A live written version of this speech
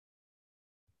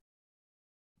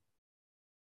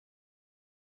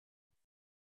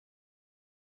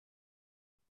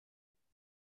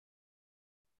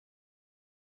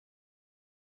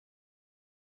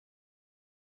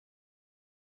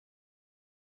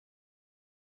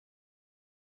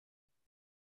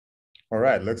All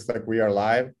right, looks like we are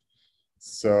live.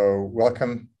 So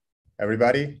welcome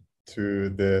everybody to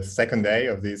the second day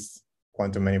of these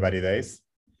Quantum Many-Body Days.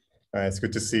 It's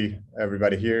good to see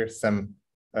everybody here, some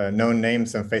known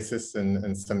names and faces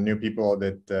and some new people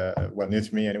that, well, new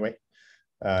to me anyway.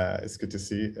 It's good to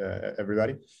see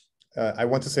everybody. I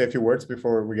want to say a few words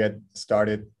before we get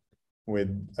started with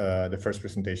the first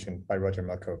presentation by Roger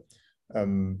Melko.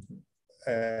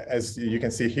 As you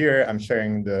can see here, I'm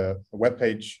sharing the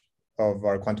webpage of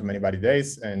our Quantum Many-Body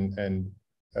Days, and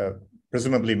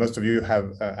presumably most of you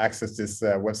have accessed this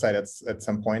website at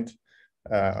some point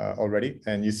already,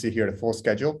 and you see here the full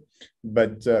schedule.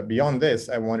 But beyond this,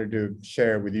 I wanted to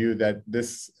share with you that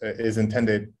this is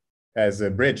intended as a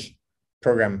bridge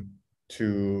program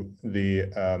to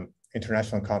the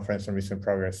International Conference on Recent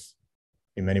Progress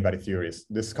in Many-Body Theories.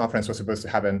 This conference was supposed to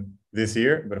happen this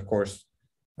year, but of course,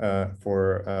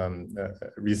 for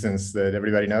reasons that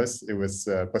everybody knows, it was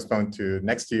postponed to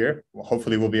next year. Well,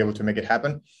 hopefully we'll be able to make it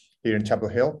happen here in Chapel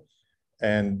Hill.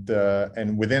 And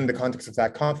within the context of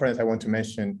that conference, I want to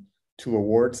mention two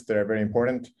awards that are very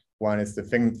important. One is the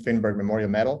Finberg Memorial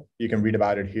Medal. You can read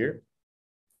about it here.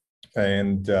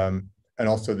 And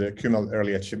also the QMBD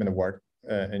Early Achievement Award,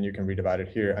 and you can read about it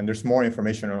here. And there's more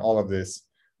information on all of this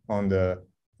on the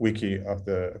wiki of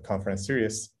the conference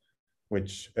series,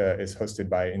 which is hosted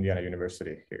by Indiana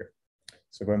University here.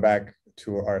 So going back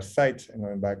to our site and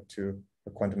going back to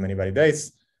the Quantum Many-Body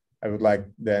Days, I would like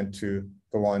then to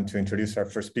go on to introduce our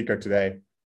first speaker today,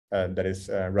 that is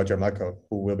Roger Melko,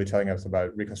 who will be telling us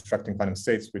about reconstructing quantum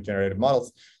states with generative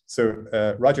models. So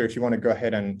Roger, if you want to go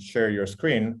ahead and share your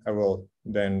screen, I will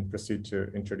then proceed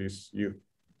to introduce you.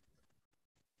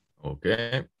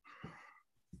 Okay.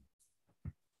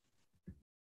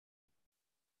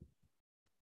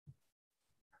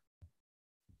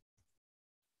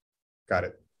 Got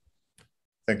it.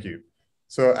 Thank you.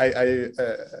 So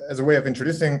as a way of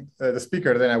introducing the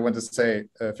speaker, then I want to say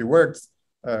a few words.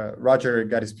 Roger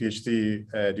got his PhD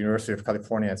at the University of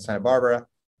California at Santa Barbara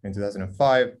in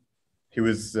 2005. He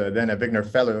was then a Wigner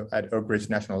Fellow at Oak Ridge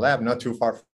National Lab, not too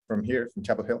far from here, from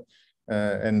Chapel Hill.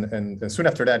 And soon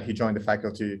after that, he joined the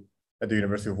faculty at the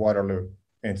University of Waterloo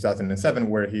in 2007,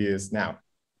 where he is now.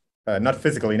 Not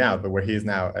physically now, but where he is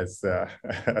now as a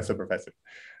professor.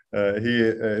 He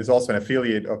is also an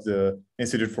affiliate of the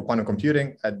Institute for Quantum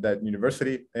Computing at that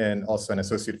university, and also an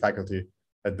associate faculty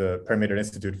at the Perlmutter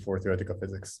Institute for Theoretical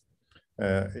Physics.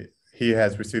 He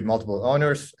has received multiple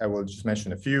honors. I will just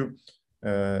mention a few.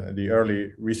 The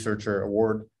Early Researcher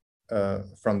Award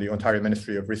from the Ontario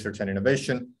Ministry of Research and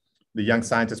Innovation, the Young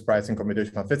Scientist Prize in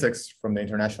Computational Physics from the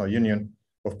International Union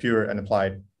of Pure and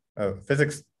Applied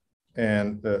Physics,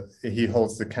 and he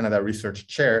holds the Canada Research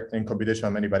Chair in Computational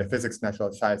Many-Body Physics,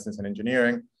 Natural Sciences and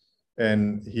Engineering,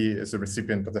 and he is a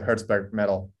recipient of the Hertzberg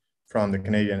Medal from the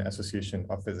Canadian Association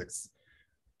of Physics.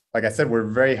 Like I said, we're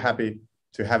very happy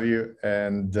to have you,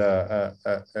 and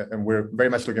we're very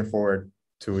much looking forward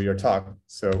to your talk.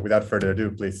 So without further ado,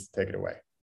 please take it away.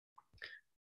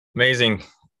 Amazing.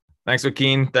 Thanks,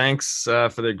 Joaquin. Thanks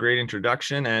for the great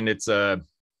introduction, and it's a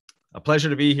pleasure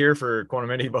to be here for Quantum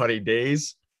Many-Body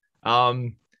Days. I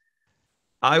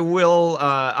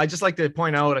just like to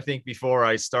point out, I think, before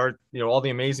I start, all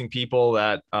the amazing people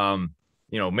that,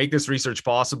 make this research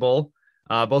possible,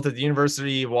 both at the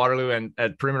University of Waterloo and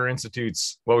at Perimeter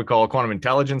Institute's, what we call a Quantum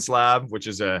Intelligence Lab, which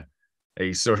is a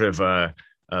sort of a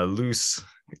loose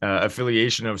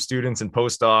affiliation of students and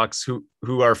postdocs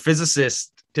who are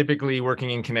physicists, typically working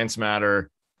in condensed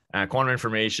matter, quantum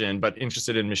information, but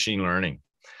interested in machine learning.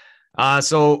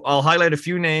 So I'll highlight a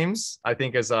few names, I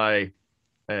think, as I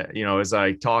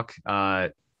talk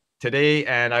today.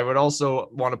 And I would also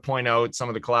want to point out some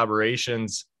of the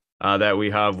collaborations that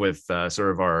we have with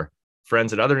sort of our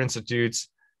friends at other institutes,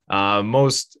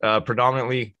 most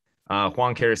predominantly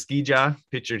Juan Carrasquilla,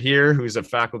 pictured here, who's a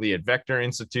faculty at Vector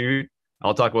Institute.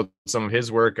 I'll talk about some of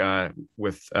his work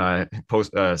with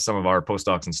some of our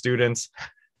postdocs and students.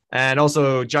 And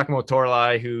also Giacomo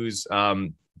Torlai, who's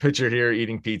pictured here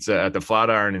eating pizza at the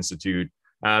Flatiron Institute.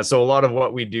 So a lot of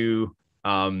what we do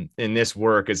in this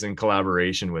work is in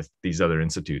collaboration with these other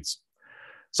institutes.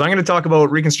 So I'm going to talk about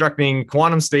reconstructing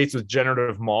quantum states with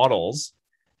generative models.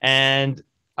 And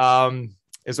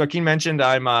as Joaquin mentioned,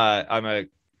 I'm a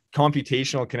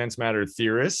computational condensed matter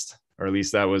theorist, or at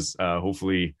least that was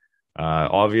hopefully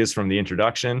obvious from the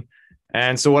introduction.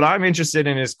 And so what I'm interested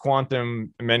in is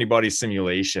quantum many-body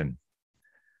simulation.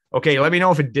 Okay, let me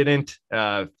know if it didn't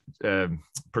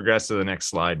progress to the next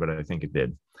slide, but I think it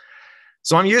did.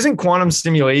 So I'm using quantum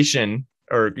simulation,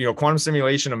 or quantum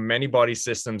simulation of many-body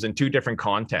systems in two different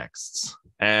contexts.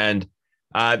 And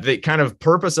the kind of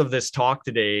purpose of this talk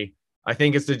today I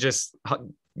think is to just,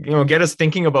 get us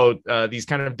thinking about these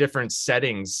kind of different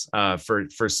settings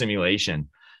for simulation.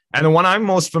 And the one I'm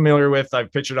most familiar with,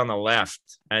 I've pictured on the left,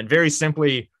 and very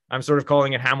simply, I'm sort of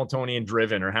calling it Hamiltonian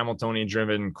driven or Hamiltonian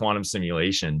driven quantum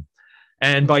simulation.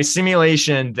 And by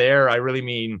simulation there, I really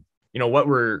mean, what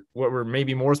we're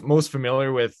maybe most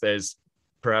familiar with as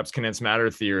perhaps condensed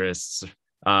matter theorists,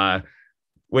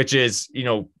 which is,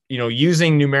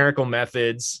 using numerical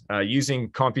methods, using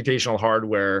computational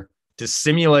hardware to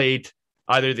simulate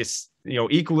either this,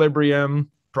 equilibrium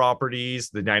properties,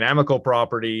 the dynamical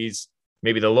properties,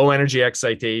 maybe the low energy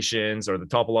excitations or the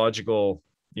topological,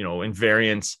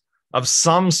 invariance of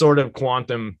some sort of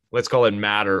quantum, let's call it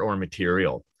matter or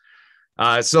material.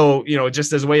 So,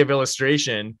 just as a way of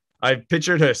illustration, I've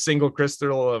pictured a single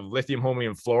crystal of lithium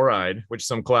holmium fluoride, which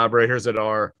some collaborators of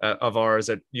ours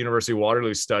at University of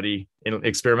Waterloo study in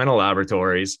experimental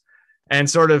laboratories. And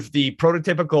sort of the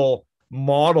prototypical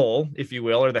model, if you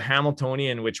will, or the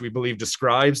Hamiltonian, which we believe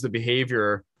describes the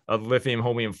behavior of lithium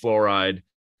holmium fluoride,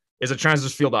 is a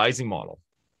transverse field Ising model,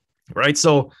 right?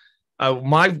 So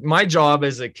my job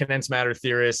as a condensed matter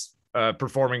theorist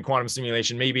performing quantum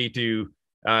simulation may be to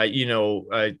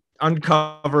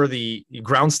uncover the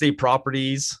ground state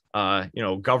properties,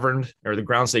 governed, or the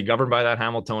ground state governed by that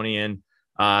Hamiltonian,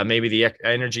 maybe the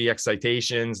energy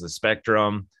excitations, the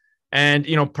spectrum, and,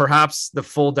 perhaps the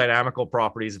full dynamical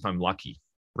properties if I'm lucky,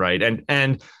 right?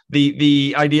 And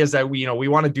the idea is that we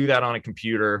want to do that on a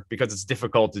computer because it's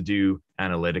difficult to do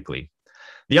analytically.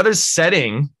 The other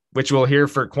setting, which we'll hear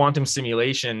for quantum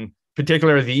simulation,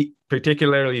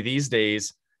 particularly these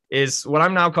days, is what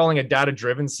I'm now calling a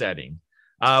data-driven setting,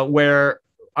 where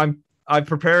I've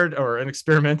prepared, or an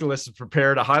experimentalist has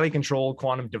prepared, a highly controlled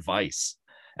quantum device,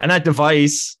 and that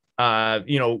device,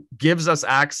 gives us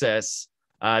access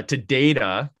to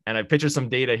data, and I picture some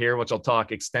data here, which I'll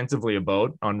talk extensively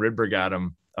about on Rydberg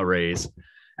atom arrays,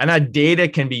 and that data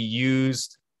can be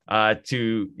used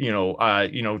to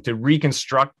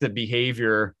reconstruct the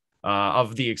behavior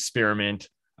of the experiment,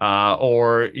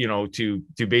 or to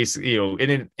basically,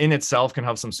 in itself can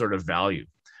have some sort of value.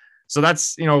 So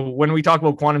that's, when we talk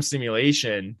about quantum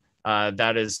simulation,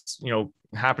 that is,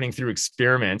 happening through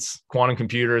experiments, quantum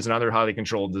computers and other highly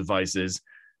controlled devices,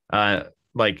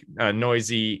 like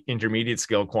noisy intermediate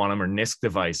scale quantum or NISQ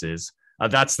devices.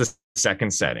 That's the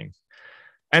second setting.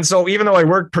 And so even though I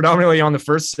work predominantly on the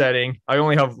first setting, I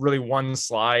only have really one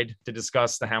slide to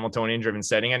discuss the Hamiltonian driven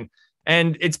setting.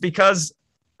 And it's because,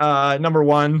 number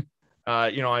one,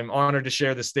 I'm honored to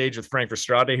share the stage with Frank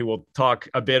Verstraete, who will talk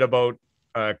a bit about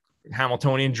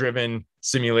Hamiltonian driven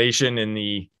simulation in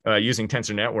the using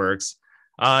tensor networks.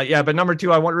 But number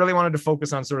two, I really wanted to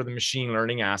focus on sort of the machine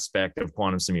learning aspect of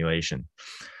quantum simulation.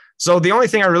 So the only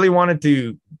thing I really wanted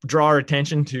to draw our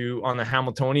attention to on the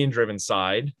Hamiltonian driven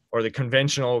side, or the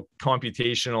conventional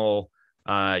computational,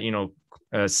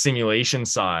 simulation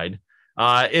side,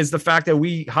 is the fact that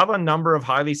we have a number of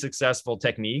highly successful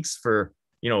techniques for,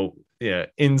 in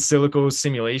silico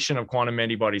simulation of quantum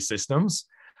many-body systems.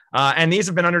 And these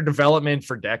have been under development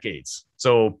for decades.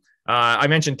 So I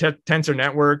mentioned tensor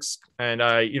networks, and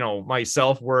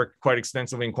myself work quite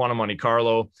extensively in quantum Monte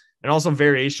Carlo, and also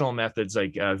variational methods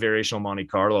like variational Monte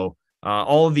Carlo.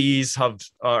 All of these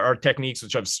are techniques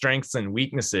which have strengths and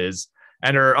weaknesses,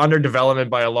 and are under development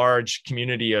by a large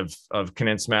community of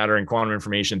condensed matter and quantum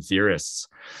information theorists.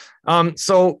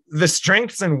 So the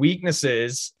strengths and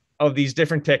weaknesses of these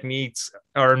different techniques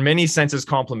are in many senses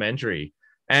complementary.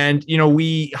 And,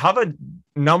 we have a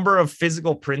number of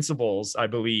physical principles, I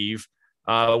believe,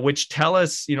 which tell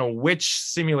us, which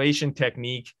simulation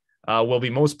technique will be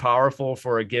most powerful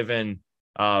for a given,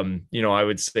 I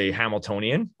would say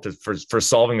Hamiltonian, for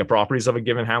solving the properties of a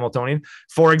given Hamiltonian.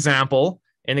 For example,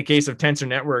 in the case of tensor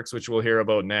networks, which we'll hear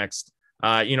about next,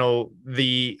 the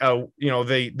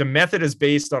method is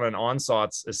based on an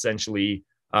ansatz, essentially,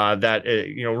 that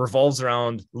revolves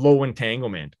around low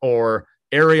entanglement, or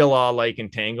area law like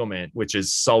entanglement, which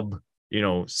is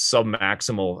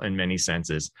sub-maximal in many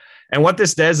senses. And what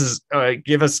this does is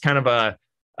give us kind of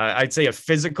I'd say a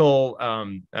physical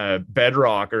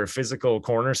bedrock, or a physical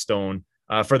cornerstone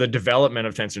for the development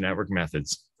of tensor network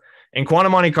methods. In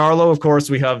quantum Monte Carlo, of course,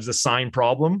 we have the sign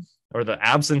problem, or the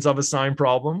absence of a sign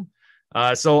problem.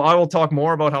 So I will talk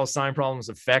more about how sign problems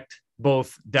affect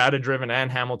both data-driven and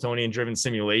Hamiltonian-driven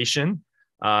simulation.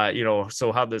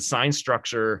 So how the sign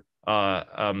structure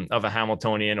of a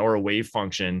Hamiltonian or a wave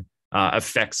function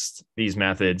affects these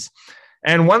methods.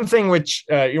 And one thing which,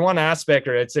 one aspect,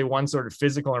 or I'd say one sort of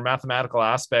physical or mathematical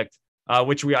aspect,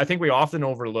 which I think we often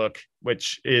overlook,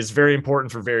 which is very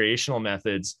important for variational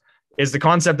methods, is the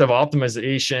concept of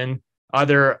optimization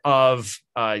either of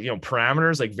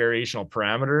parameters like variational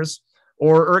parameters,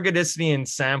 or ergodicity and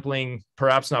sampling,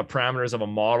 perhaps not parameters of a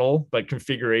model, but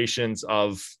configurations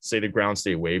of, say, the ground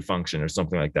state wave function or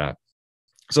something like that.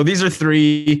 So these are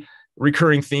three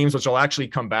recurring themes, which I'll actually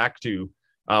come back to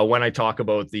when I talk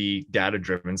about the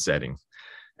data-driven setting.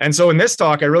 And so in this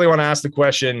talk, I really want to ask the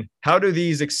question, how do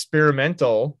these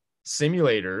experimental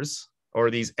simulators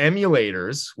or these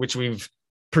emulators, which we've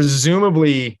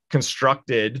presumably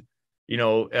constructed,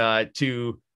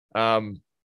 to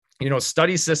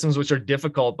study systems which are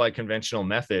difficult by conventional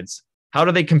methods, how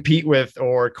do they compete with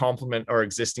or complement our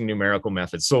existing numerical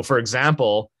methods? So for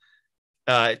example,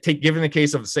 given the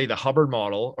case of, say, the Hubbard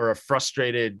model or a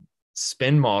frustrated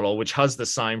spin model, which has the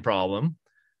sign problem,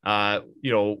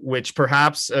 which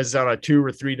perhaps is on a 2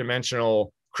 or 3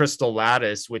 dimensional crystal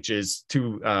lattice, which is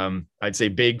too, I'd say,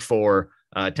 big for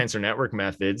tensor network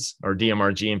methods or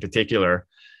DMRG in particular.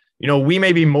 We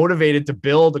may be motivated to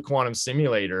build a quantum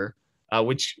simulator,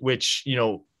 which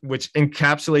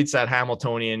encapsulates that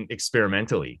Hamiltonian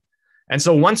experimentally. And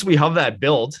so once we have that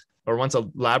built, or once a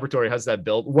laboratory has that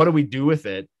built, what do we do with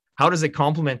it? How does it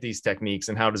complement these techniques,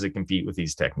 and how does it compete with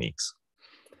these techniques?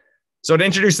 So to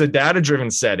introduce the data-driven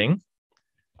setting,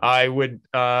 I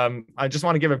just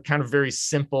want to give a kind of very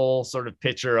simple sort of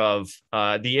picture of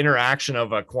the interaction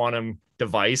of a quantum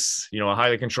device, a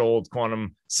highly controlled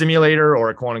quantum simulator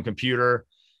or a quantum computer,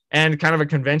 and kind of a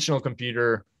conventional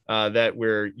computer that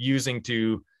we're using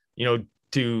to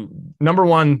number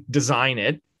one, design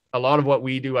it. A lot of what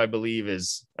we do, I believe,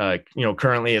 is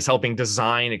currently is helping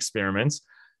design experiments,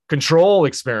 control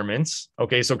experiments.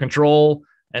 Okay, so control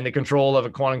and the control of a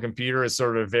quantum computer is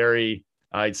sort of very,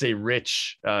 I'd say,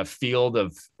 rich field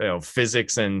of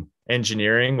physics and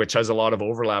engineering, which has a lot of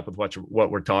overlap with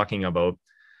what we're talking about.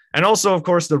 And also, of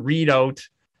course, the readout,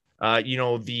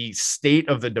 the state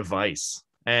of the device.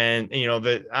 And,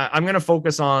 I'm going to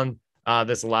focus on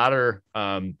this latter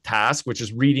task, which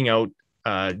is reading out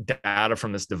data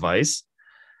from this device.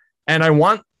 And I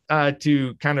want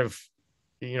to kind of,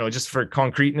 just for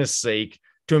concreteness sake,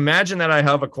 to imagine that I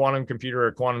have a quantum computer or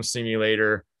a quantum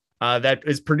simulator that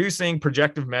is producing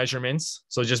projective measurements.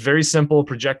 So just very simple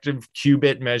projective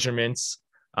qubit measurements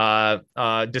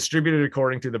distributed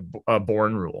according to the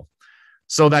Born rule.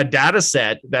 So that data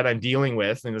set that I'm dealing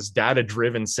with in this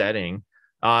data-driven setting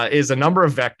is a number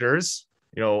of vectors,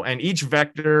 and each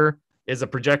vector is a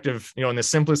projective, in the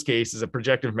simplest case, is a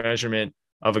projective measurement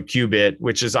of a qubit,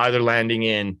 which is either landing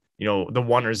in, the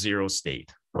 1 or 0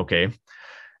 state. Okay.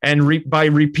 And by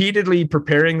repeatedly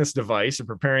preparing this device or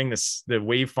preparing the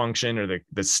wave function or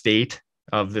the state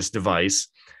of this device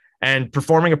and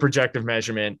performing a projective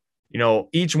measurement,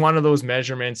 each one of those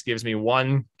measurements gives me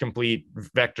one complete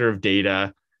vector of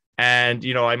data. And,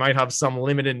 I might have some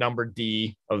limited number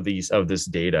D of this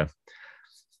data.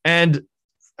 And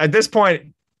at this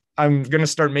point, I'm going to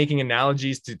start making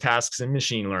analogies to tasks in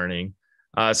machine learning.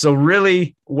 So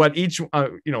really what each,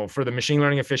 for the machine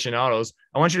learning aficionados,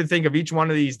 I want you to think of each one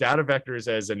of these data vectors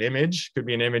as an image. Could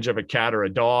be an image of a cat or a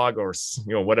dog or,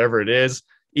 whatever it is.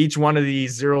 Each one of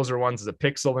these zeros or ones is a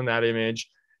pixel in that image.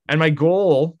 And my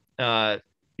goal,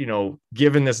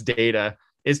 given this data,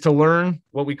 is to learn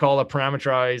what we call a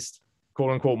parameterized,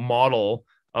 quote unquote, model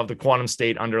of the quantum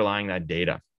state underlying that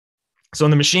data. So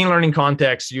in the machine learning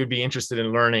context, you'd be interested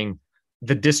in learning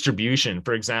the distribution,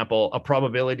 for example, a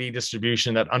probability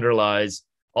distribution that underlies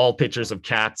all pictures of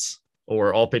cats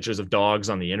or all pictures of dogs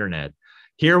on the internet.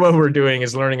 Here, what we're doing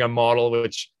is learning a model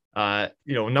which,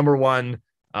 number one,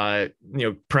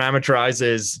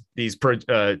 parameterizes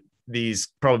these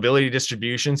probability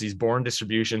distributions, these Born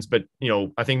distributions, but,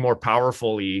 I think more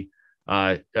powerfully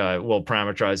will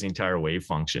parameterize the entire wave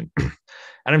function.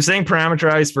 And I'm saying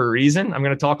parameterized for a reason. I'm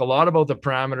going to talk a lot about the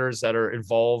parameters that are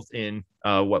involved in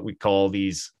what we call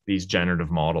these generative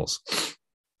models.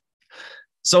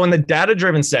 So in the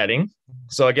data-driven setting,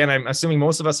 so again, I'm assuming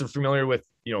most of us are familiar with,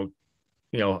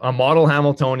 a model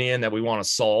Hamiltonian that we want to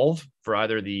solve for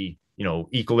either the,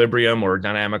 equilibrium or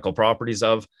dynamical properties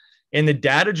of. In the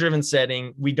data-driven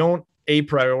setting, we don't a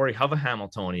priori have a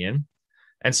Hamiltonian.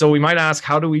 And so we might ask,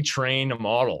 how do we train a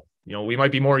model? We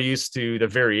might be more used to the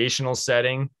variational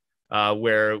setting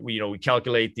where we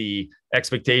calculate the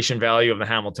expectation value of the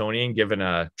Hamiltonian given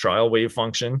a trial wave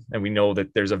function. And we know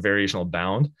that there's a variational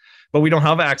bound, but we don't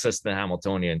have access to the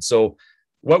Hamiltonian. So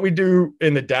what we do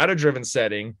in the data-driven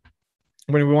setting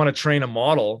when we want to train a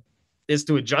model is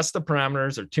to adjust the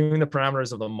parameters or tune the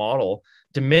parameters of the model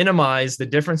to minimize the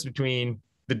difference between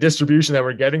the distribution that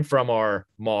we're getting from our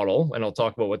model, and I'll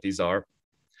talk about what these are,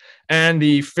 and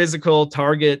the physical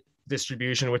target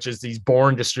distribution, which is these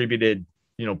Born distributed,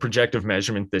 projective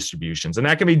measurement distributions. And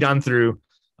that can be done through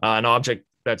an object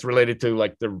that's related to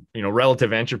like the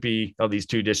relative entropy of these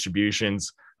two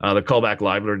distributions, the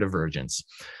Kullback-Leibler divergence.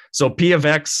 So P of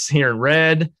X here in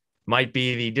red might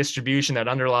be the distribution that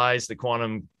underlies the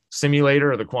quantum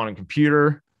simulator or the quantum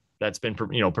computer that's been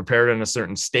prepared in a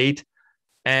certain state.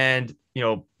 And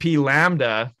P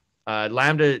lambda,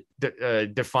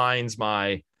 defines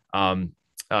my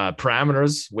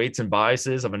parameters, weights and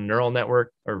biases of a neural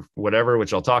network or whatever,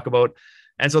 which I'll talk about.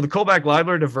 And so the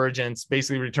Kullback-Leibler divergence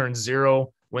basically returns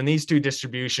 0 when these two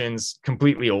distributions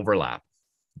completely overlap,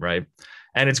 right?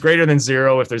 And it's greater than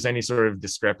 0 if there's any sort of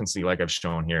discrepancy like I've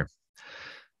shown here.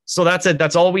 So that's it.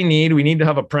 That's all we need. We need to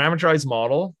have a parameterized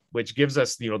model, which gives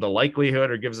us the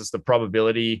likelihood or gives us the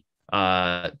probability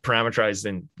parameterized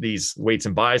in these weights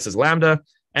and biases lambda.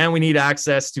 And we need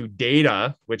access to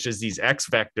data, which is these X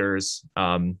vectors,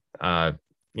 from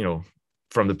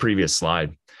the previous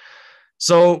slide.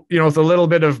 So, with a little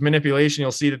bit of manipulation,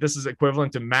 you'll see that this is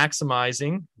equivalent to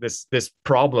maximizing this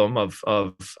problem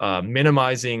of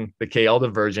minimizing the KL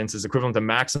divergence is equivalent to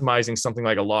maximizing something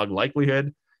like a log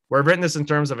likelihood, where I've written this in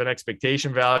terms of an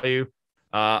expectation value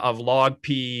of log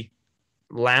P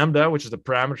lambda, which is the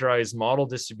parameterized model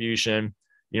distribution,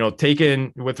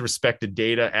 taken with respect to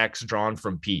data X drawn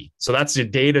from P. So that's the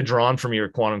data drawn from your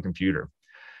quantum computer.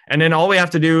 And then all we have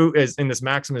to do is in this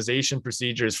maximization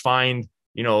procedure is find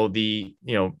the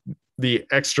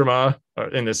extrema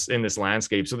in this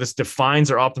landscape. So this defines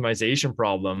our optimization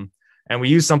problem, and we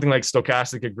use something like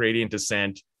stochastic gradient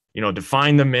descent,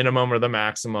 define the minimum or the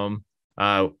maximum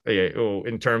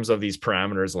in terms of these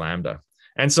parameters lambda.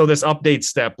 And so this update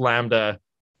step lambda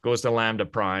goes to lambda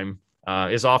prime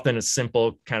is often a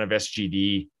simple kind of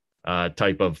SGD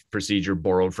type of procedure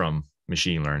borrowed from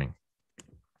machine learning.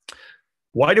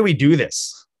 Why do we do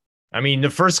this? I mean, the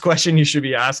first question you should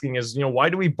be asking is, why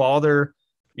do we bother,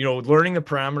 learning the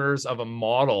parameters of a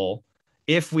model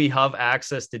if we have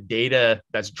access to data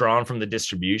that's drawn from the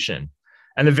distribution?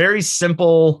 And the very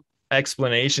simple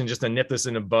explanation, just to nip this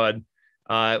in the bud,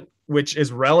 which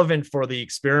is relevant for the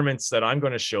experiments that I'm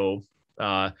going to show,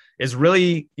 is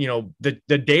really, the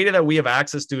data that we have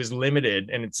access to is limited,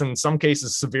 and it's in some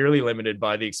cases severely limited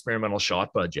by the experimental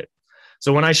shot budget.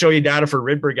 So when I show you data for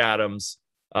Rydberg atoms,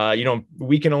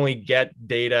 we can only get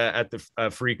data at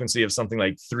the frequency of something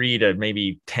like 3 to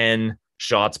maybe 10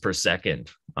 shots per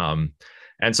second. And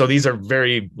so these are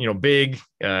very, big,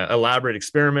 elaborate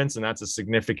experiments, and that's a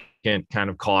significant kind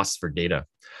of cost for data.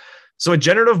 So what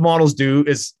generative models do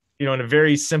is, in a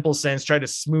very simple sense, try to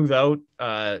smooth out,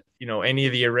 any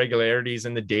of the irregularities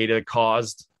in the data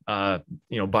caused, by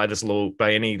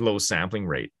any low sampling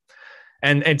rate.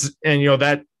 And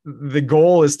that the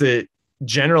goal is to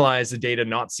generalize the data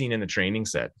not seen in the training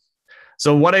set.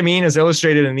 So what I mean is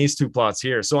illustrated in these two plots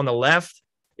here. So on the left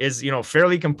is,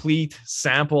 fairly complete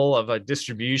sample of a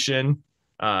distribution.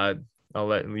 I'll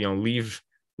leave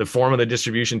the form of the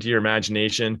distribution to your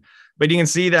imagination, but you can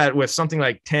see that with something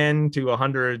like 10 to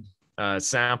 100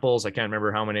 samples, I can't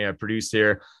remember how many I produced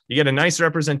here, you get a nice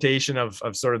representation of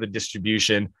sort of the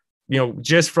distribution,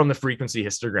 just from the frequency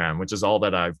histogram, which is all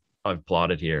that I've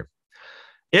plotted here.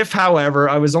 If, however,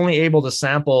 I was only able to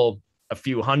sample a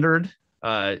few hundred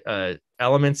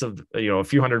elements of, a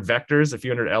few hundred vectors, a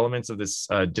few hundred elements of this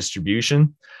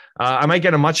distribution, I might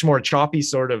get a much more choppy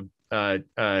sort of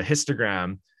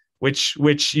histogram, which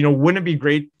wouldn't be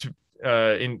great to,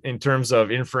 in terms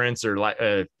of inference or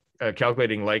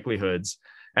calculating likelihoods,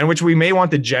 and which we may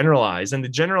want to generalize. And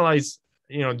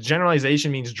the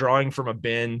generalization means drawing from a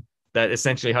bin that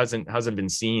essentially hasn't been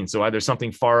seen. So either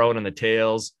something far out on the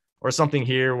tails, or something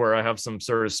here where I have some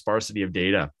sort of sparsity of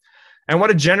data. And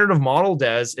what a generative model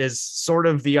does is sort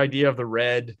of the idea of the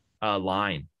red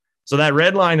line. So that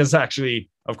red line is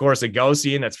actually, of course, a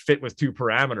Gaussian that's fit with two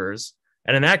parameters.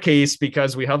 And in that case,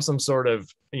 because we have some sort of,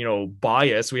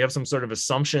 bias, we have some sort of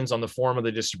assumptions on the form of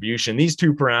the distribution, these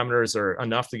two parameters are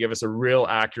enough to give us a real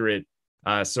accurate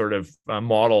sort of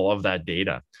model of that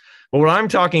data. But what I'm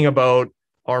talking about,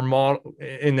 our model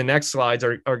in the next slides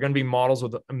are going to be models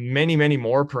with many, many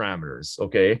more parameters,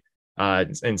 okay,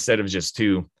 instead of just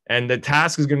two. And the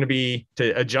task is going to be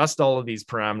to adjust all of these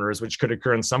parameters, which could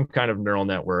occur in some kind of neural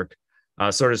network,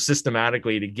 sort of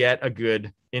systematically to get a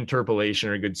good interpolation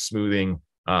or a good smoothing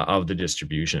of the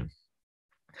distribution.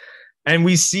 And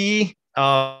we see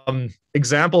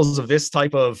examples of this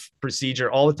type of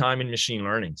procedure all the time in machine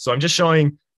learning. So I'm just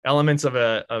showing elements of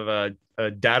a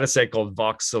data set called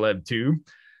VoxCeleb2,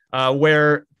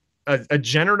 where a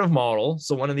generative model,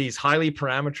 so one of these highly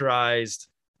parameterized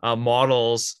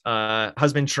models,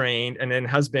 has been trained and then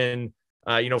has been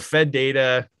fed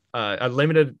data, a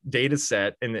limited data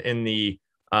set in the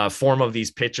form of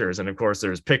these pictures. And of course,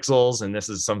 there's pixels, and this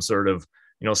is some sort of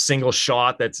single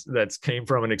shot that's came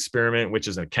from an experiment, which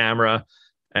is a camera.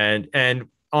 And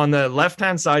on the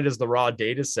left-hand side is the raw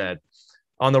data set.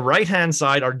 On the right-hand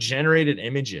side are generated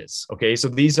images. Okay, so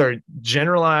these are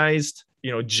generalized,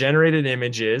 generated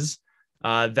images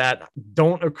that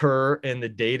don't occur in the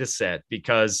data set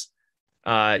because,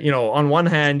 on one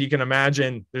hand, you can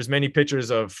imagine there's many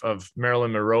pictures of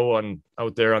Marilyn Monroe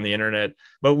out there on the internet,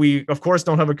 but we, of course,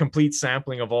 don't have a complete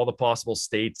sampling of all the possible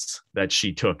states that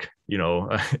she took,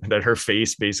 that her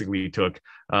face basically took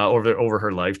over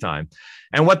her lifetime.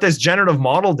 And what this generative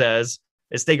model does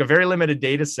is take a very limited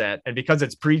data set, and because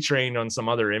it's pre-trained on some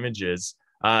other images,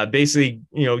 basically,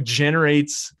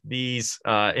 generates these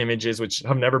images which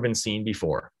have never been seen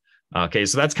before. Okay,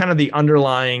 so that's kind of the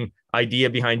underlying idea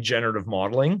behind generative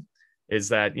modeling, is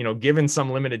that, given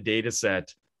some limited data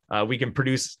set, we can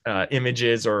produce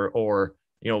images or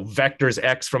vectors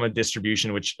X from a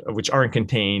distribution which aren't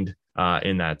contained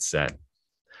in that set.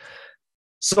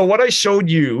 So what I showed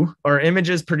you are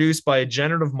images produced by a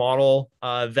generative model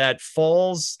that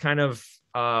falls kind of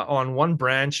on one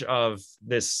branch of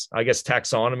this, I guess,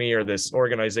 taxonomy or this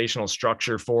organizational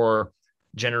structure for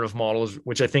generative models,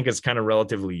 which I think is kind of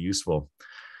relatively useful.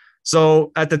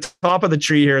 So at the top of the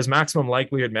tree here is maximum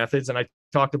likelihood methods. And I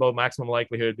talked about maximum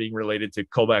likelihood being related to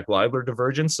Kullback-Leibler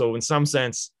divergence. So in some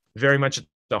sense, very much at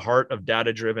the heart of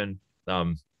data-driven,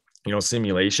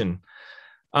 simulation.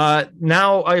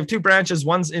 Now I have two branches,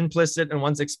 one's implicit and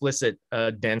one's explicit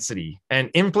density. And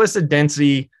implicit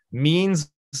density means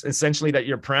essentially that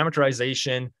your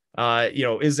parameterization,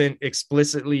 isn't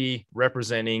explicitly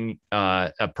representing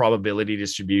a probability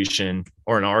distribution,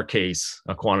 or in our case,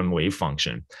 a quantum wave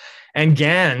function. And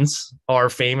GANs are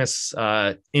famous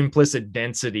implicit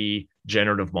density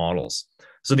generative models.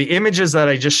 So the images that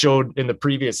I just showed in the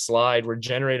previous slide were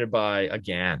generated by a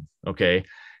GAN, okay?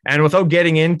 And without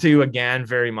getting into a GAN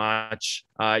very much,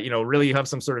 really you have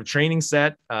some sort of training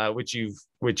set, which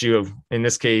you have, in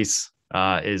this case,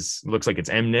 looks like it's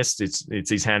MNIST. It's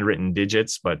these handwritten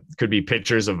digits, but could be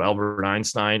pictures of Albert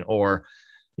Einstein or,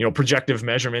 projective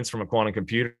measurements from a quantum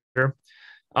computer.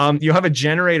 You have a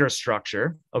generator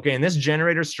structure, okay? And this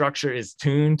generator structure is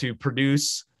tuned to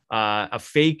produce a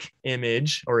fake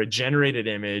image or a generated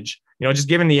image, just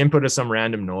given the input of some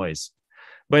random noise.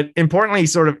 But importantly,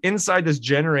 sort of inside this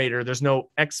generator, there's no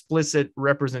explicit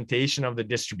representation of the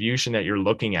distribution that you're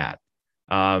looking at.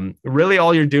 Really,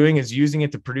 all you're doing is using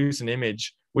it to produce an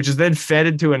image, which is then fed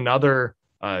into another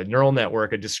neural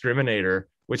network, a discriminator,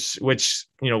 which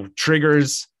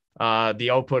triggers the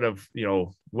output of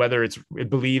whether it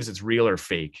believes it's real or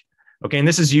fake. Okay, and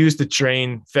this is used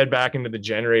to fed back into the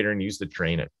generator and used to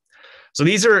train it. So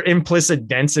these are implicit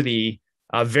density,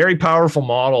 very powerful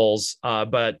models,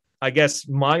 but I guess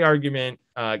my argument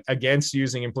against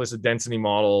using implicit density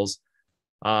models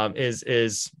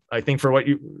is I think for what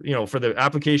for the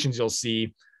applications you'll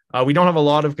see, we don't have a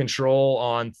lot of control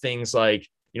on things like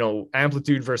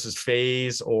amplitude versus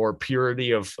phase or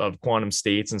purity of quantum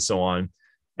states and so on.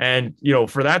 And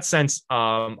for that sense,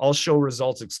 I'll show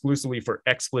results exclusively for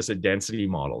explicit density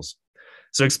models.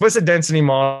 So explicit density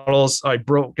models I've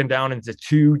broken down into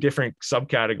two different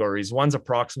subcategories. One's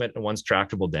approximate and one's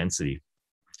tractable density.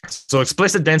 So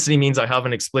explicit density means I have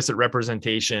an explicit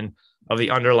representation of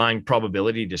the underlying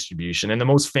probability distribution. And the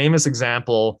most famous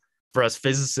example for us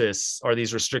physicists are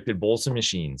these restricted Boltzmann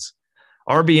machines.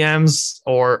 RBMs,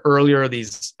 or earlier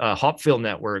these Hopfield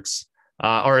networks,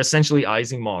 are essentially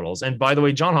Ising models. And by the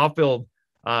way, John Hopfield,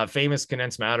 famous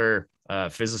condensed matter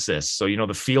physicist. So,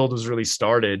 the field was really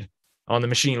started on the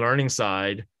machine learning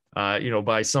side,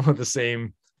 by some of the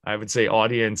same, I would say,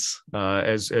 audience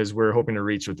as we're hoping to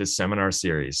reach with this seminar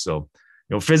series. So,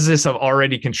 physicists have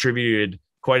already contributed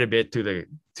quite a bit to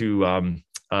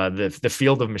the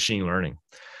field of machine learning.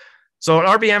 So an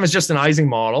RBM is just an Ising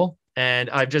model, and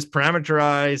I've just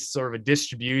parameterized sort of a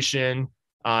distribution,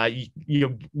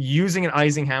 using an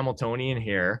Ising Hamiltonian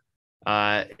here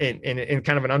in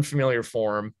kind of an unfamiliar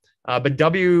form. But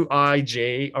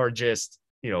Wij are just,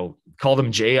 call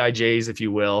them Jijs, if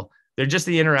you will. They're just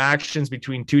the interactions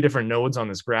between two different nodes on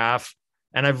this graph.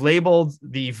 And I've labeled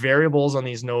the variables on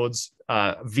these nodes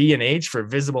V and H for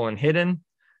visible and hidden.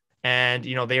 And,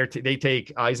 they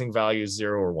take Ising values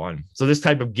 0 or 1. So this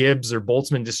type of Gibbs or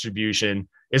Boltzmann distribution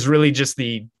is really just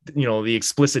the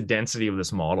explicit density of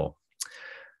this model.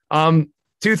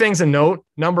 Two things to note.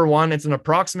 Number one, it's an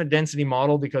approximate density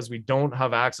model because we don't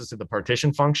have access to the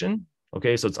partition function.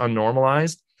 Okay, so it's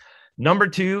unnormalized. Number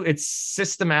two, it's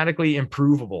systematically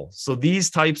improvable. So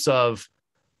these types of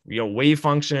wave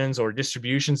functions or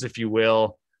distributions, if you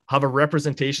will, have a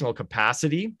representational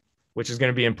capacity which is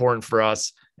going to be important for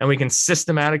us. And we can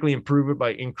systematically improve it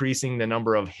by increasing the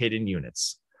number of hidden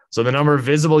units. So the number of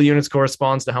visible units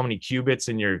corresponds to how many qubits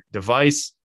in your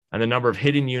device, and the number of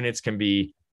hidden units can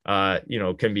be,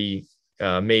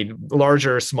 made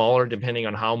larger or smaller depending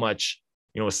on how much,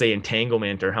 say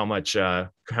entanglement, or how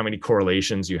many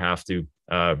correlations you have to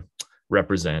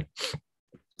represent.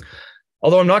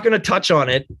 Although I'm not going to touch on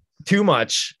it too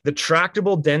much, the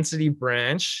tractable density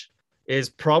branch is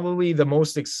probably the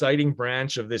most exciting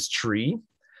branch of this tree.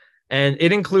 And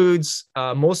it includes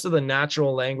most of the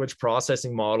natural language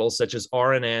processing models, such as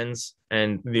RNNs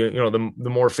and the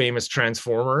more famous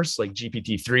transformers like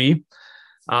GPT-3,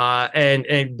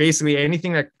 and basically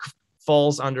anything that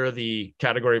falls under the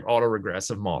category of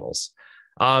autoregressive models.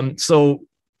 So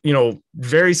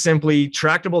very simply,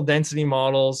 tractable density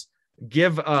models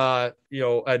give a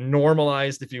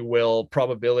normalized, if you will,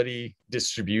 probability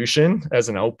distribution as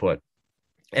an output.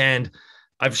 And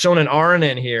I've shown an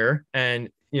RNN here, and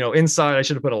inside, I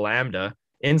should have put a lambda.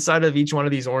 Inside of each one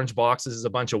of these orange boxes is a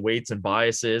bunch of weights and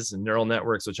biases and neural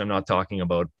networks, which I'm not talking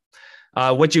about.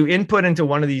 What you input into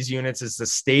one of these units is the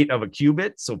state of a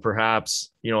qubit. So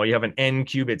perhaps, you have an n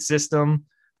qubit system.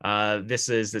 This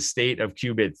is the state of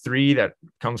qubit 3 that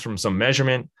comes from some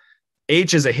measurement.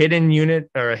 H is a hidden unit,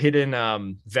 or a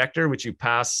hidden vector, which you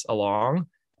pass along.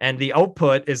 And the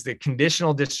output is the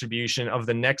conditional distribution of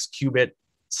the next qubit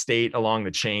state along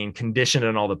the chain, conditioned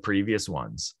on all the previous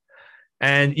ones.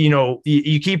 And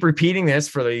you keep repeating this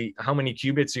for how many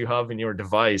qubits you have in your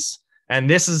device, and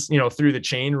this is through the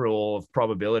chain rule of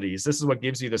probabilities. This is what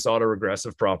gives you this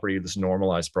autoregressive property, this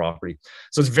normalized property.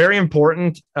 So it's very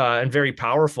important and very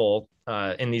powerful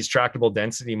in these tractable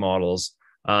density models,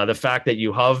 the fact that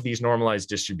you have these normalized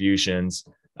distributions,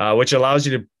 which allows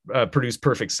you to produce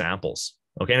perfect samples.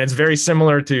 Okay, and it's very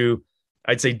similar to,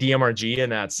 I'd say, DMRG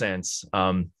in that sense,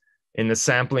 in the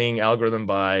sampling algorithm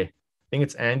by, I think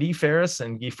it's Andy Ferris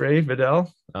and Guy Vidal.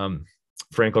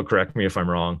 Frank will correct me if I'm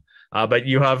wrong. But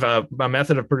you have a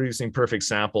method of producing perfect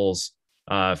samples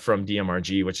from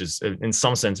DMRG, which is in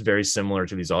some sense very similar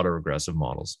to these autoregressive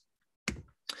models.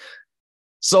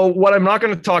 So what I'm not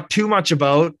going to talk too much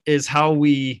about is how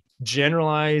we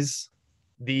generalize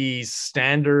these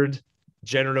standard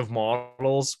generative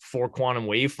models for quantum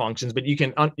wave functions, but you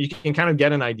can kind of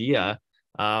get an idea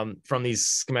from these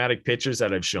schematic pictures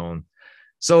that I've shown.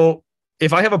 So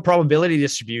if I have a probability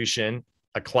distribution,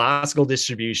 a classical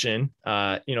distribution,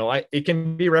 it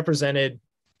can be represented,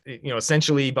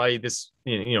 essentially by this,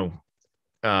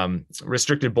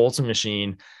 restricted Boltzmann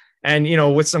machine,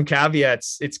 and with some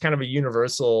caveats, it's kind of a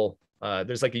universal.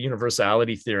 There's like a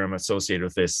universality theorem associated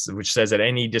with this, which says that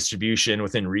any distribution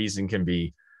within reason can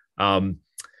be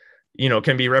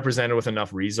represented with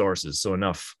enough resources, so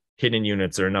enough hidden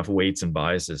units or enough weights and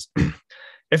biases.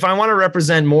 If I want to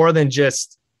represent more than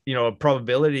just a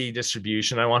probability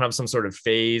distribution, I want to have some sort of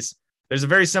phase. There's a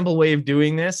very simple way of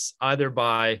doing this, either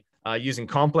by using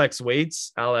complex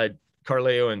weights, a la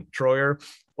Carleo and Troyer,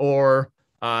 or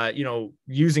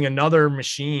using another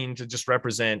machine to just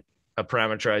represent a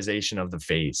parameterization of the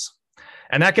phase.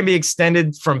 And that can be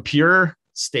extended from pure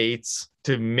states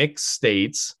to mixed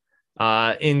states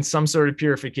in some sort of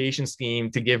purification scheme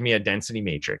to give me a density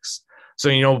matrix.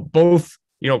 So, both,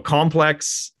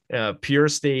 complex pure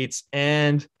states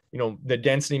and, the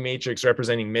density matrix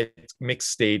representing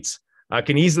mixed states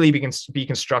can easily be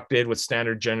constructed with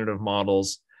standard generative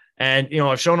models. And,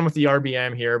 I've shown them with the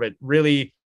RBM here, but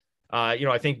really,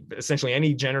 I think essentially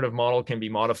any generative model can be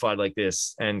modified like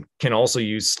this and can also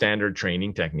use standard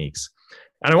training techniques.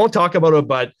 And I won't talk about it,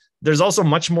 but there's also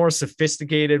much more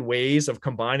sophisticated ways of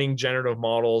combining generative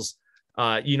models,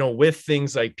 with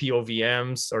things like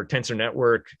POVMs or tensor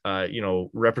network,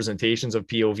 representations of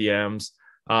POVMs,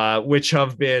 which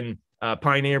have been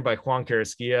pioneered by Juan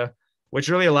Carrasquilla, which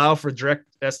really allow for direct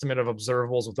estimate of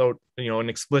observables without, an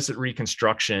explicit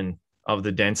reconstruction of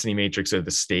the density matrix of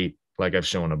the state, like I've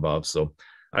shown above. So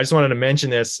I just wanted to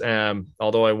mention this,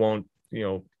 although I won't,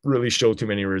 really show too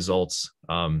many results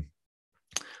from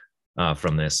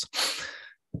this.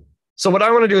 So what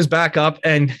I want to do is back up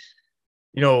and,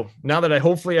 now that I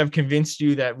hopefully have convinced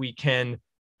you that we can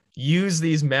use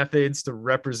these methods to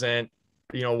represent,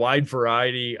 a wide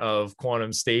variety of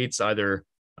quantum states, either,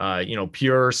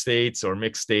 pure states or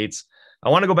mixed states, I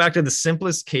want to go back to the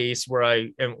simplest case where I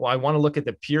want to look at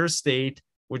the pure state,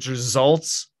 which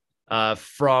results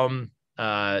from,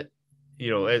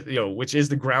 which is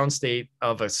the ground state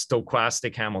of a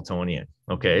stochastic Hamiltonian.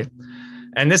 Okay.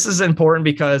 And this is important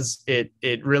because it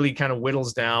really kind of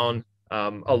whittles down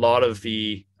a lot of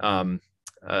the, I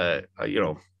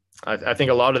think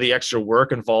a lot of the extra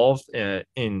work involved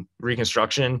in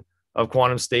reconstruction of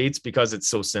quantum states because it's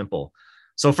so simple.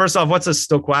 So first off, what's a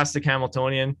stochastic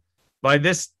Hamiltonian?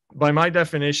 By my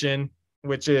definition,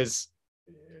 which is,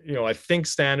 I think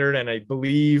standard and I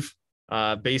believe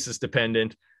basis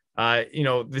dependent,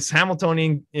 this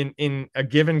Hamiltonian in a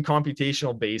given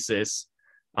computational basis,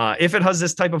 if it has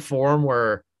this type of form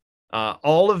where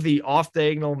all of the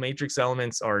off-diagonal matrix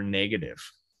elements are negative,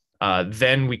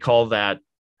 then we call that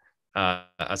a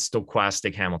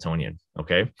stochastic Hamiltonian.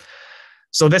 Okay,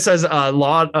 so this has a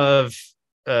lot of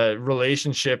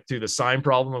relationship to the sign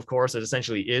problem. Of course, it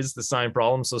essentially is the sign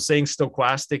problem. So saying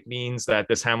stochastic means that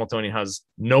this Hamiltonian has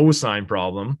no sign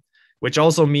problem, which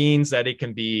also means that it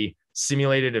can be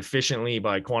simulated efficiently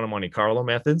by quantum Monte Carlo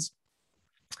methods.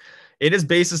 It is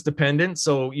basis dependent,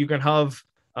 so you can have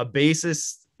a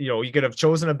basis, you could have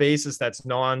chosen a basis that's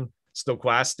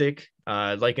non-stochastic,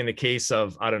 like in the case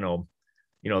of, I don't know,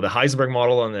 the Heisenberg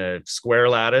model on the square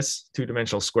lattice,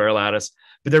 two-dimensional square lattice,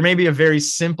 but there may be a very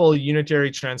simple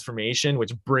unitary transformation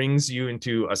which brings you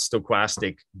into a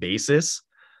stochastic basis.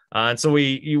 And so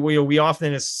we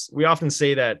often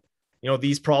say that,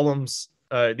 these problems,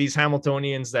 these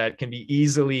Hamiltonians that can be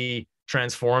easily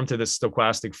transformed to the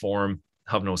stochastic form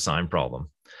have no sign problem.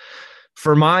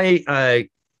 For my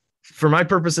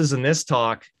purposes in this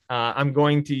talk, I'm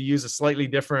going to use a slightly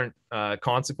different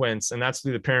consequence, and that's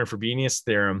through the Perrin-Frobenius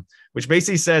theorem, which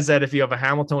basically says that if you have a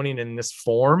Hamiltonian in this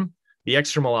form, the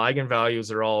extremal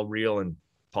eigenvalues are all real and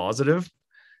positive.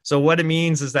 So what it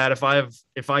means is that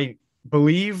if I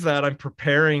believe that I'm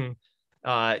preparing,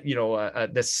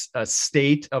 a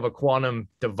state of a quantum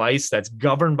device that's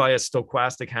governed by a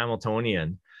stochastic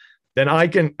Hamiltonian, then I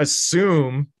can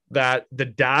assume that the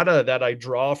data that I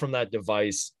draw from that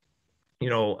device,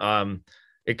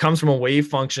 it comes from a wave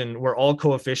function where all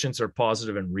coefficients are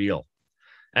positive and real.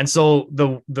 And so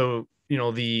the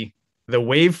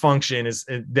wave function is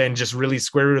then just really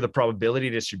square root of the probability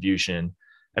distribution.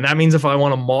 And that means if I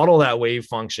want to model that wave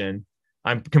function,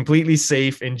 I'm completely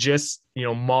safe in just,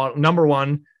 number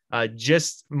one,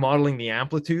 just modeling the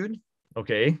amplitude,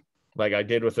 okay, like I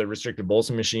did with the restricted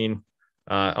Boltzmann machine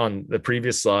on the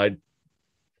previous slide.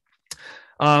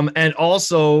 And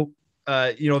also,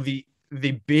 the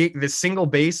single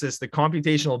basis, the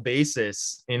computational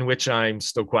basis in which I'm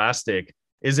stochastic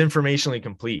is informationally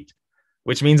complete,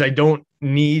 which means I don't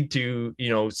need to,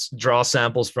 draw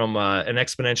samples from an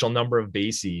exponential number of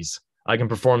bases. I can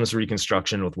perform this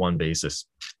reconstruction with one basis.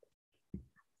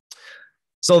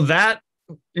 So that,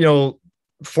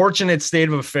 fortunate state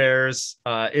of affairs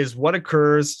is what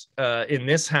occurs in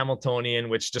this Hamiltonian,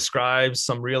 which describes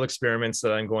some real experiments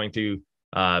that I'm going to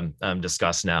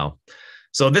discuss now.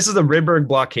 So this is the Rydberg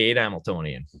blockade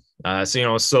Hamiltonian.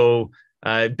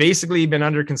 Basically been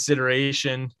under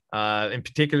consideration, in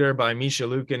particular by Misha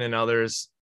Lukin and others,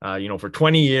 for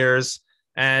 20 years,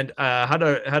 and had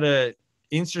a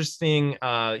interesting,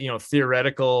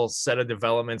 theoretical set of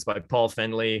developments by Paul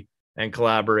Fendley and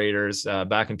collaborators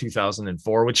back in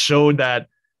 2004, which showed that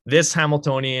this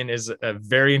Hamiltonian is a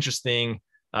very interesting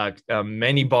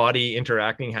many-body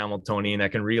interacting Hamiltonian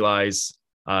that can realize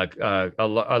a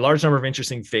large number of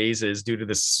interesting phases due to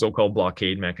this so-called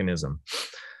blockade mechanism.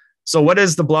 So what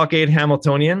is the blockade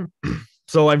Hamiltonian?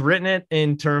 So I've written it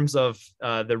in terms of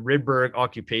the Rydberg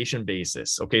occupation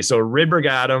basis. Okay, so a Rydberg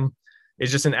atom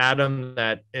is just an atom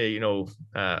that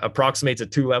approximates a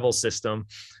two-level system,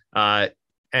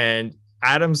 and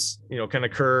atoms can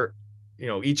occur.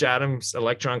 Each atom's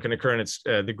electron can occur in its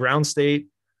the ground state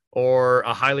or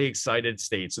a highly excited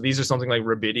state. So these are something like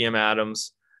rubidium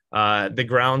atoms.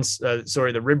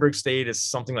 The Rydberg state is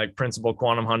something like principal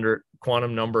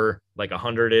quantum number, like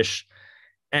 100-ish.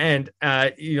 And,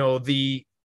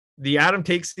 the atom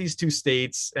takes these two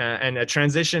states and a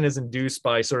transition is induced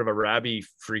by sort of a Rabi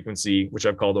frequency, which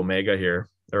I've called omega here,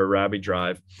 or a Rabi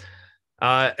drive.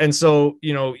 And so,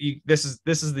 this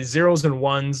is the zeros and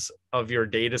ones of your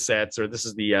data sets, or this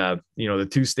is the, the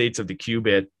two states of the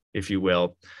qubit, if you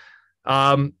will.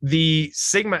 The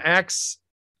sigma X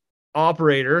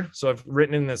operator, so I've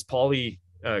written in this Pauli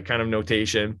kind of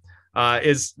notation,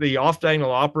 is the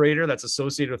off-diagonal operator that's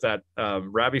associated with that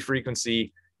Rabi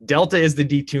frequency. Delta is the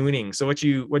detuning. So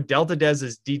what delta does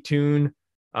is detune,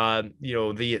 off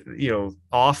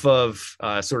of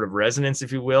sort of resonance,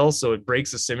 if you will. So it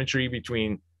breaks the symmetry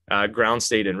between ground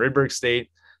state and Rydberg state.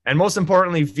 And most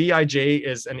importantly, Vij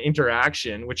is an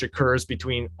interaction which occurs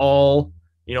between all,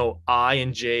 I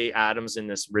and J atoms in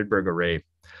this Rydberg array.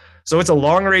 So it's a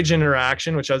long-range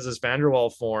interaction, which has this van der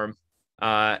Waals form.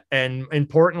 And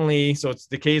importantly, so it's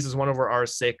the case is 1 over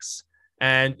R6.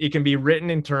 And it can be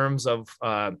written in terms of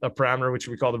a parameter, which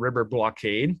we call the Rydberg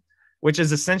blockade, which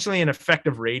is essentially an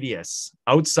effective radius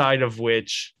outside of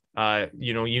which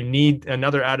you need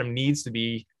another atom needs to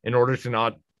be in order to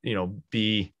not,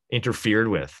 be interfered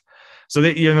with. So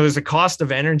that, there's a cost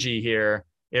of energy here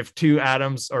if two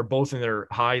atoms are both in their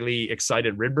highly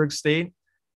excited Rydberg state,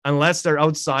 unless they're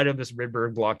outside of this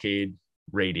Rydberg blockade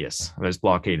radius, this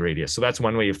blockade radius. So that's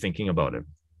one way of thinking about it.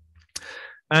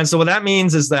 And so what that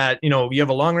means is that, you have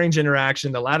a long range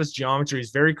interaction. The lattice geometry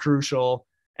is very crucial,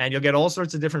 and you'll get all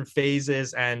sorts of different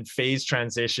phases and phase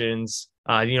transitions,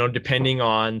 depending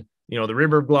on, the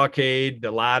Rydberg blockade,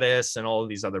 the lattice, and all of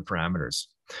these other parameters.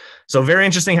 So very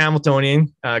interesting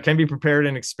Hamiltonian, can be prepared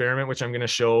in experiment, which I'm going to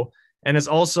show. And it's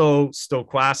also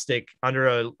stochastic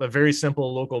under a very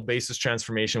simple local basis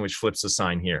transformation, which flips the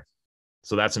sign here.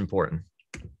 So that's important.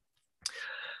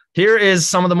 Here is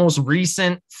some of the most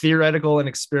recent theoretical and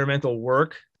experimental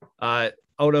work out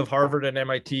of Harvard and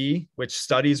MIT, which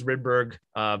studies Rydberg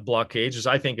blockades, which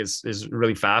I think is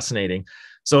really fascinating.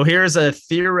 So here's a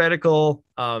theoretical,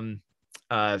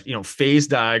 phase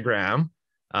diagram,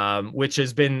 which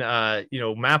has been,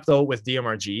 mapped out with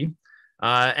DMRG.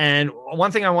 And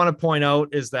one thing I want to point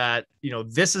out is that,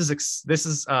 this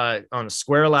is on a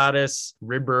square lattice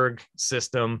Rydberg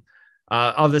system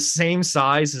of the same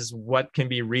size as what can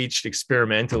be reached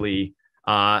experimentally.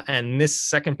 And this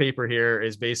second paper here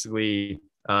is basically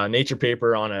a Nature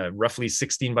paper on a roughly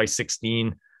 16 by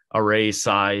 16 array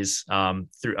size from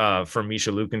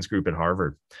Misha Lukin's group at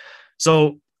Harvard.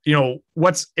 So,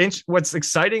 what's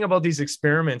exciting about these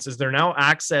experiments is they're now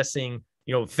accessing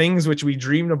things which we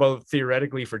dreamed about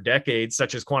theoretically for decades,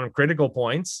 such as quantum critical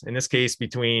points, in this case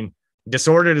between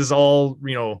disordered is all,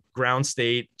 ground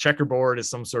state, checkerboard is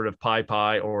some sort of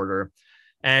pi order.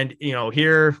 And,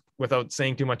 here, without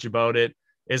saying too much about it,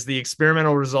 is the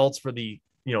experimental results for the,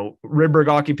 Rydberg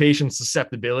occupation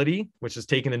susceptibility, which is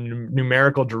taking a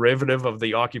numerical derivative of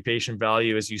the occupation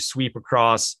value as you sweep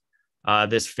across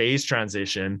this phase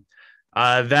transition.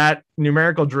 That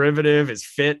numerical derivative is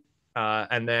fit.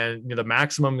 And then the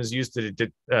maximum is used to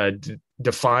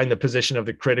define the position of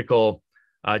the critical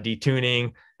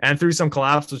detuning, and through some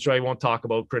collapse, which I won't talk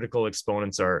about, critical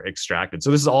exponents are extracted. So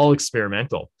this is all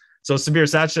experimental. So Sabir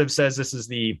Sachev says this is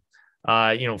the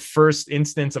first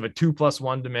instance of a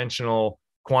 2+1 dimensional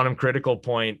quantum critical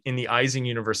point in the Ising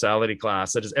universality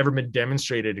class that has ever been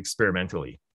demonstrated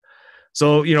experimentally.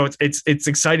 So, it's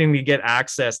exciting to get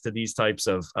access to these types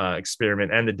of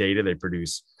experiment and the data they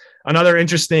produce. Another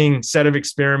interesting set of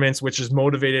experiments, which is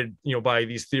motivated, by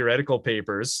these theoretical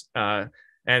papers, and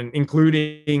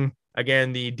including,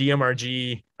 again, the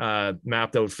DMRG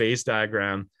mapped out phase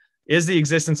diagram, is the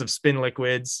existence of spin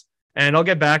liquids. And I'll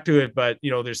get back to it, but,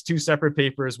 there's two separate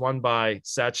papers, one by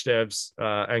Sachdev's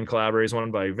and collaborators, one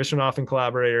by Vishwanath and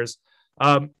collaborators,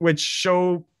 which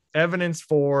show evidence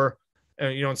for,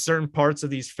 in certain parts of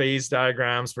these phase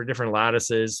diagrams for different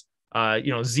lattices,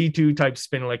 Z2 type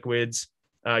spin liquids,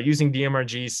 using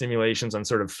DMRG simulations on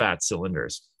sort of fat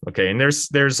cylinders. Okay, and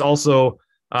there's also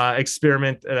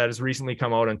experiment that has recently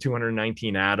come out on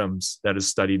 219 atoms that has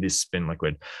studied this spin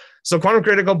liquid. So quantum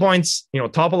critical points,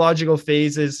 topological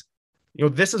phases,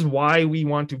 this is why we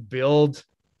want to build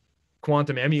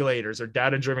quantum emulators or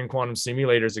data-driven quantum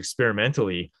simulators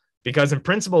experimentally, because in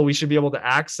principle, we should be able to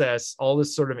access all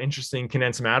this sort of interesting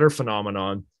condensed matter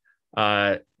phenomenon,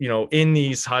 in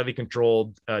these highly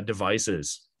controlled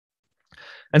devices.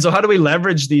 And so how do we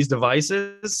leverage these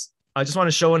devices? I just want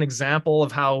to show an example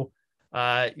of how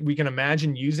we can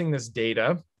imagine using this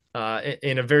data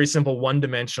in a very simple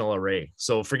one-dimensional array.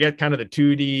 So forget kind of the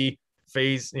 2D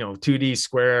phase, 2D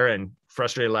square and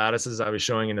frustrated lattices I was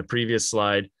showing in the previous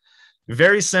slide.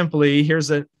 Very simply, here's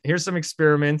some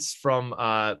experiments from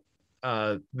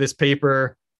this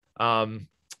paper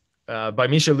by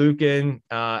Misha Lukin,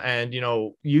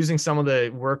 and using some of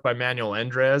the work by Manuel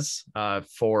Endres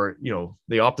for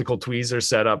the optical tweezer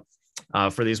setup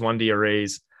for these 1D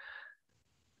arrays.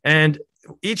 And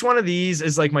each one of these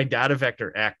is like my data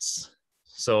vector X.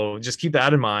 So just keep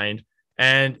that in mind.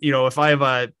 And if I have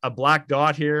a black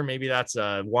dot here, maybe that's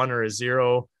a 1 or a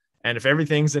 0. And if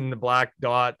everything's in the black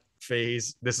dot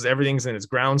phase, everything's in its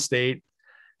ground state.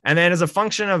 And then as a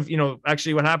function of,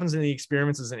 actually what happens in the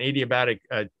experiments is an adiabatic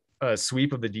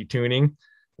sweep of the detuning.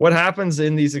 What happens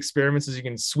in these experiments is you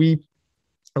can sweep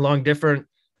along different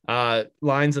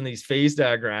lines in these phase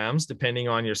diagrams, depending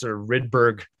on your sort of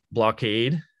Rydberg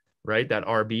blockade, right? That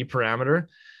RB parameter,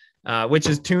 which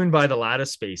is tuned by the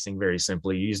lattice spacing, very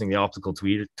simply using the optical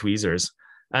tweezers.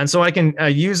 And so I can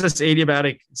use this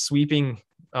adiabatic sweeping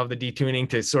of the detuning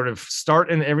to sort of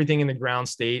start everything in the ground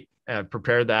state,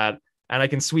 prepare that. And I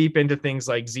can sweep into things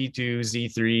like Z2,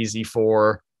 Z3,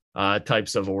 Z4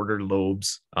 types of ordered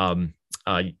lobes in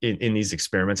these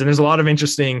experiments. And there's a lot of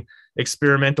interesting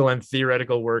experimental and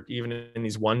theoretical work, even in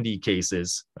these 1D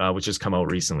cases, which has come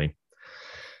out recently.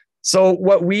 So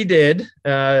what we did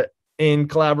in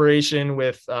collaboration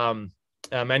with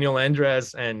Manuel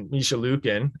Andres and Misha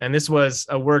Lukin, and this was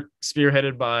a work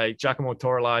spearheaded by Giacomo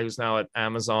Torlai, who's now at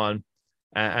Amazon,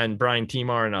 and Brian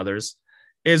Timar and others,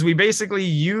 is we basically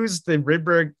used the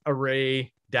Rydberg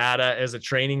array data as a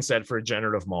training set for a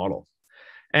generative model.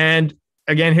 And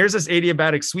again, here's this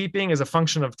adiabatic sweeping as a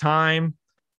function of time.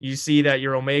 You see that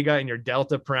your omega and your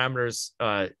delta parameters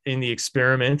in the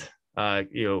experiment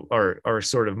are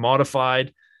sort of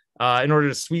modified in order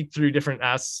to sweep through different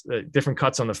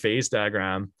cuts on the phase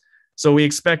diagram. So we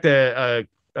expect a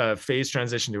phase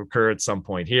transition to occur at some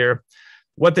point here.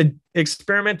 What the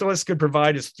experimentalists could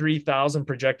provide is 3,000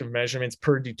 projective measurements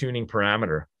per detuning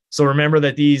parameter. So remember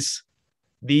that it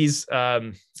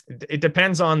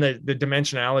depends on the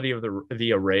dimensionality of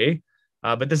the array,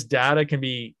 but this data can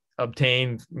be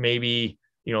obtained maybe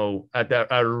at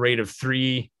a rate of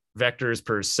 3 vectors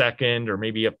per second, or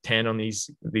maybe up 10 on these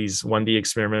 1D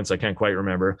experiments. I can't quite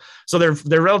remember. So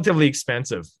they're relatively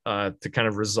expensive to kind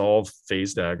of resolve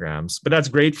phase diagrams, but that's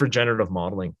great for generative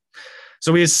modeling.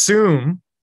 So we assume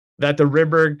that the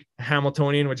Rydberg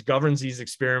Hamiltonian, which governs these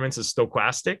experiments, is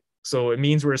stochastic. So it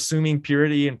means we're assuming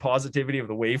purity and positivity of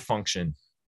the wave function.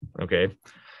 Okay.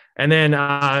 And then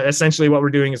essentially what we're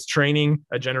doing is training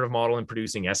a generative model and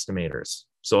producing estimators.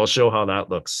 So I'll show how that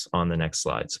looks on the next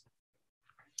slides.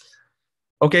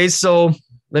 Okay, so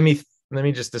let me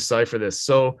just decipher this.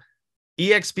 So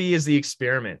EXP is the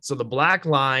experiment. So the black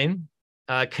line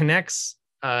connects,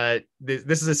 this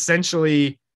is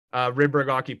essentially Rydberg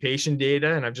occupation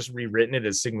data, and I've just rewritten it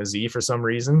as sigma z for some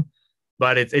reason,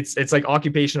 but it's like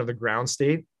occupation of the ground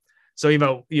state. So you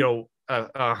have a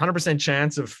 100%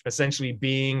 chance of essentially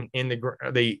being in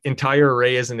the entire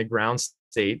array is in the ground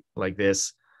state like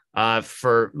this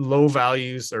for low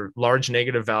values or large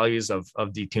negative values of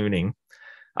detuning.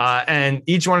 And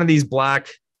each one of these black,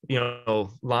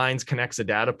 lines connects a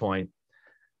data point.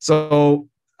 So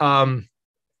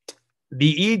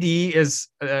the ED is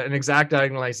an exact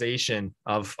diagonalization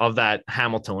of that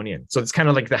Hamiltonian. So it's kind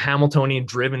of like the Hamiltonian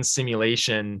driven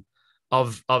simulation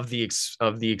of the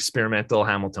experimental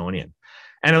Hamiltonian.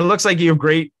 And it looks like you have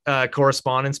great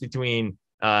correspondence between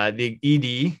the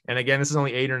ED, and again, this is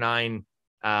only 8 or 9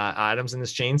 atoms in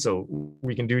this chain, so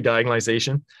we can do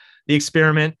diagonalization. The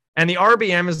experiment, and the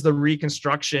RBM is the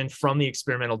reconstruction from the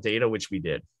experimental data, which we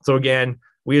did. So again,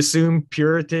 we assume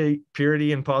purity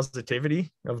and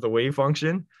positivity of the wave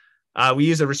function. We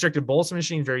use a restricted Boltzmann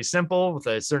machine, very simple, with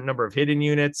a certain number of hidden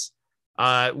units.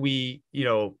 We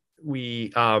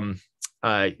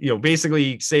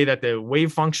basically say that the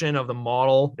wave function of the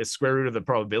model is square root of the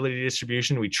probability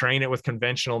distribution. We train it with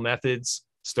conventional methods,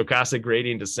 stochastic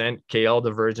gradient descent, KL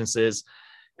divergences,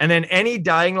 and then any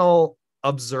diagonal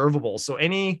observable. So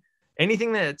any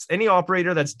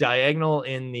operator that's diagonal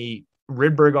in the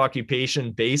Rydberg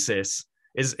occupation basis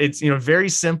it's very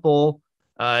simple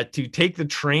to take the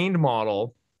trained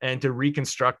model and to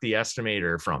reconstruct the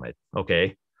estimator from it.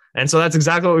 Okay, and so that's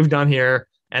exactly what we've done here.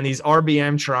 And these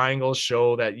RBM triangles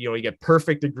show that you get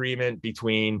perfect agreement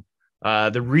between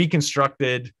the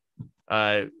reconstructed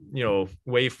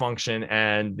wave function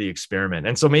and the experiment.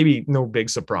 And so maybe no big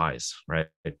surprise, right?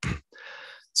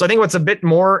 So I think what's a bit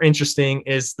more interesting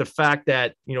is the fact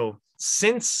that,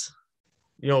 since,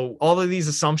 all of these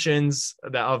assumptions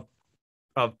that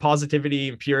of positivity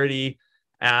and purity,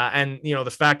 and,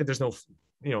 the fact that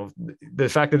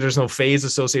there's no phase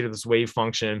associated with this wave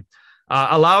function,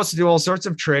 allow us to do all sorts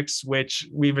of tricks, which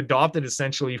we've adopted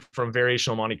essentially from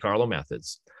variational Monte Carlo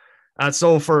methods.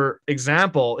 So for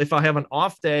example, if I have an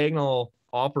off-diagonal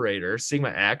operator, sigma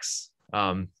x,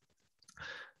 and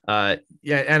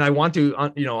I want to,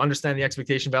 understand the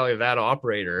expectation value of that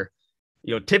operator,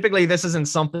 typically this isn't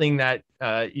something that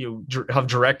you have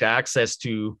direct access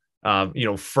to,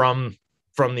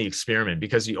 from the experiment,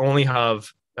 because you only have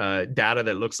data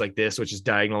that looks like this, which is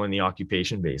diagonal in the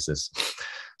occupation basis.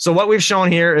 So what we've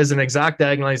shown here is an exact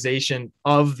diagonalization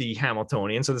of the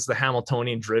Hamiltonian. So this is the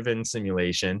Hamiltonian-driven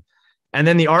simulation. And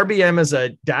then the RBM is a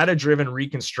data-driven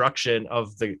reconstruction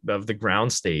of the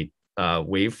ground state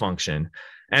wave function.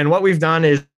 And what we've done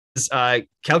is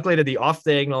calculated the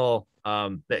off-diagonal,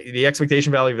 the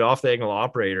expectation value of the off-diagonal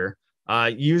operator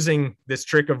using this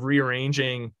trick of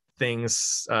rearranging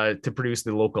things to produce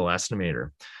the local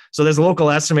estimator. So this local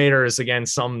estimator is, again,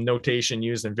 some notation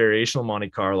used in variational Monte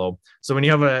Carlo. So when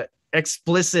you have an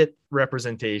explicit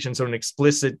representation, so an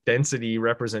explicit density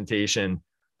representation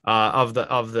of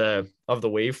the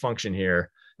wave function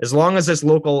here, as long as this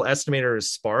local estimator is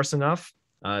sparse enough,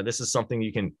 this is something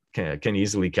you can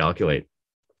easily calculate.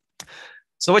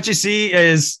 So what you see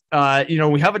is,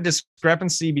 we have a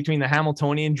discrepancy between the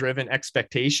Hamiltonian-driven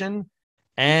expectation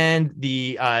and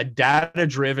the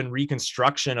data-driven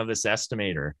reconstruction of this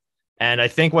estimator. And I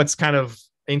think what's kind of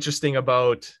interesting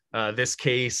about this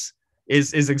case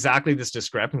is exactly this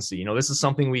discrepancy. This is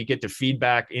something we get to feed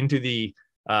back into the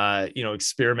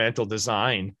experimental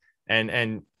design,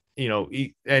 and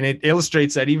it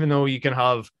illustrates that even though you can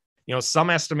have some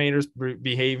estimators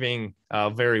behaving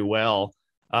very well,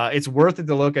 it's worth it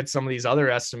to look at some of these other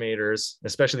estimators,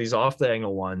 especially these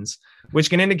off-the-angle ones, which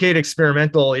can indicate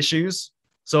experimental issues.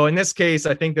 So in this case,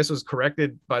 I think this was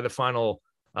corrected by the final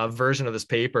version of this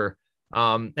paper.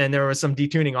 And there was some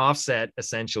detuning offset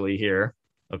essentially here.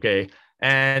 Okay.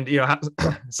 And,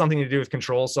 something to do with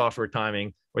control software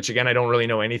timing, which again, I don't really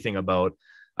know anything about.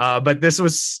 But this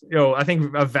was, I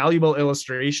think a valuable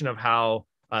illustration of how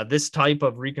this type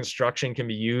of reconstruction can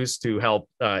be used to help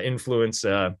influence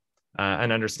and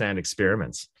understand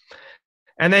experiments.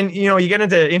 And then, you get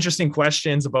into interesting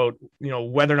questions about,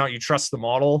 whether or not you trust the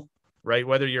model, right?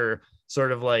 Whether you're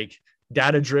sort of like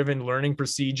data-driven learning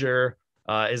procedure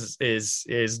is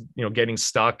getting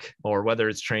stuck, or whether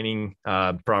it's training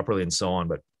properly and so on.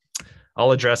 But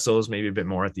I'll address those maybe a bit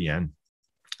more at the end.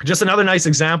 Just another nice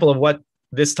example of what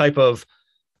this type of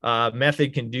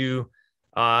method can do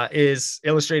is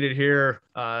illustrated here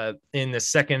in the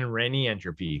second Renyi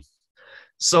entropy.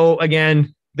 So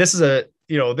again, this is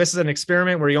an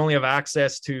experiment where you only have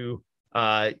access to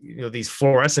these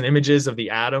fluorescent images of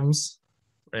the atoms,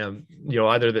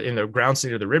 either in the ground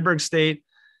state or the Rydberg state.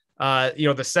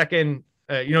 The second,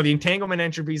 the entanglement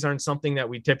entropies aren't something that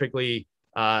we typically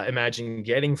imagine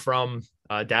getting from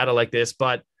data like this.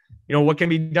 But, what can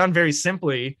be done very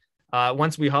simply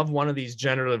once we have one of these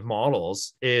generative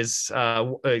models is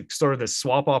sort of the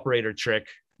swap operator trick,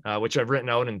 which I've written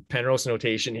out in Penrose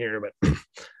notation here, but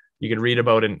you can read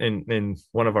about in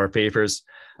one of our papers,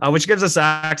 which gives us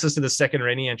access to the second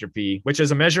Renyi entropy, which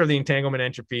is a measure of the entanglement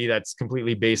entropy that's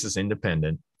completely basis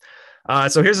independent.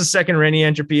 So here's a second Renyi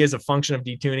entropy as a function of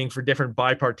detuning for different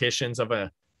bipartitions of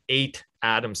a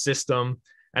 8-atom system.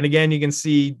 And again, you can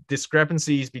see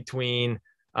discrepancies between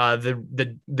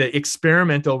the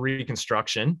experimental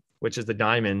reconstruction, which is the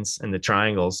diamonds and the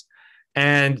triangles,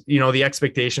 and the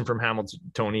expectation from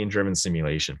Hamiltonian-driven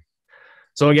simulation.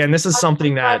 So again, this is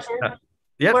something that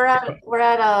yeah, we're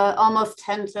at almost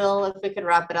 10 till. If we could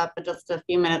wrap it up in just a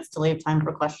few minutes to leave time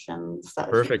for questions.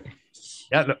 Perfect.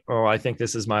 Yeah. Oh, I think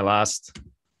this is my last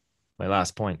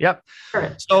point. Yep.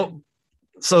 Perfect.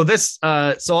 So this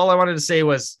so all I wanted to say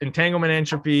was entanglement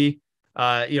entropy.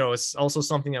 It's also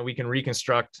something that we can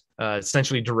reconstruct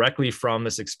essentially directly from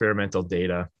this experimental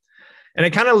data. And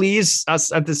it kind of leaves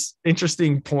us at this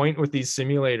interesting point with these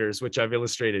simulators, which I've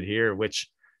illustrated here, which,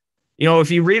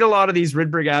 if you read a lot of these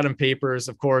Rydberg atom papers,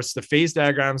 of course, the phase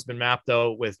diagram has been mapped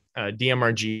out with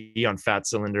DMRG on fat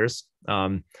cylinders.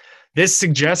 This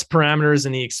suggests parameters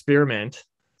in the experiment.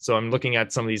 So I'm looking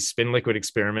at some of these spin liquid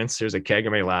experiments. Here's a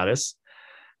Kagame lattice.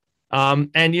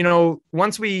 And,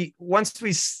 once we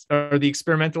or the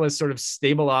experimentalists sort of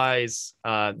stabilize,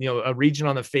 a region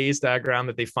on the phase diagram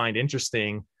that they find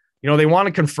interesting, they want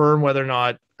to confirm whether or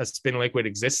not a spin liquid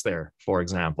exists there, for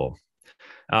example.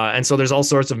 And so there's all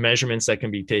sorts of measurements that can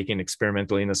be taken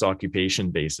experimentally in this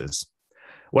occupation basis.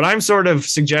 What I'm sort of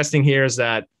suggesting here is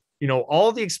that,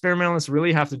 all the experimentalists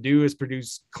really have to do is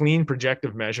produce clean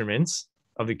projective measurements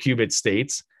of the qubit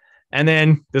states. And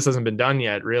then this hasn't been done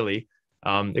yet, really,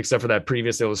 except for that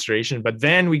previous illustration. But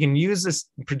then we can use these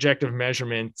projective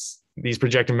measurements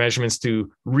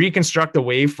to reconstruct a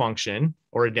wave function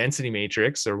or a density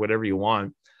matrix or whatever you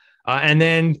want. And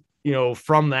then,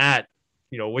 from that,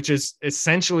 which is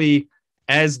essentially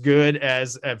as good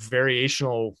as a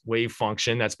variational wave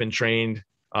function that's been trained,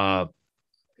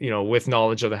 with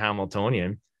knowledge of the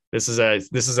Hamiltonian. This is a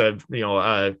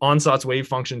Ansatz wave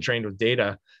function trained with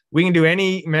data. We can do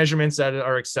any measurements that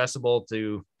are accessible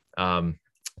to,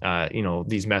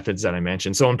 these methods that I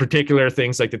mentioned. So in particular,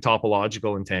 things like the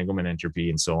topological entanglement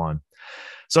entropy and so on.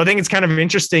 So I think it's kind of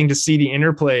interesting to see the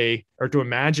interplay, or to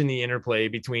imagine the interplay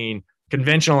between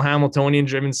conventional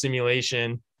Hamiltonian-driven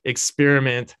simulation,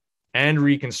 experiment, and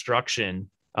reconstruction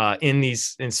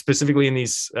specifically in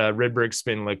these Rydberg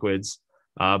spin liquids.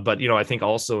 But I think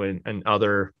also in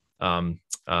other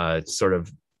sort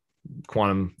of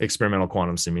experimental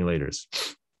quantum simulators.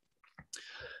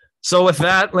 So with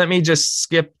that, let me just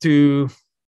skip to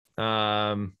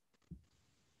my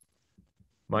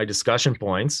discussion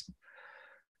points.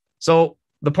 So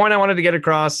the point I wanted to get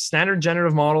across: standard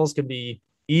generative models can be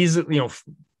easily,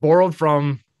 borrowed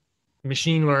from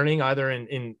machine learning, either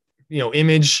in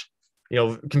image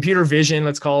computer vision,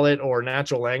 let's call it, or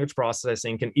natural language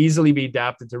processing can easily be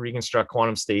adapted to reconstruct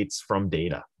quantum states from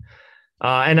data.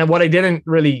 And what I didn't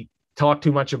really talk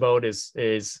too much about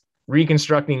is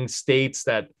reconstructing states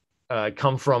that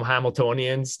come from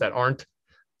Hamiltonians that aren't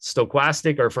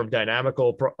stochastic or from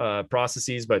dynamical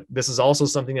processes, but this is also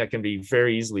something that can be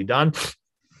very easily done.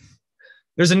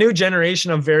 There's a new generation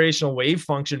of variational wave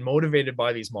function motivated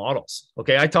by these models.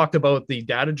 Okay, I talked about the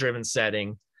data-driven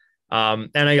setting, and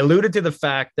I alluded to the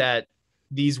fact that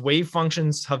these wave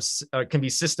functions can be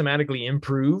systematically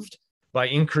improved by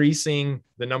increasing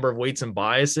the number of weights and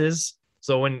biases.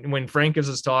 So when Frank gives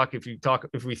us talk, if we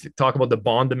talk about the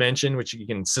bond dimension, which you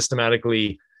can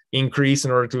systematically increase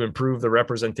in order to improve the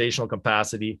representational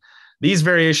capacity, these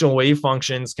variational wave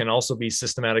functions can also be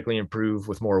systematically improved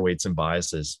with more weights and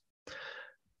biases.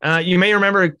 You may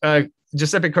remember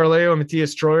Giuseppe Carleo and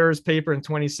Matthias Troyer's paper in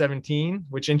 2017,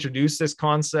 which introduced this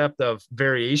concept of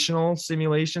variational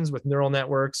simulations with neural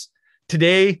networks.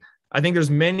 Today, I think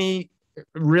there's many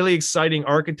really exciting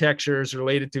architectures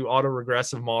related to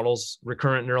autoregressive models,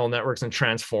 recurrent neural networks, and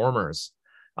transformers.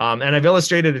 And I've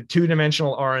illustrated a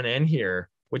two-dimensional RNN here,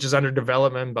 which is under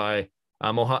development by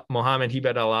Mohamed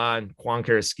Hibet Allah and Juan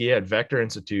Carrasquilla at Vector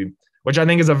Institute, which I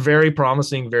think is a very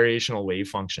promising variational wave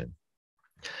function.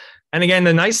 And again,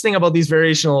 the nice thing about these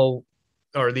variational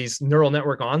or these neural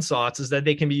network onsets is that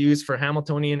they can be used for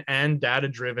Hamiltonian and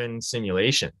data-driven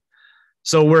simulation.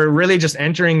 So we're really just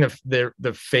entering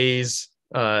the phase,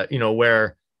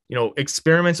 where,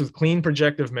 experiments with clean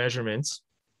projective measurements,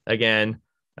 again,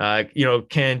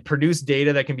 can produce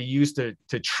data that can be used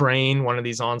to train one of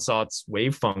these onsets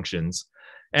wave functions.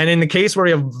 And in the case where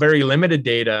we have very limited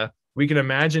data, we can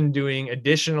imagine doing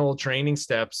additional training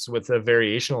steps with a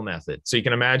variational method. So you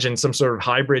can imagine some sort of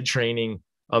hybrid training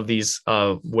of these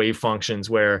wave functions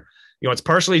where, it's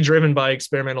partially driven by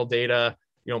experimental data,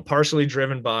 partially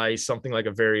driven by something like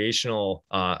a variational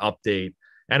update.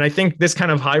 And I think this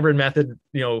kind of hybrid method,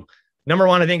 number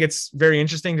one, I think it's very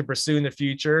interesting to pursue in the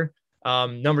future.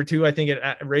 Number two, I think it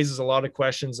raises a lot of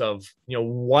questions of,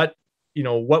 what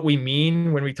we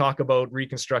mean when we talk about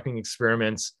reconstructing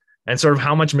experiments, and sort of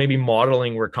how much maybe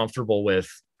modeling we're comfortable with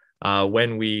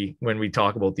when we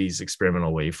talk about these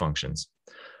experimental wave functions.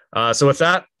 So with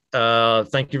that,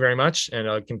 thank you very much, and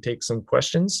I can take some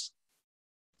questions.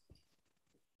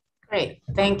 Great,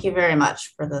 thank you very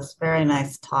much for this very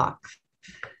nice talk.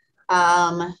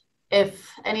 If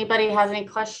anybody has any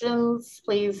questions,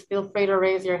 please feel free to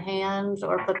raise your hand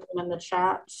or put them in the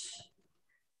chat.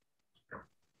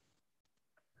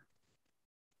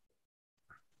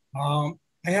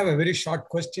 I have a very short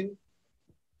question.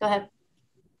 Go ahead.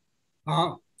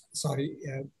 Sorry.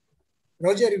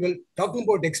 Roger, you were talking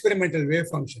about experimental wave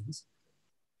functions.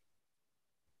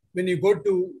 When you go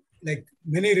to like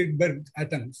many Rydberg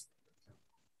atoms,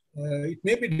 it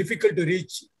may be difficult to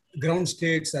reach ground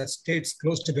states or states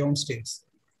close to ground states.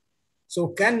 So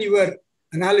can your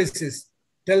analysis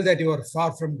tell that you are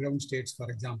far from ground states, for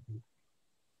example?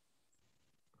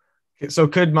 So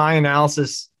could my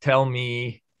analysis tell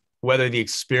me whether the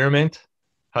experiment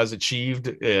has achieved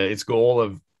its goal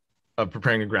of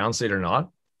preparing a ground state or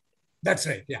not? That's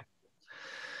right, yeah.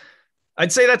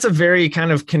 I'd say that's a very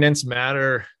kind of condensed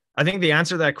matter. I think the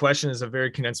answer to that question is a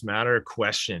very condensed matter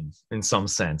question in some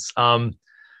sense.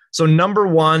 So number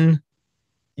one,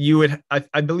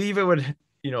 I believe it would,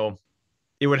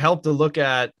 it would help to look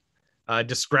at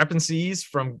discrepancies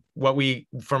from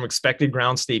expected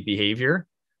ground state behavior.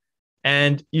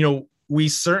 And, we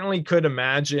certainly could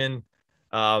imagine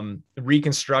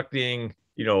reconstructing,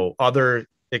 other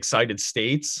excited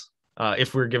states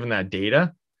if we're given that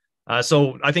data.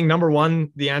 So I think number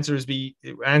one, the answer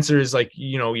is like,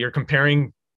 you're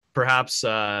comparing perhaps,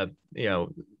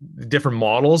 different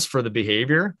models for the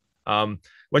behavior,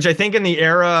 which I think in the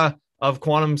era of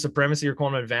quantum supremacy or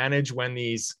quantum advantage, when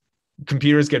these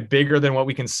computers get bigger than what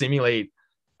we can simulate,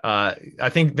 I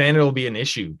think then it'll be an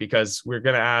issue because we're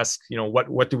going to ask,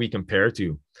 what do we compare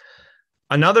to?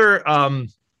 Another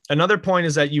point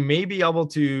is that you may be able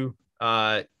to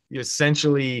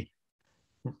essentially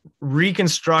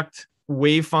reconstruct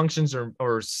wave functions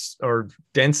or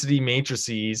density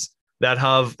matrices that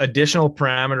have additional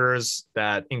parameters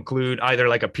that include either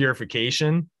like a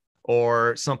purification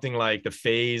or something like the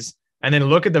phase, and then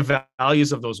look at the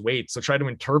values of those weights. So try to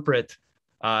interpret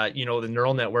the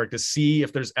neural network to see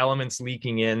if there's elements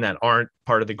leaking in that aren't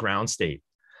part of the ground state.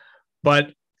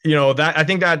 But that I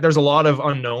think that there's a lot of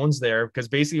unknowns there, because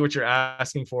basically what you're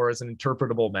asking for is an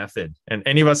interpretable method. And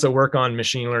any of us that work on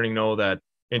machine learning know that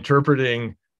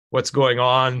interpreting what's going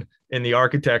on in the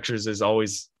architectures is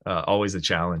always a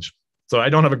challenge. So I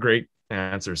don't have a great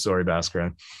answer. Sorry,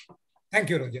 Bhaskaran. Thank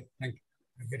you, Roger. Thank you.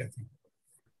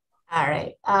 All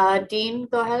right. Dean,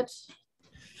 go ahead.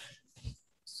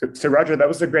 So Roger, that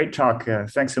was a great talk.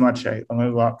 Thanks so much. I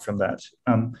learned a lot from that.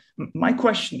 My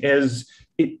question is,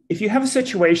 if you have a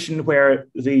situation where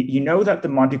you know that the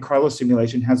Monte Carlo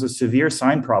simulation has a severe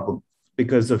sign problem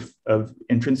because of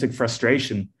intrinsic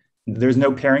frustration, there's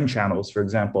no pairing channels, for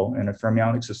example, in a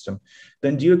fermionic system,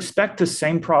 then do you expect the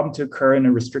same problem to occur in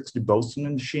a restricted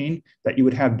Boltzmann machine, that you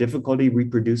would have difficulty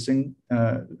reproducing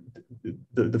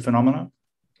the phenomena?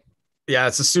 Yeah,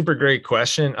 it's a super great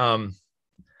question.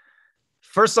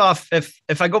 First off,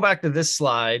 if I go back to this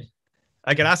slide,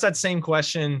 I could ask that same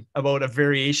question about a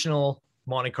variational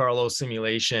Monte Carlo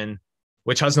simulation,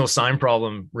 which has no sign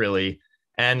problem really,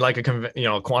 and like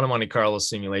a quantum Monte Carlo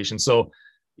simulation. So,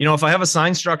 if I have a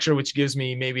sign structure which gives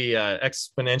me maybe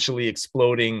exponentially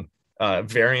exploding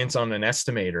variance on an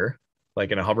estimator,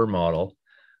 like in a Hubbard model,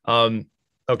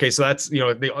 okay, so that's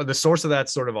the source of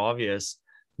that's sort of obvious.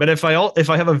 But if I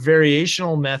have a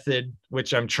variational method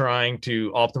which I'm trying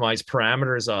to optimize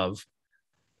parameters of,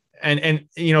 and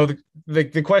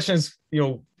the question is,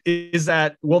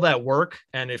 will that work?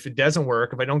 And if it doesn't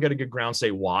work, if I don't get a good ground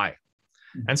state, why?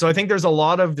 And so I think there's a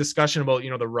lot of discussion about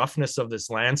the roughness of this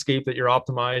landscape that you're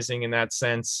optimizing in that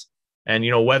sense, and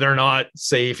whether or not,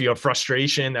 say, if you have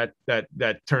frustration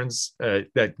that turns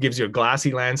that gives you a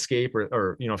glassy landscape,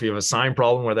 or if you have a sign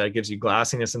problem where that gives you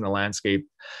glassiness in the landscape.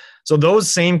 So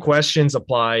those same questions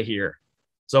apply here.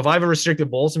 So if I have a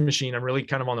restricted Boltzmann machine, I'm really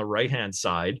kind of on the right-hand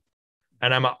side,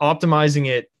 and I'm optimizing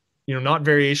it, not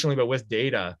variationally, but with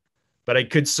data. But I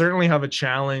could certainly have a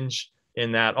challenge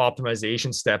in that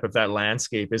optimization step if that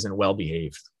landscape isn't well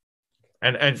behaved.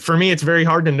 And for me, it's very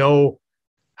hard to know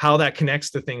how that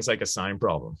connects to things like a sign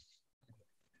problem.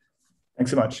 Thanks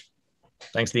so much.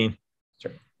 Thanks, Dean.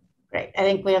 Sure. Great. I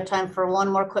think we have time for one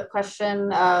more quick question.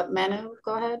 Manu,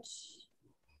 go ahead.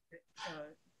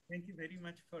 Thank you very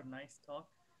much for a nice talk.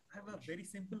 I have a very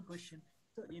simple question.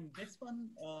 So in this one,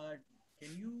 can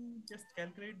you just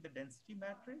calculate the density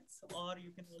matrix, or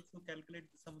you can also calculate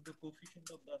some of the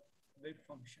coefficients of the wave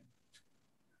function?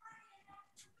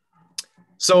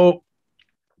 So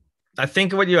I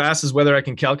think what you asked is whether I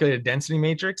can calculate a density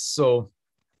matrix. So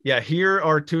yeah, here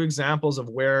are two examples of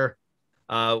where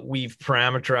we've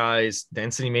parameterized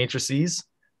density matrices.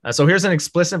 So here's an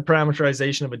explicit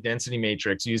parameterization of a density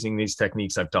matrix using these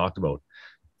techniques I've talked about.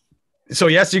 So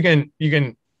yes, you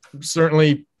can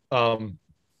certainly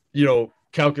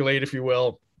calculate, if you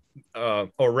will,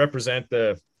 or represent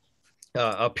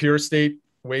a pure state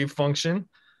wave function,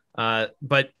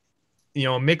 but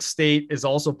a mixed state is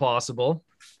also possible,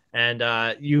 and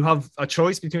you have a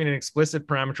choice between an explicit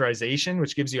parameterization,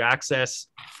 which gives you access,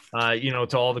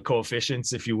 to all the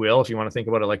coefficients, if you will, if you want to think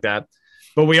about it like that.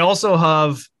 But we also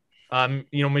have,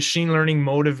 machine learning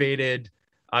motivated,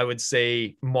 I would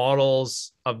say,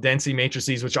 models of density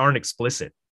matrices which aren't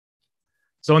explicit.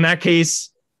 So in that case,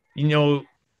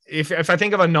 if I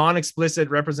think of a non-explicit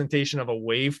representation of a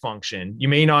wave function, you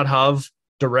may not have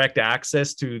direct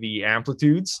access to the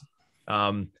amplitudes,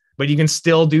 but you can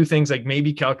still do things like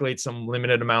maybe calculate some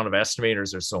limited amount of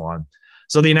estimators or so on.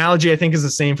 So the analogy, I think, is the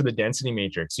same for the density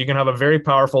matrix. You can have a very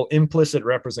powerful implicit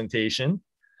representation,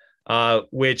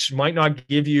 which might not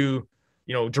give you,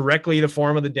 directly the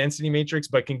form of the density matrix,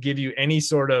 but can give you any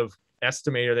sort of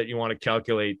estimator that you want to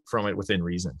calculate from it within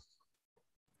reason.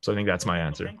 So I think that's my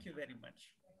answer. Thank you very much.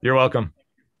 You're welcome.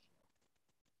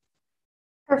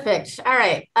 Perfect. All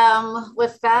right.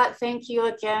 With that, thank you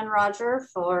again, Roger,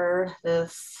 for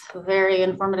this very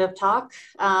informative talk.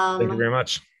 Thank you very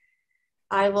much.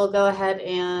 I will go ahead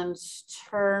and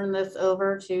turn this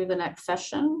over to the next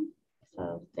session.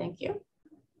 So thank you.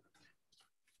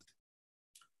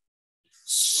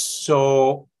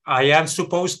 So I am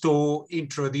supposed to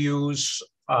introduce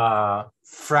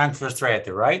Frank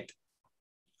Verstraete, right?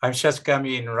 I'm just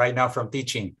coming right now from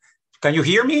teaching. Can you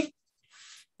hear me?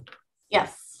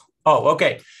 Yes. Oh,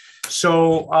 okay.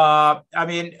 So,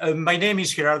 my name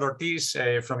is Gerardo Ortiz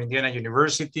from Indiana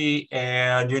University,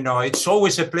 and, it's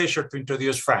always a pleasure to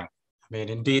introduce Frank.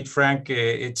 Indeed, Frank,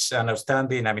 it's an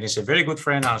outstanding, he's a very good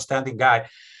friend, an outstanding guy,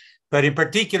 but in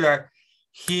particular,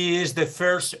 he is the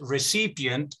first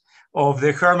recipient of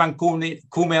the Hermann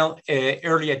Kummel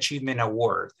Early Achievement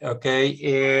Award, okay?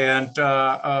 And,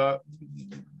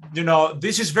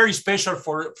 this is very special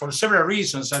for several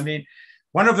reasons.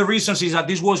 One of the reasons is that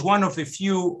this was one of the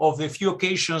few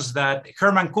occasions that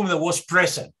Hermann Kummel was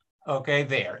present, okay,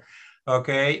 there,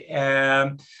 okay?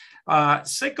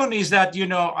 Second is that,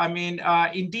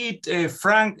 indeed,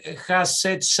 Frank has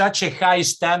set such a high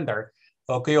standard,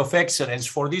 okay, of excellence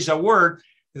for this award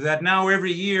that now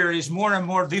every year is more and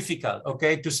more difficult,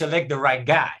 okay, to select the right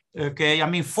guy, okay? I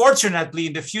mean, fortunately,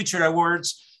 in the Future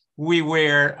Awards, we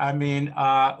were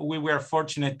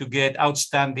fortunate to get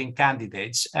outstanding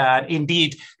candidates.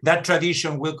 Indeed, that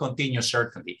tradition will continue,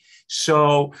 certainly.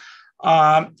 So,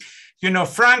 you know,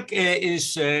 Frank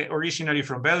is originally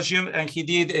from Belgium, and he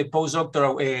did a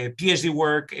postdoctoral PhD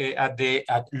work at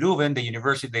Leuven,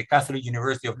 the Catholic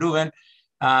University of Leuven.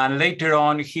 And later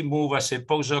on, he moved as a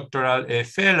postdoctoral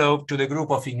fellow to the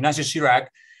group of Ignacio Cirac,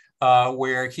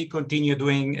 where he continued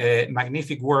doing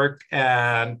magnific work.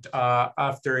 And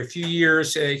after a few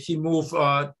years, he moved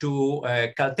to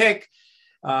Caltech,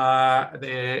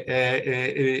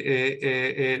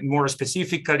 more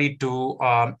specifically to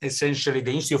essentially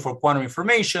the Institute for Quantum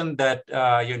Information that,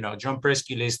 you know, John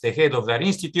Preskill is the head of that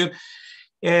institute.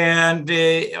 And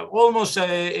almost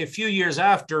a few years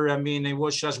after, I mean, it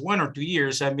was just 1 or 2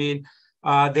 years, I mean,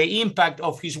 the impact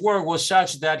of his work was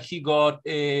such that he got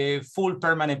a full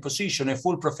permanent position, a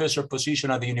full professor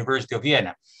position at the University of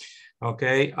Vienna.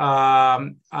 Okay,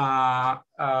 that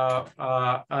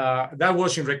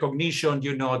was in recognition,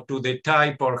 you know, to the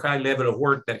type or high level of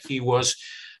work that he was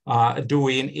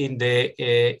doing in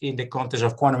the context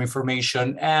of quantum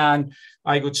information and,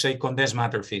 I would say, condensed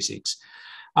matter physics.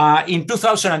 In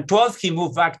 2012, he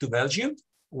moved back to Belgium,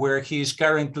 where he is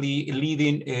currently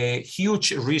leading a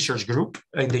huge research group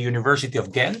in the University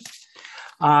of Ghent.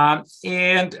 Let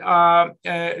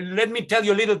me tell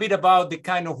you a little bit about the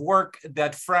kind of work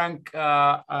that Frank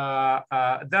does.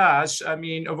 I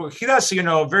mean, he does, you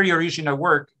know, very original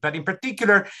work, but in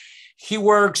particular, he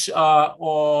works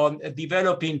on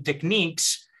developing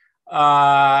techniques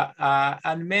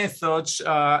and methods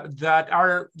that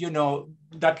are, you know,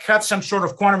 that have some sort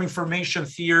of quantum information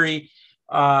theory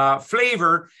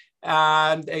flavor,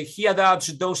 and he adapts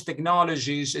those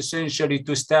technologies essentially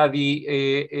to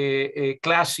study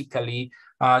classically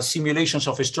simulations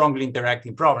of strongly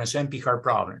interacting problems, NP-hard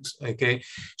problems, okay?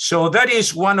 So that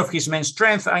is one of his main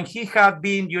strengths, and he had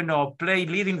been, you know, played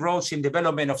leading roles in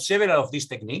development of several of these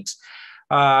techniques.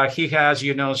 He has,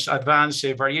 you know, advanced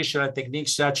variational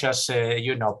techniques such as,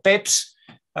 you know, PEPS.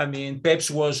 I mean,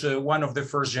 PEPS was one of the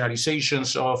first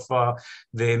generalizations of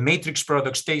the matrix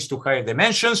product states to higher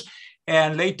dimensions.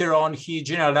 And later on, he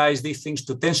generalized these things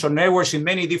to tensor networks in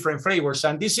many different flavors.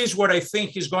 And this is what I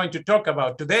think he's going to talk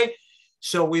about today.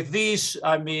 So with this,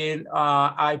 I mean,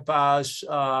 I pass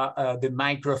the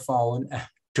microphone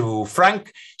to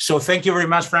Frank. So thank you very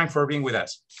much, Frank, for being with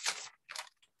us.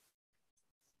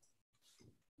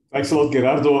 Thanks a lot,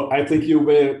 Gerardo. I think you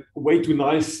were way too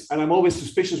nice. And I'm always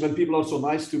suspicious when people are so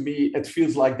nice to me, it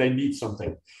feels like they need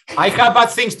something. I have bad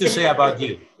things to say about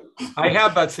you. I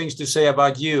have bad things to say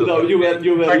about you. No, you were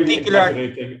really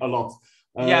exaggerating a lot.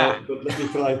 Yeah. But let me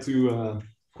try to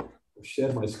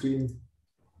share my screen.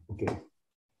 Okay.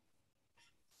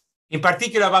 In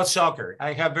particular about soccer.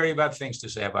 I have very bad things to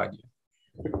say about you.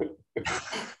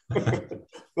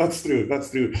 That's true. That's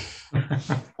true.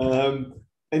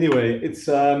 Anyway, it's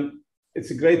a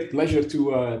great pleasure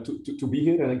to be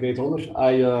here and a great honor.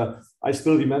 I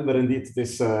still remember indeed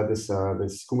this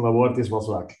cum laude. This was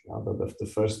like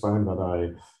the first time that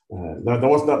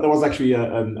that was actually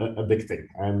a big thing,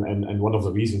 and one of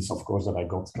the reasons, of course, that I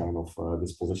got kind of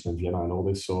this position in Vienna and all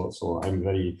this. So I'm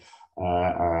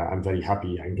very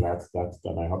happy and glad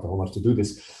that I had the honor to do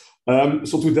this.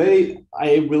 So today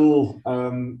I will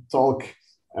talk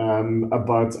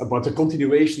about a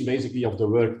continuation, basically, of the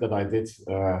work that I did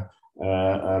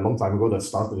a long time ago. That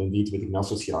started indeed with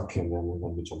Ignacio Cirac and then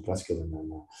with John Preskill,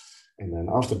 and then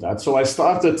after that. So I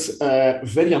started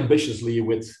very ambitiously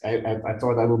with. I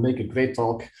thought I will make a great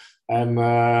talk, and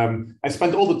I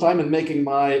spent all the time in making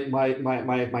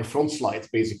my front slide.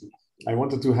 Basically, I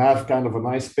wanted to have kind of a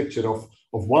nice picture of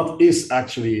what is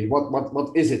actually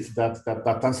what is it that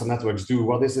tensor networks do?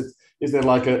 What is it? Is there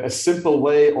like a simple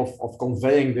way of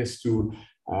conveying this to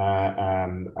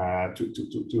a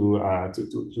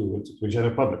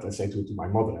general public, let's say to my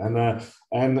mother,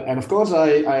 and of course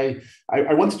I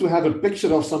wanted to have a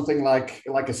picture of something like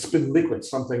a spin liquid,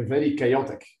 something very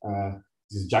chaotic.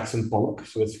 This is Jackson Pollock,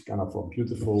 so it's kind of a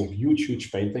beautiful,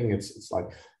 huge painting. It's like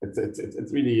it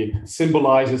really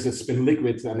symbolizes a spin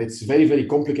liquid, and it's very, very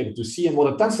complicated to see. And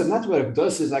what a tensor network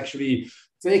does is actually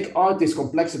take out this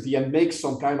complexity and make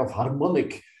some kind of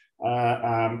harmonic,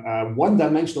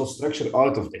 one-dimensional structure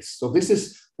out of this. So this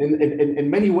is in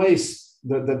many ways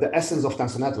the essence of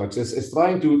tensor networks is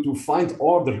trying to find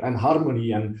order and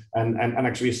harmony and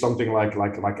actually something like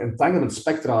entanglement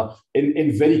spectra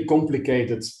in very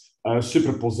complicated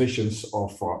superpositions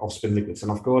of spin liquids.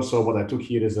 And of course, so what I took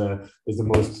here is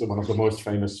one of the most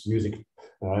famous music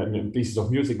pieces of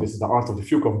music. This is the art of the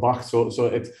fugue of Bach. So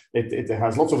it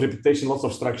has lots of repetition, lots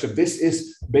of structure. This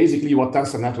is basically what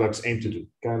tensor networks aim to do,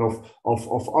 kind of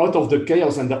out of the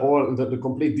chaos and the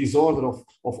complete disorder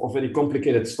of very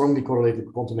complicated, strongly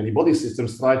correlated quantum many-body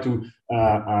systems, try to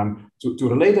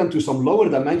relate them to some lower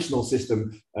dimensional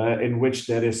system in which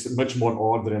there is much more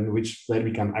order and where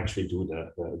we can actually do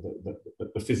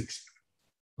the physics.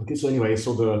 Okay, so anyway,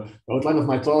 so the outline of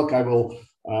my talk, I will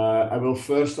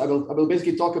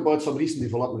basically talk about some recent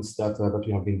developments that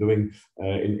we have been doing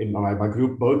in my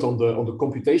group, both on the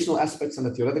computational aspects and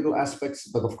the theoretical aspects.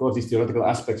 But of course, these theoretical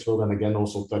aspects will then again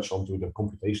also touch onto the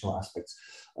computational aspects.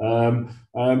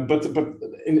 But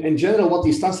in general, what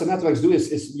these tensor networks do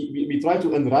is we try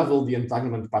to unravel the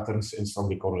entanglement patterns in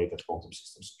strongly correlated quantum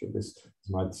systems. Okay, this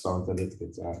might sound a little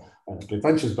bit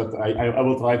pretentious, but I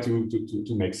will try to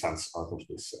make sense out of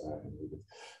this.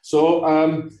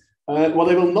 So. What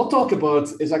I will not talk about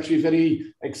is actually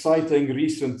very exciting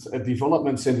recent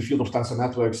developments in the field of tensor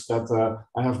networks that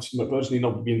I have personally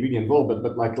not been really involved,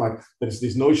 but like there's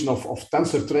this notion of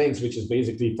tensor trains, which is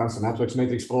basically tensor networks,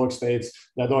 matrix product states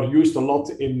that are used a lot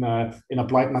in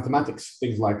applied mathematics.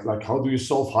 Things like how do you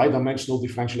solve high dimensional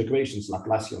differential equations,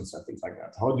 Laplacians and things like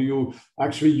that? How do you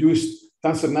actually use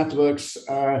tensor networks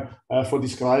for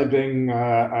describing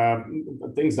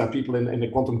things that people in the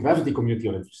quantum gravity community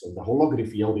are interested in, the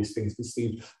holography, all these things. This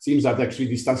seems that actually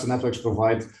these tensor networks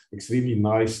provide extremely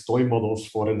nice toy models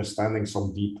for understanding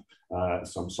some deep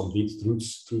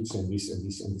truths in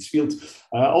this field.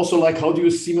 Also, like how do you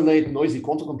simulate noisy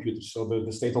quantum computers? So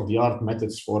the state-of-the-art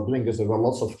methods for doing this. There were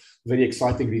lots of very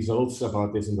exciting results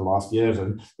about this in the last years,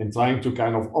 and trying to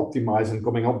kind of optimize and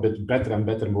coming up with better and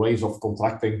better ways of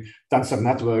constructing tensor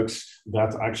networks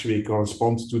that actually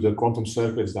correspond to the quantum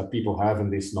circuits that people have in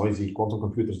these noisy quantum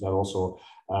computers that also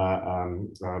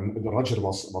Roger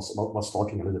was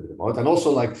talking a little bit about, and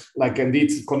also like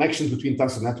indeed connections between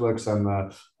tensor networks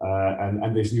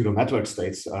and these neural network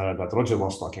states that Roger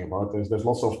was talking about. There's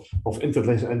lots of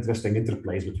interesting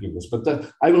interplays between this, but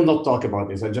I will not talk about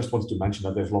this. I just wanted to mention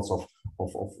that there's lots of I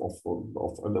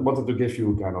wanted to give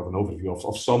you kind of an overview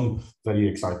of some very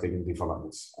exciting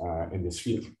developments in this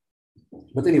field.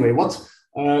 But anyway, what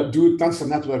do tensor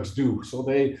networks do? So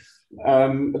they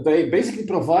basically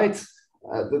provide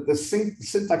the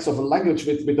syntax of a language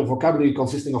with a vocabulary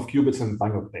consisting of qubits and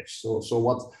entangled pairs.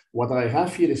 So what I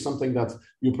have here is something that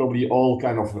you probably all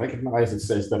kind of recognize. It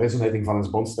says the resonating valence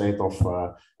bond state of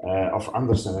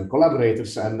Anderson and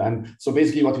collaborators, and so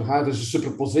basically what you have is a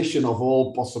superposition of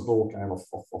all possible kind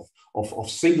of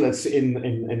singlets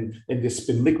in this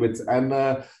spin liquid, and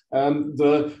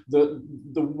the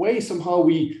way somehow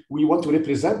we want to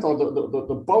represent, or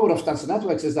the power of tensor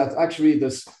networks, is that actually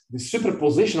this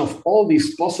superposition of all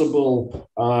these possible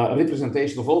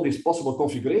representation of all these possible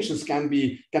configurations can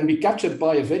be captured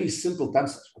by a very simple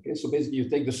tensor. Okay, so basically you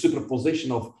take the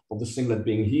superposition of the singlet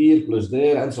being here plus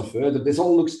there and so further. This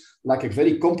all looks like a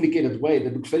very complicated way.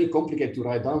 It looks very complicated to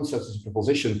write down such a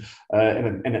superposition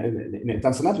in a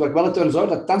tensor network. Well, it turns out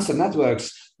that tensor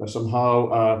networks are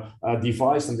somehow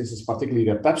devised, and this is particularly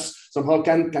the PEPs, somehow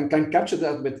can capture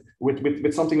that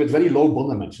with something with very low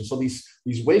bond dimension. So these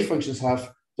wave functions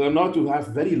turn out to have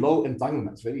very low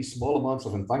entanglements, very small amounts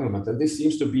of entanglement, and this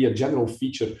seems to be a general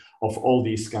feature of all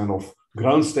these kind of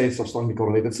ground states of strongly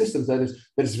correlated systems.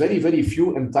 There's very, very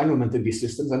few entanglement in these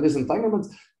systems, and this entanglement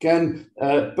can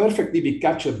perfectly be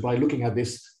captured by looking at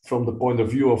this from the point of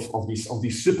view of these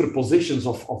superpositions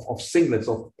of singlets,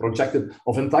 of projected,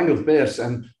 of entangled pairs,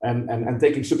 and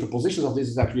taking superpositions of this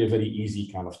is actually a very easy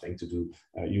kind of thing to do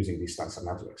using these tensor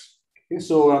networks. Okay,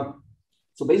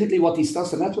 so basically what these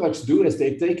tensor networks do is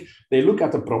they look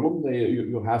at the problem.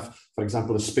 You have, for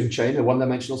example, a spin chain, a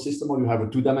one-dimensional system, or you have a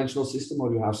two-dimensional system,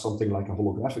 or you have something like a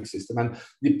holographic system. And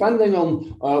depending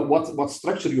on what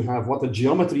structure you have, what the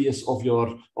geometry is of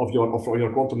your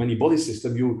quantum many-body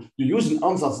system, you use an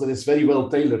ansatz that is very well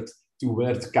tailored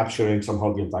toward capturing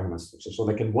somehow the entanglement structure. So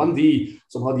like in 1D,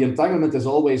 somehow the entanglement is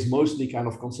always mostly kind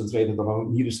of concentrated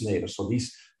around nearest neighbors. So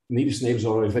these nearest neighbors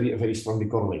are very, very strongly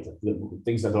correlated.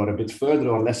 Things that are a bit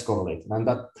further are less correlated. And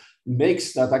that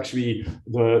makes that actually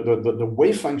the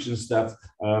wave functions that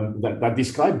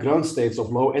describe ground states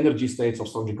of low energy states of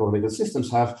strongly correlated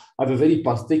systems have a very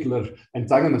particular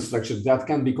entanglement structure that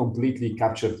can be completely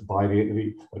captured by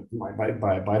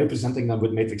representing them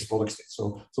with matrix product states.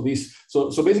 So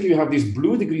basically you have these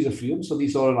blue degrees of freedom. So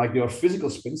these are like your physical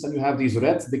spins, and you have these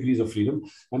red degrees of freedom.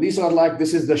 And these are like,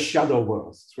 this is the shadow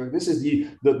world. So this is the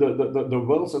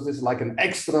world. So this is like an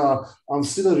extra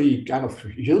ancillary kind of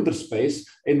Hilbert space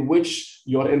in which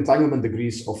your entanglement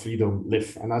degrees of freedom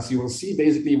live. And as you will see,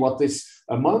 basically what this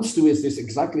amounts to is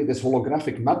exactly this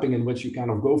holographic mapping in which you kind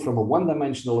of go from a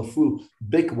one-dimensional, a full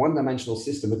big one-dimensional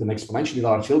system with an exponentially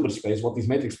large Hilbert space. What these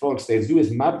matrix product states do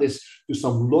is map this to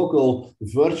some local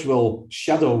virtual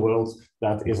shadow world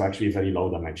that is actually very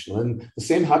low dimensional. And the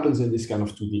same happens in this kind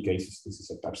of 2D cases. This is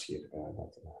a perhaps here.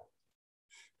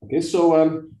 Okay,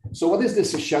 so what is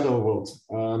this shadow world?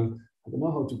 I don't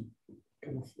know how to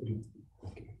kind of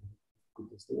put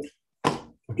this there.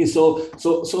 Okay, so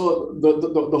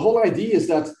the whole idea is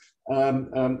that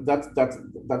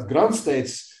that ground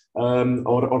states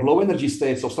or low energy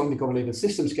states of strongly correlated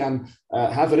systems can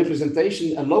have a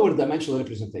representation, a lower dimensional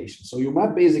representation. So you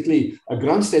map basically a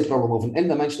ground state problem of an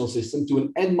n-dimensional system to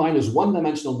an n-1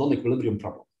 dimensional non-equilibrium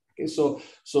problem. Okay, so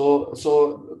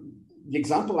the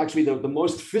example, actually, the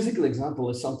most physical example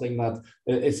is something that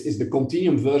is the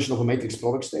continuum version of a matrix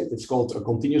product state. It's called a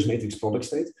continuous matrix product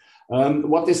state.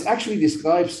 What this actually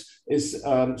describes is,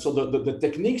 so the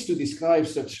techniques to describe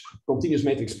such continuous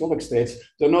matrix product states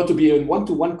turn out to be in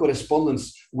one-to-one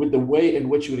correspondence with the way in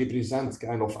which you represent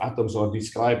kind of atoms or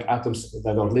describe atoms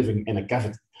that are living in a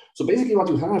cavity. So basically what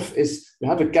you have is, you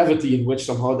have a cavity in which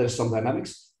somehow there's some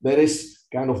dynamics. There is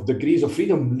kind of degrees of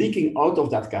freedom leaking out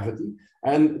of that cavity.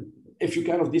 And if you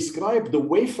kind of describe the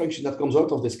wave function that comes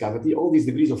out of this cavity, all these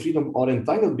degrees of freedom are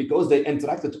entangled because they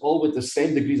interacted all with the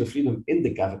same degrees of freedom in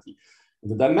the cavity.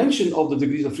 The dimension of the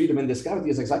degrees of freedom in this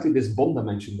cavity is exactly this bond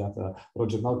dimension that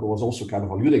Roger Melko was also kind of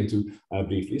alluding to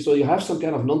briefly. So you have some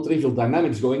kind of non-trivial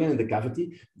dynamics going in the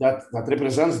cavity that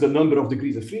represents the number of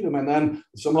degrees of freedom. And then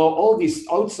somehow all these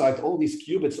outside, all these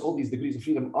qubits, all these degrees of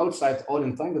freedom outside are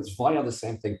entangled via the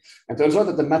same thing. And it turns out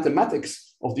that the mathematics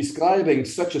of describing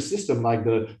such a system, like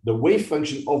the wave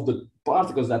function of the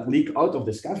particles that leak out of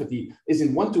this cavity, is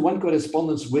in one-to-one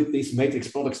correspondence with these matrix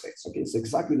product states. Okay, it's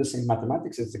exactly the same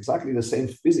mathematics, it's exactly the same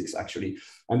physics, actually.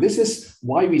 And this is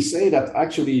why we say that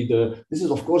actually this is,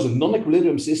 of course, a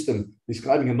non-equilibrium system,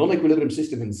 describing a non-equilibrium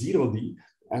system in 0D.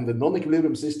 And the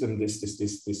non-equilibrium system,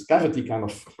 this cavity kind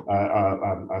of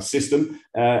system,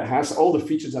 has all the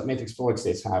features that matrix product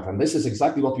states have. And this is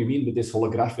exactly what we mean with this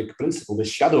holographic principle, this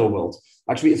shadow world.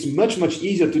 Actually, it's much, much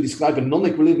easier to describe a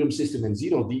non-equilibrium system in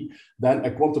 0D than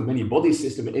a quantum many-body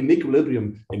system in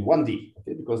equilibrium in 1D.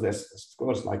 Okay? Because there's, of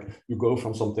course, like you go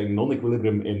from something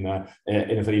non-equilibrium in a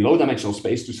very low-dimensional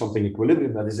space to something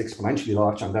equilibrium that is exponentially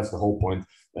large. And that's the whole point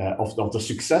of the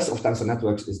success of tensor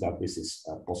networks, is that this is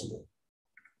possible.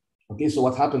 Okay, so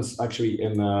what happens actually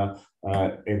in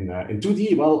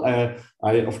 2D? Well,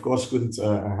 I of course couldn't,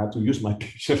 I had to use my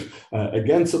picture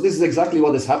again. So this is exactly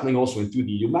what is happening also in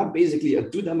 2D. You map basically a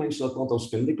two-dimensional quantum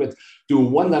spin liquid to a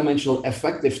one-dimensional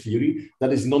effective theory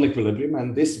that is non-equilibrium.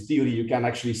 And this theory you can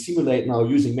actually simulate now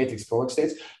using matrix product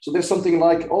states. So there's something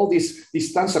like all these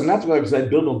tensor networks that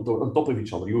build on top of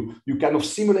each other. You kind of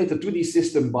simulate a 2D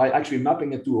system by actually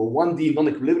mapping it to a 1D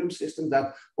non-equilibrium system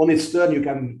that on its turn you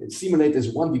can simulate this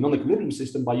 1D non-equilibrium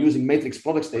system by using matrix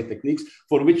product state techniques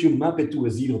for which you map it to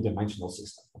a zero-dimensional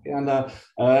system. Okay, and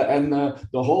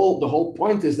the whole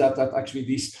point is that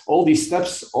actually all these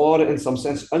steps are in some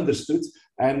sense understood,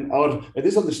 and it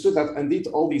is understood that indeed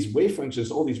all these wave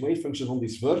functions on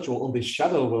this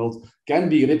shadow world can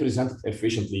be represented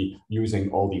efficiently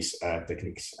using all these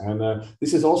techniques. And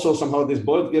this is also somehow, this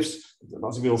both gives,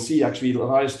 as we will see, actually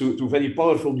rise to very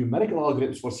powerful numerical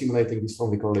algorithms for simulating these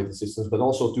strongly correlated systems, but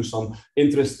also to some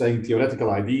interesting theoretical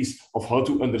ideas of how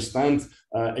to understand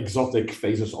exotic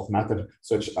phases of matter,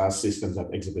 such as systems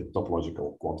that exhibit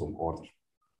topological quantum order.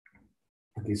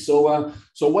 Okay, so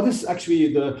what is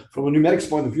actually from a numerics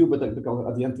point of view, but because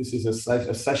at the end this is a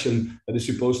session that is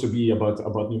supposed to be about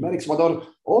numerics, what are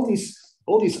all these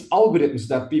algorithms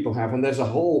that people have? And there's a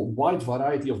whole wide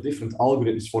variety of different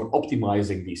algorithms for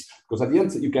optimizing these, because at the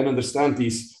end you can understand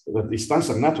these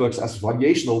tensor networks as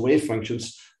variational wave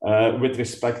functions with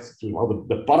respect to, well,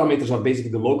 the parameters are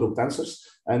basically the local tensors,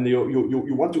 and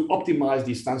you want to optimize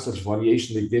these tensors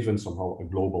variationally given somehow a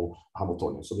global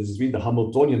Hamiltonian. So this is really the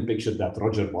Hamiltonian picture that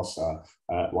Roger was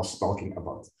talking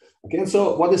about. Okay, and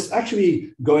so what is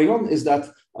actually going on is that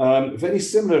very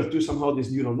similar to somehow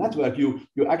this neural network, you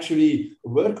actually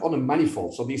work on a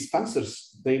manifold. So these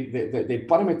tensors, they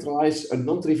parameterize a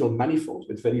non-trivial manifold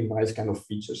with very nice kind of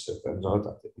features. It turns out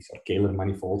that these are Kähler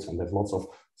manifolds, and there's lots of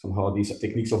somehow these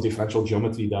techniques of differential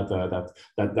geometry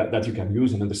that you can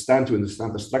use and understand to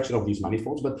understand the structure of these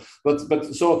manifolds.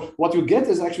 But so what you get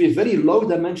is actually a very low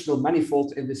dimensional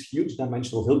manifold in this huge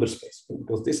dimensional Hilbert space,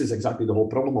 because this is exactly the whole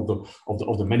problem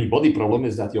of the many body problem,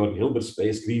 is that your Hilbert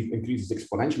space increases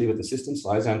exponentially with the system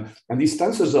size, and these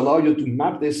tensors allow you to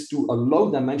map this to a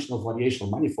low dimensional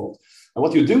variational manifold. And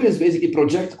what you do is basically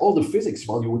project all the physics.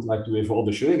 While you would like to evolve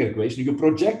the Schrödinger equation, you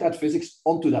project that physics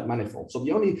onto that manifold. So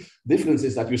the only difference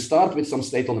is that you start with some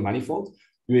state on the manifold,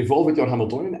 you evolve with your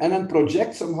Hamiltonian, and then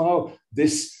project somehow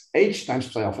this h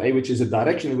times psi of a, which is the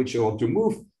direction in which you want to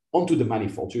move, onto the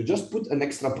manifold. So you just put an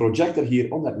extra projector here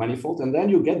on that manifold, and then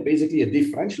you get basically a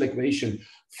differential equation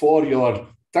for your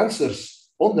tensors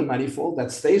on the manifold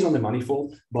that stays on the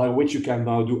manifold, by which you can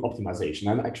now do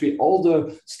optimization. And actually all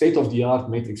the state-of-the-art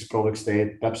matrix product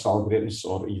state, PEPS algorithms,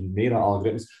 or even MERA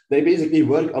algorithms, they basically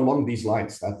work along these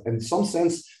lines. That in some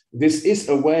sense, this is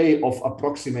a way of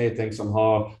approximating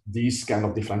somehow these kind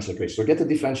of differential equations. So get a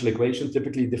differential equation,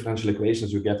 typically differential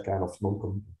equations, you get kind of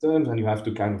non-complete terms, and you have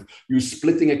to kind of use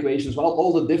splitting equations, well,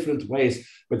 all the different ways,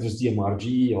 whether it's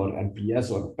DMRG or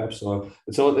NPS or PEPS.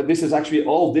 So this is actually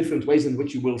all different ways in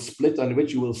which you will split and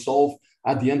which you will solve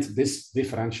at the end this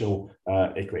differential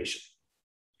equation.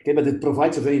 Okay, but it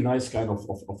provides a very nice kind of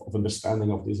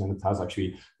understanding of this, and it has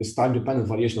actually this time-dependent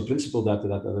variational principle that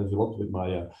I developed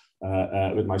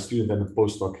with my student and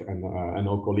postdoc and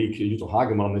our colleague Jutta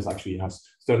Hagemann has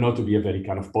turned out to be a very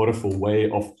kind of powerful way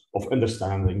of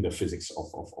understanding the physics of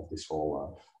this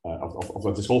whole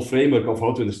this whole framework of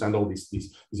how to understand all these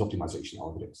optimization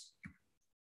algorithms.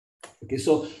 Okay,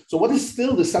 so what is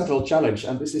still the central challenge?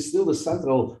 And this is still the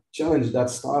central challenge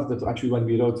that started actually when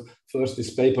we wrote first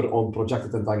this paper on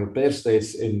projected entangled pair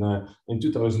states in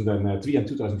 2003 and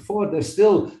 2004. There's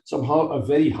still somehow a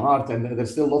very hard, and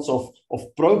there's still lots of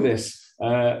progress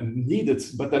needed,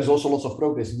 but there's also lots of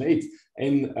progress made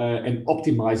in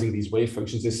optimizing these wave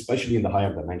functions, especially in the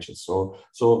higher dimensions. So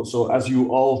as you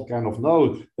all kind of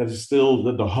know, there is still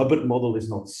the Hubbard model is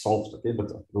not solved. Okay,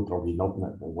 but we'll probably not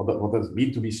know what does it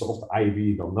mean to be solved. I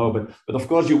really don't know. But of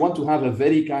course, you want to have a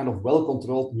very kind of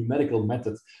well-controlled numerical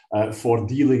method for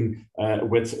dealing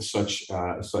with such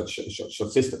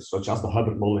systems, such as the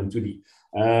Hubbard model in 2D.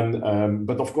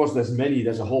 But of course,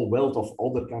 there's a whole wealth of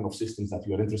other kind of systems that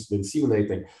you are interested in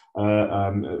simulating,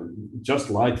 just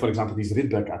like, for example, these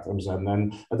Rydberg atoms. And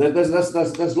then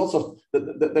there's lots of,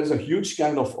 there's a huge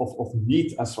kind of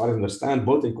need, as far as I understand,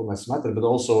 both in condensed matter, but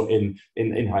also in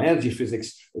high energy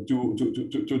physics,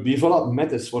 to develop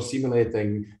methods for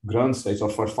simulating ground states or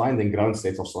for finding ground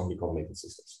states of strongly correlated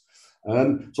systems.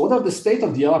 So what are the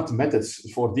state-of-the-art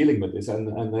methods for dealing with this?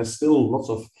 And there's still lots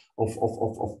of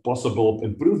possible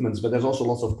improvements, but there's also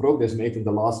lots of progress made in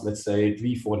the last, let's say,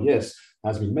 3-4 years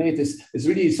has been made. Is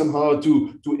really somehow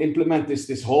to implement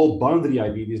this whole boundary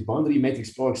idea, these boundary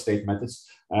matrix product state methods,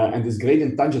 and this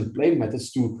gradient tangent plane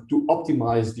methods to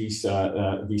optimize these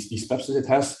PEPs. It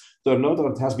has turned out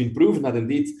that it has been proven that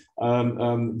indeed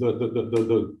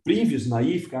the previous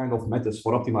naive kind of methods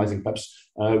for optimizing PEPs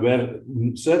were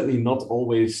certainly not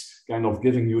always kind of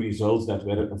giving you results that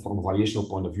were, from a variational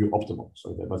point of view, optimal.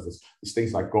 So there was these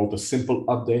things like called the simple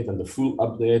update and the full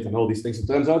update and all these things. It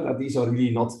turns out that these are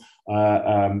really not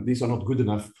good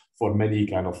enough for many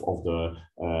kind of the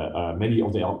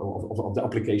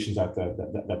applications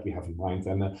that we have in mind,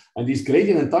 and these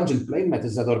gradient and tangent plane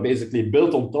methods that are basically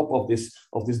built on top of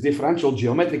this differential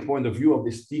geometric point of view of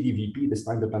this TDVP, this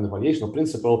time-dependent variational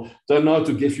principle, turn out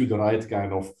to give you the right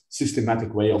kind of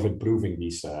systematic way of improving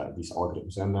these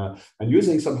algorithms, and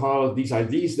using somehow these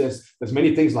ideas. There's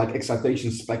many things like excitation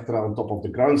spectra on top of the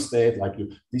ground state,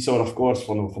 these are of course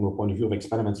from the point of view of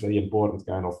experiments very important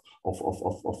kind of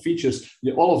features.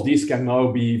 All of these can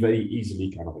now be very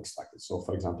easily kind of extracted. So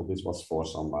for example, this was for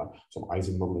some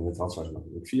Ising model in the transverse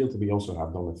magnetic field. We also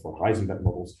have done it for Heisenberg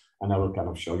models, and I will kind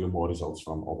of show you more results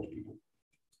from other people.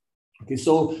 Okay,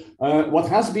 so what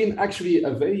has been actually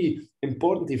a very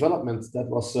important development that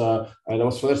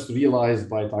was first realized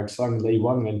by Taksang, Lei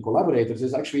Wang, and collaborators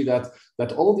is actually that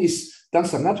all these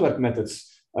tensor network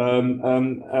methods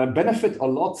benefit a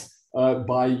lot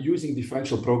by using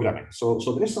differential programming. So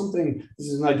there is something, this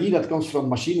is an idea that comes from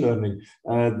machine learning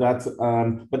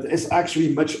but is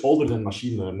actually much older than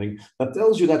machine learning, that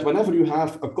tells you that whenever you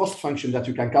have a cost function that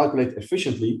you can calculate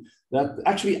efficiently, that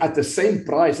actually at the same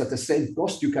price, at the same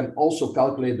cost, you can also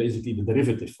calculate basically the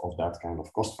derivative of that kind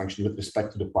of cost function with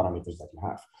respect to the parameters that you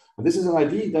have. And this is an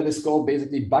idea that is called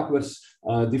basically backwards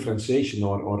differentiation,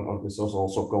 or this is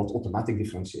also called automatic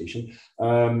differentiation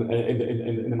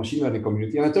in the machine learning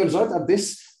community. And it turns out that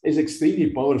this is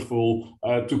extremely powerful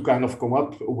to kind of come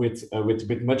up with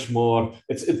much more.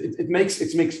 It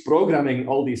makes programming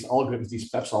all these algorithms, these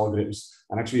PEPS algorithms,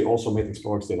 and actually also matrix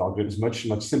product state algorithms much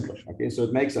simpler. Okay, so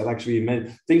it makes that actually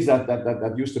things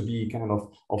that used to be kind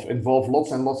of involve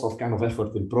lots and lots of kind of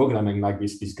effort in programming, like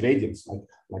these gradients,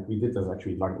 like we did, as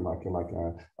actually like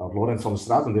Lawrence van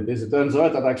Straten did this. It turns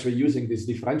out that actually using this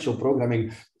differential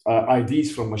programming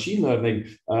ideas from machine learning,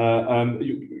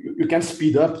 you can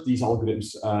speed up these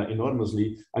algorithms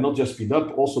enormously, and not just speed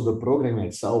up, also the programming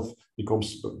itself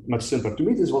becomes much simpler. To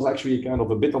me, this was actually kind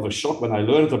of a bit of a shock when I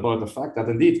learned about the fact that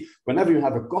indeed, whenever you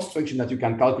have a cost function that you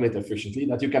can calculate efficiently,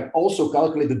 that you can also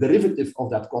calculate the derivative of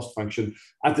that cost function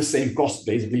at the same cost,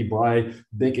 basically by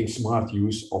making smart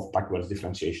use of backwards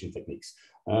differentiation techniques.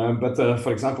 But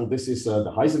for example, this is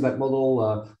the Heisenberg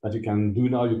model that you can do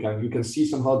now. You can see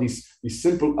somehow these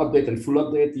simple update and full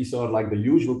update. These are like the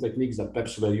usual techniques that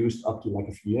perhaps were used up to like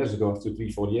a few years ago, up to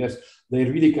 3-4 years. They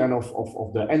really kind of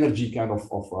the energy kind of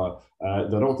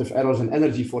the relative errors in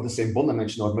energy for the same bond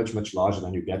dimension are much larger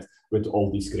than you get with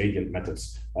all these gradient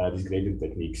methods, these gradient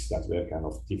techniques that were kind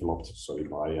of developed,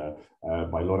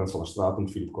 by Lawrence van Straten,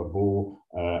 Philippe Corbeau,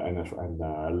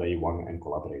 and Lei Wang and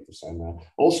collaborators. And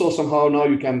also somehow now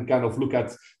you can kind of look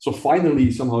at, so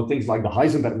finally somehow things like the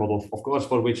Heisenberg model, of course,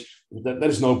 for which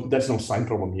there's no sign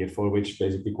problem here, for which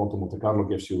basically Quantum Monte Carlo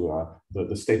gives you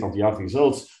the state-of-the-art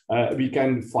results. We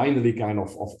can finally kind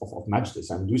of match this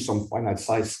and do some finite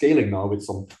size scaling now with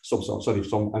some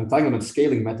entanglement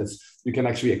scaling methods. You can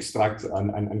actually extract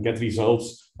and get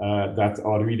results that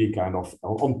are really kind of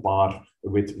on par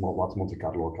with what Monte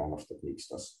Carlo kind of techniques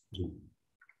does.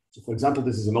 So, for example,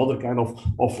 this is another kind of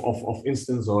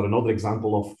instance or another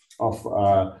example of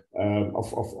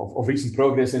recent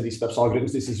progress in these steps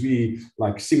algorithms. This is really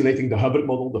like simulating the Hubbard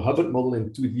model. The Hubbard model in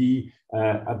 2D.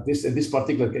 In this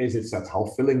particular case, it's at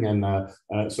half filling, and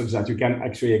such that you can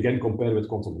actually again compare with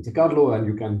Quantum Monte Carlo, and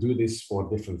you can do this for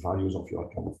different values of your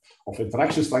kind of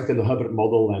interaction strength in the Hubbard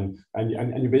model, and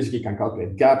you basically can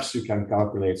calculate gaps. You can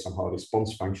calculate somehow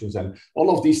response functions, and all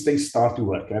of these things start to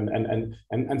work and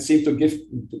seem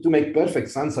to make perfect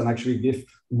sense and actually give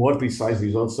more precise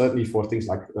results, certainly for things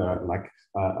like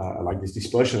these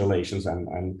dispersion relations,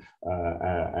 and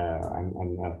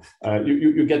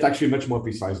you get actually much more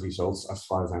precise results, as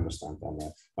far as I understand, than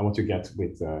what you get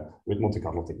with Monte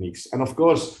Carlo techniques. And of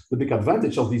course, the big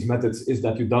advantage of these methods is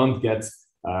that you don't get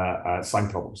sign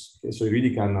problems. Okay? So you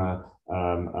really can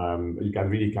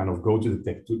really kind of go to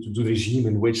the regime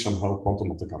in which somehow Quantum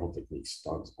Monte Carlo techniques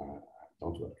don't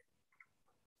work.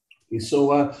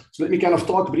 So let me kind of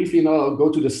talk briefly now, go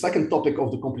to the second topic of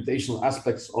the computational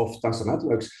aspects of tensor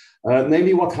networks,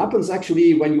 namely what happens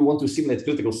actually when you want to simulate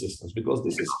critical systems, because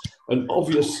this is an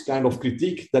obvious kind of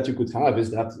critique that you could have,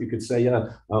 is that you could say,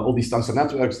 all these tensor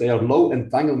networks, they are low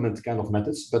entanglement kind of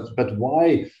methods, but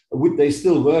why would they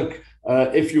still work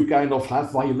if you kind of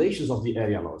have violations of the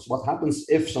area laws? What happens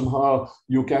if somehow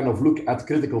you kind of look at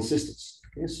critical systems?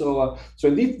 Okay, so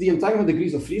indeed, the entanglement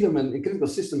degrees of freedom in critical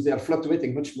systems, they are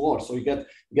fluctuating much more. So you get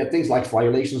things like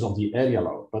violations of the area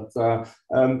law. But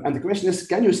and the question is,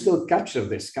 can you still capture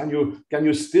this? Can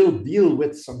you still deal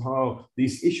with somehow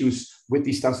these issues with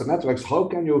these tensor networks? How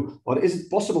can you, or is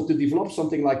it possible to develop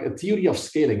something like a theory of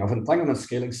scaling, of entanglement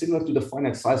scaling, similar to the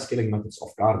finite size scaling methods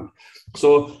of Cardi?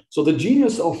 So the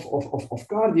genius of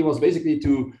Cardi was basically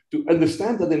to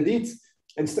understand that indeed,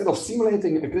 instead of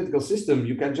simulating a critical system,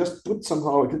 you can just put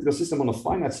somehow a critical system on a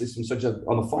finite system,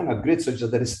 on a finite grid, such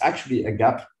that there is actually a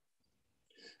gap,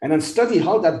 and then study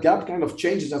how that gap kind of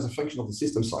changes as a function of the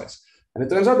system size. And it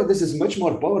turns out that this is much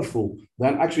more powerful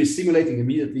than actually simulating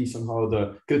immediately somehow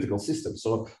the critical system.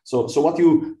 So what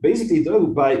you basically do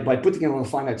by putting it on a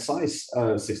finite size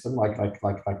system, like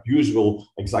usual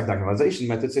exact diagonalization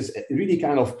methods, is really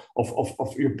kind of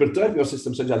you perturb your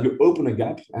system such that you open a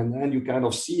gap, and then you kind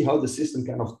of see how the system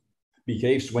kind of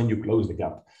behaves when you close the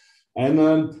gap. And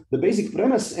the basic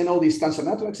premise in all these tensor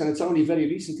networks, and it's only very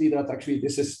recently that actually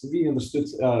this is really understood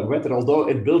better, although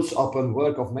it builds up on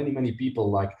work of many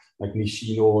people like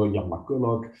Nishino, Jan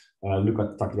McCulloch,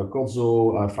 Luca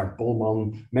Tagliacozzo, Frank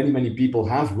Polman. Many people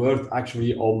have worked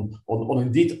actually on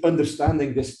indeed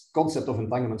understanding this concept of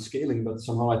entanglement scaling, but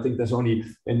somehow I think there's only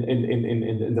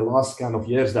in the last kind of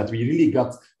years that we really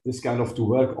got this kind of to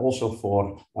work also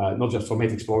for not just for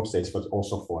matrix forward states, but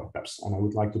also for PEPs. And I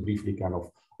would like to briefly kind of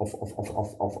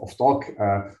talk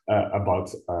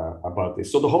about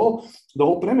this. So the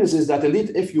whole premise is that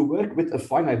indeed, if you work with a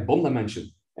finite bond dimension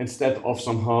instead of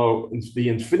somehow the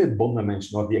infinite bond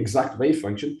dimension or the exact wave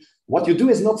function, what you do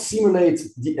is not simulate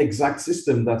the exact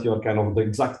system that you're kind of the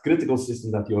exact critical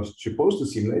system that you're supposed to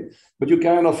simulate, but you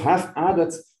kind of have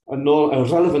added a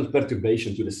relevant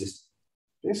perturbation to the system.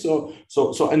 Okay,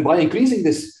 so and by increasing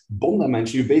this bond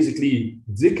dimension, you basically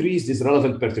decrease this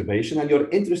relevant perturbation, and you're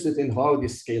interested in how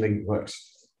this scaling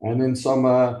works. And in some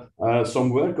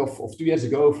work of 2 years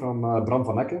ago from Bram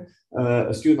van Ecke,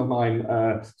 a student of mine,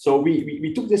 so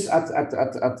we took this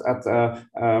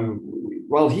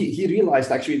well, he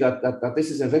realized actually that this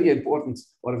is a very important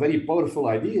or a very powerful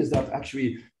idea, is that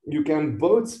actually you can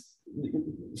both.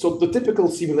 So the typical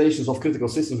simulations of critical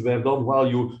systems were done while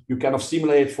you kind of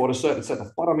simulate for a certain set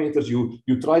of parameters.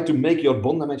 You try to make your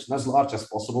bond dimension as large as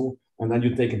possible, and then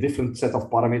you take a different set of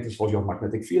parameters for your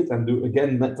magnetic field and do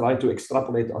again try to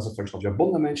extrapolate as a function of your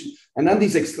bond dimension. And then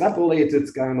these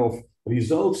extrapolated kind of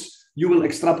results, you will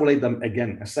extrapolate them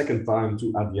again a second time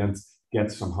to at the end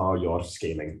get somehow your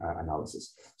scaling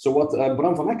analysis. So what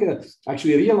Bram van Ecke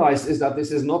actually realized is that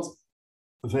this is not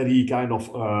very kind of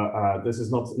this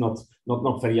is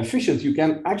not very efficient. You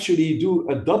can actually do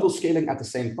a double scaling at the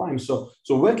same time. So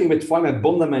working with finite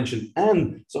bond dimension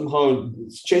and somehow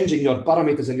changing your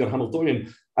parameters in your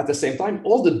Hamiltonian at the same time,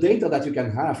 all the data that you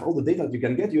can have, all the data that you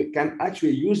can get, you can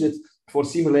actually use it for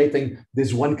simulating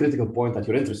this one critical point that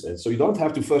you're interested in. So you don't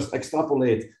have to first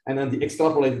extrapolate and then the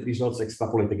extrapolated results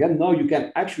extrapolate again. No, you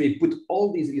can actually put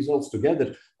all these results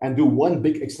together and do one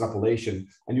big extrapolation.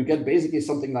 And you get basically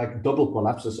something like double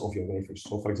collapses of your wafers.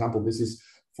 So for example, this is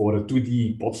for a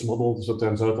 2D POTS model. So it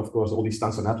turns out, of course, all these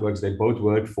tensor networks, they both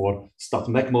work for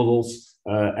stat-mech models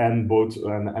and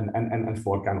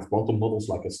for kind of quantum models,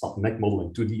 like a stat-mech model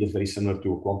in 2D is very similar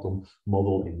to a quantum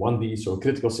model in 1D. So a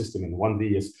critical system in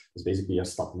 1D is basically a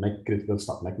critical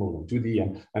stat-mech model in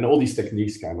 2D, and all these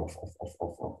techniques kind of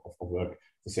work at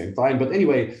the same time. But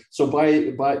anyway, so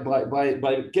by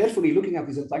carefully looking at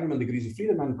these entanglement degrees of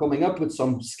freedom and coming up with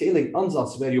some scaling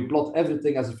ansatz where you plot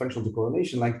everything as a function of the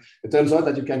correlation length, it turns out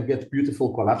that you can get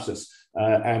beautiful collapses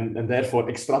and therefore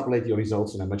extrapolate your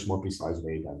results in a much more precise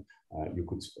way than you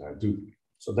could do.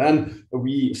 So then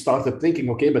we started thinking,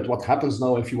 okay, but what happens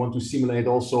now if you want to simulate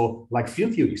also like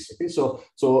field theories? Okay, so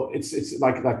it's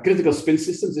like critical spin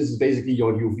systems. This is basically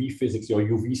your UV physics. Your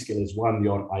UV scale is 1,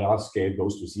 your IR scale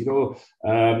goes to 0.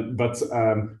 But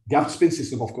gap spin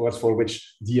system, of course, for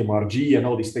which DMRG and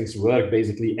all these things work,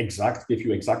 basically give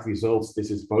you exact results.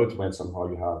 This is both when somehow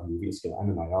you have UV scale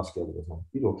and an IR scale that is not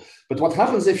 0. But what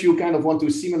happens if you kind of want to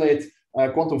simulate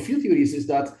quantum field theories is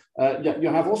that you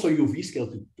have also UV scale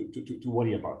to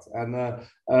worry about,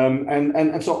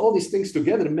 and so all these things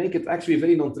together make it actually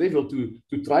very non-trivial to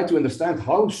try to understand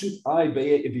how should I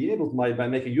be able to, by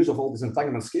making use of all this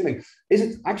entanglement scaling, is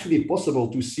it actually possible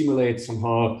to simulate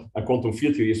somehow a quantum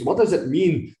field theory? So what does it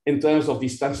mean in terms of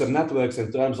these tensor networks, in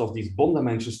terms of these bond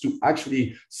dimensions, to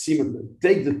actually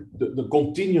take the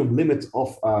continuum limit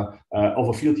of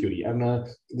a field theory? And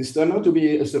this turned out to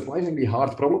be a surprisingly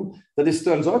hard problem. That this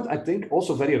turns out, I think,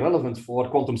 also very relevant for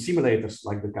quantum simulators,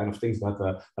 like the kind of things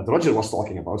that Roger was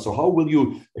talking about. So how will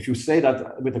you, if you say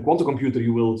that with a quantum computer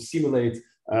you will simulate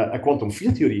a quantum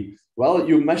field theory, well,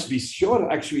 you must be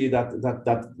sure actually that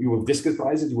you will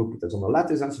discretize it, you will put it on a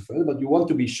lattice and so forth, but you want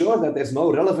to be sure that there's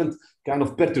no relevant kind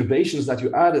of perturbations that you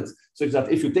added, such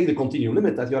that if you take the continuum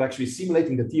limit, that you're actually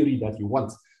simulating the theory that you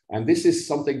want. And this is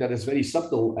something that is very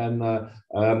subtle and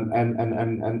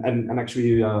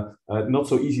actually not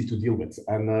so easy to deal with.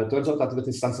 And turns out that with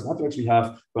this tensor networks we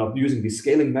have, well, using these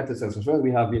scaling methods and so forth,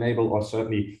 we have been able, or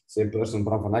certainly same person,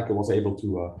 Bram van Ecke, was able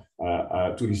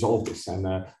to resolve this.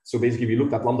 And so basically we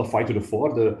looked at lambda phi to the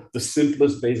 4, the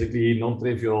simplest, basically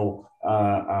non-trivial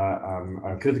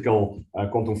critical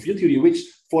quantum field theory, which,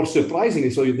 for surprisingly,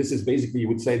 so this is basically, you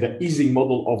would say, the Ising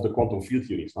model of the quantum field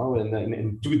theories. Now,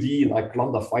 in 2D, like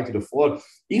lambda phi to the 4,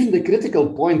 even the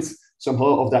critical point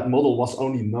somehow of that model was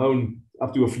only known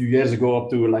up to a few years ago, up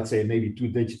to, let's say, maybe 2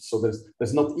 digits. So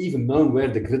there's not even known where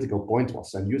the critical point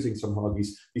was. And using somehow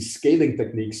these scaling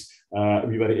techniques,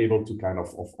 we were able to kind of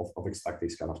extract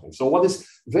these kind of things. So what is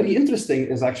very interesting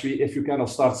is actually, if you kind of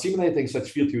start simulating such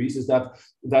field theories, is that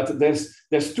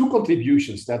there's 2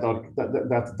 contributions that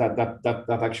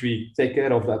actually take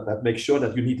care of that make sure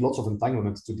that you need lots of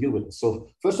entanglements to deal with it. So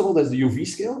first of all, there's the UV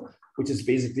scale, which is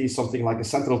basically something like a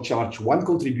central charge 1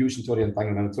 contribution to the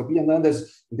entanglement entropy. And then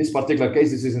there's, in this particular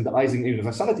case, this is in the Ising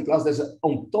universality class, there's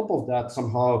on top of that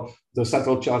somehow the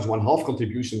central charge 1/2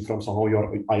 contribution from somehow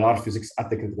your IR physics at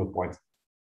the critical point.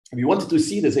 If you wanted to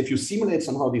see this, if you simulate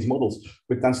somehow these models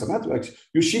with tensor networks,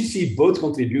 you should see both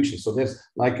contributions. So there's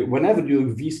like, whenever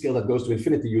you V scale that goes to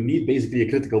infinity, you need basically a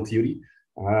critical theory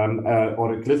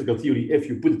or a critical theory if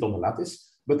you put it on the lattice.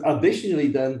 But additionally,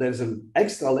 then there's an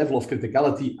extra level of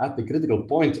criticality at the critical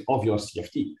point of your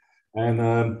CFT. And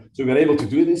so we're able to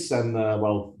do this, and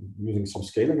well, using some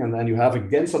scaling, and then you have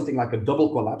again something like a double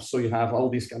collapse. So you have all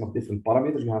these kind of different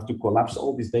parameters. You have to collapse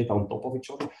all this data on top of each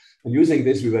other. And using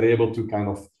this, we were able to kind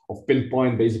of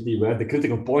pinpoint basically where the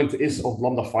critical point is of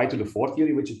lambda phi to the 4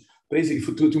 theory, which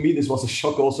basically, to me, this was a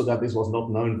shock also that this was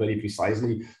not known very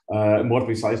precisely, more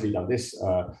precisely than this.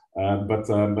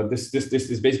 But this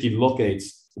basically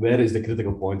locates where is the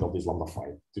critical point of this lambda phi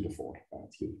to the 4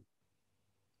 theory.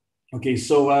 Okay,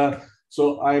 so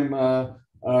I'm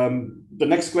the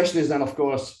next question is then, of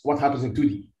course, what happens in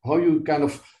 2D? How you kind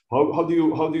of how do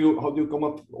you come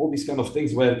up with all these kind of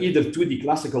things where either 2D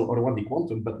classical or 1D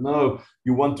quantum, but now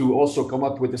you want to also come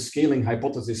up with a scaling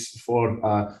hypothesis for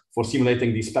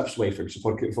simulating these PEPS wave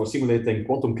functions, for simulating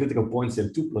quantum critical points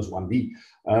in 2+1D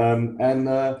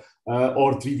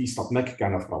or 3D stat-mech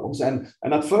kind of problems. And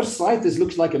at first sight, this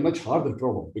looks like a much harder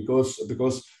problem because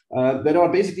there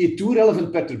are basically 2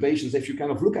 relevant perturbations. If you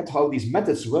kind of look at how these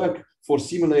methods work for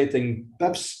simulating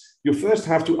PEPS, you first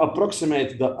have to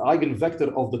approximate the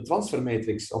eigenvector of the transfer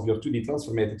matrix of your 2D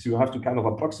transfer matrix. You have to kind of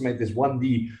approximate this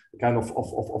 1D kind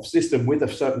of system with a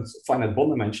certain finite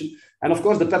bond dimension. And of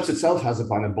course, the PEPS itself has a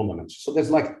finite bond dimension. So there's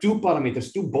like 2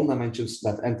 parameters, 2 bond dimensions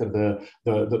that enter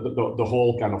the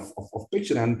whole kind of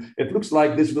picture. And it looks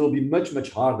like this will be much,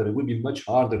 much harder. It will be much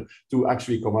harder to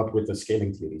actually come up with a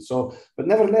scaling theory. So, but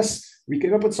nevertheless, we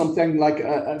came up with something like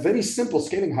a very simple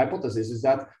scaling hypothesis is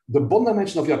that the bond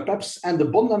dimension of your PEPS and the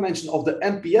bond dimension of the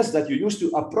MPS that you use to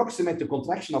approximate the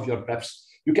contraction of your PEPS,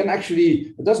 you can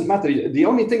actually, it doesn't matter. The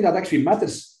only thing that actually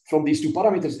matters from these 2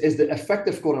 parameters is the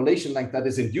effective correlation length that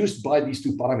is induced by these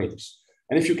 2 parameters.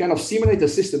 And if you kind of simulate a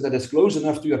system that is close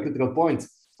enough to your critical point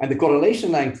and the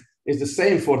correlation length is the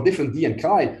same for different D and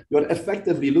chi, you're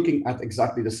effectively looking at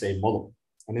exactly the same model.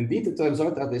 And indeed, it turns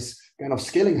out that this kind of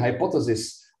scaling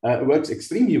hypothesis works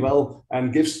extremely well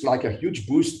and gives like a huge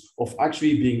boost of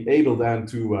actually being able then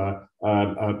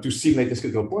to simulate the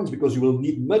critical points, because you will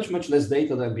need much less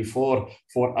data than before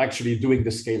for actually doing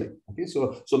the scaling. Okay,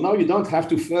 so now you don't have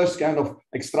to first kind of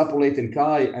extrapolate in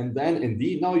chi and then in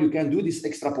D. Now you can do these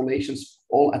extrapolations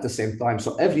all at the same time.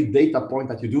 So every data point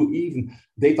that you do, even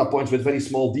data points with very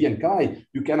small D and chi,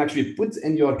 you can actually put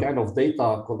in your kind of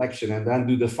data collection and then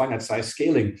do the finite size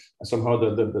scaling. Somehow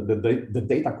the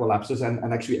data collapses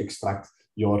and actually extract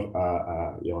your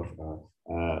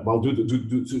well,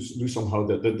 do somehow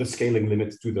the scaling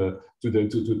limit to the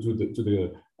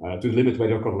limit where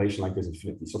your correlation length is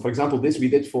infinity. So, for example, this we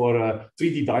did for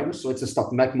 3D diners. So it's a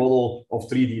stat-mech model of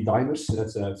 3D diners.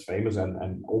 It's famous,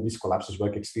 and all these collapses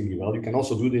work extremely well. You can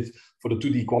also do this for the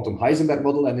 2D quantum Heisenberg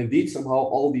model, and indeed somehow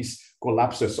all these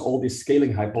collapses, all these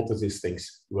scaling hypothesis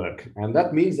things work. And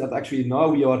that means that actually now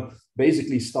we are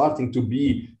basically starting to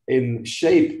be in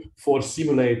shape for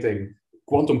simulating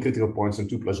quantum critical points in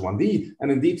 2+1D.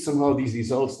 And indeed, somehow these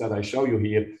results that I show you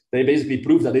here, they basically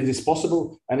prove that it is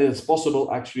possible, and it is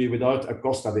possible actually without a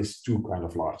cost that is too kind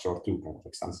of large or too kind of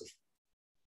extensive.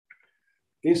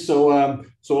 Okay,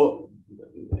 so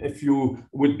if you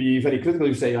would be very critical,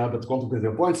 you say, but quantum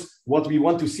critical points, what we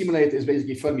want to simulate is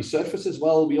basically Fermi surfaces.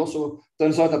 Well, we also,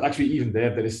 turns out that actually even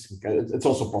there is, it's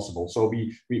also possible. So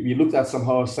we looked at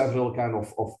somehow several kind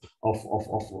of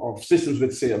systems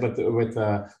with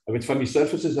Fermi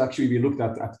surfaces. Actually, we looked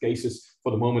at cases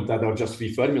for the moment that are just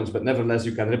free fermions, but nevertheless,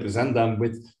 you can represent them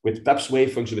with PEPS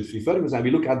wave function with free fermions. And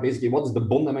we look at basically what is the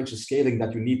bond dimension scaling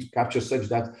that you need to capture such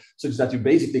that you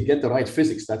basically get the right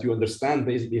physics, that you understand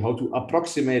basically how to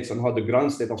approximate somehow the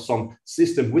ground state of some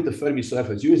system with the Fermi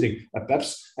surface using a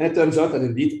PEPS. And it turns out that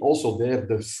indeed also there,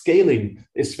 the scaling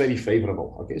is very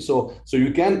favorable. Okay, so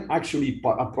you can actually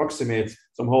approximate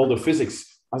somehow the physics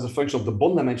as a function of the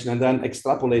bond dimension and then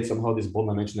extrapolate somehow this bond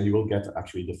dimension, and you will get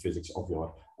actually the physics of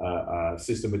your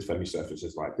system with Fermi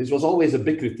surfaces, right? This was always a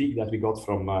big critique that we got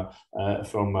from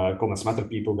condensed matter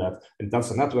people, that in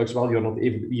tensor networks, well, you're not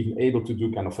even able to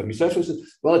do kind of Fermi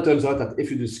surfaces. Well, it turns out that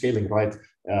if you do scaling right,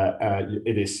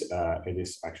 it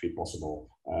is actually possible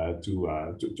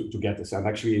to get this. And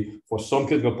actually, for some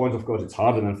critical points, of course, it's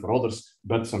harder than for others,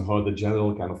 but somehow the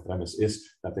general kind of premise is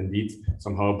that indeed,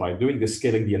 somehow by doing this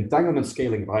scaling, the entanglement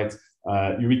scaling right,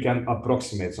 we can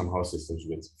approximate somehow systems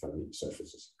with Fermi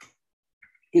surfaces.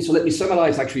 Okay, so let me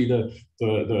summarize actually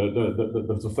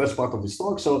the first part of this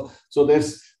talk. So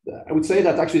there's, I would say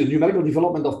that actually the numerical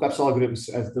development of PEPS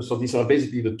algorithms, so these are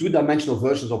basically the 2-dimensional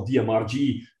versions of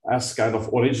DMRG as kind of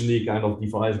originally kind of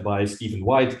devised by Stephen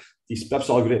White. These PEPS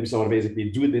algorithms are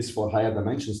basically do this for higher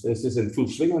dimensions. This is in full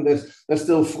swing, and there's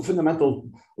still fundamental,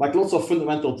 like lots of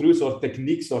fundamental truths or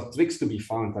techniques or tricks to be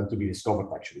found and to be discovered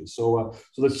actually. So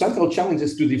the central challenge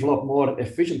is to develop more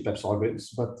efficient PEPS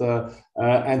algorithms, but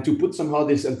and to put somehow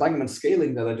this entanglement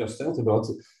scaling that I just talked about,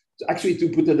 actually to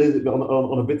put it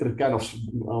on a better kind of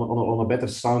on a better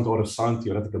sound or a sound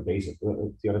theoretical basis or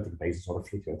a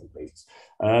fluid theoretical basis.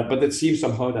 But it seems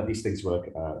somehow that these things work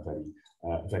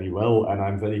very well, and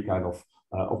I'm very kind of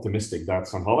optimistic that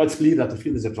somehow it's clear that the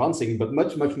field is advancing, but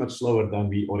much, much, much slower than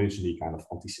we originally kind of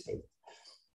anticipated.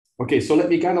 Okay, so let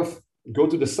me kind of go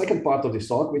to the second part of this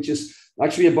talk, which is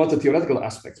actually about the theoretical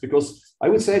aspects, because I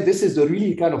would say this is the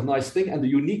really kind of nice thing, and the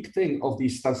unique thing of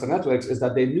these tensor networks is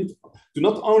that they do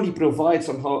not only provide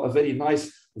somehow a very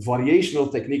nice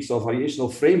variational techniques or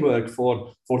variational framework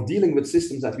for dealing with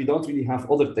systems that we don't really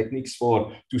have other techniques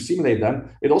for to simulate them.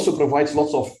 It also provides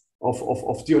lots of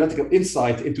theoretical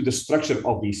insight into the structure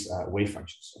of these wave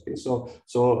functions. Okay,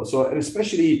 and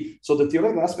especially the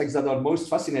theoretical aspects that are most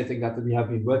fascinating that we have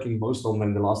been working most on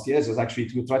in the last years is actually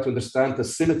to try to understand the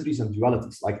symmetries and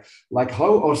dualities, like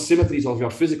how are symmetries of your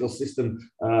physical system,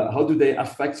 how do they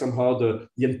affect somehow the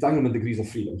entanglement degrees of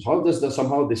freedom? How does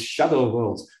somehow this shadow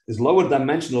world, this lower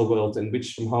dimensional world in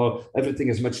which somehow everything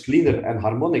is much cleaner and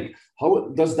harmonic, how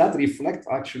does that reflect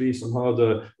actually somehow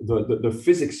the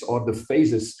physics or the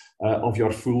phases of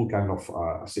your full kind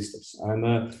of systems?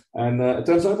 And it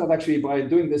turns out that actually by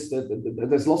doing this,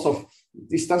 there's lots of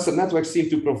these tensor networks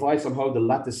seem to provide somehow the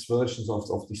lattice versions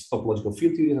of these topological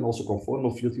field theories and also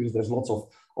conformal field theories. There's lots of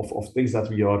things that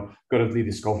we are currently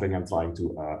discovering and trying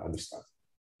to understand.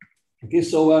 Okay,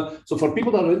 so for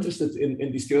people that are interested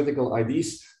in these theoretical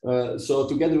ideas, so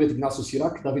together with Ignacio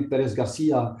Sirac, David Perez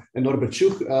Garcia, and Norbert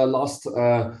Schuch,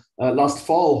 last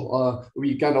fall,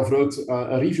 we kind of wrote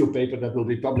a review paper that will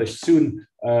be published soon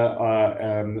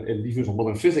in Reviews of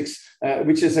Modern Physics,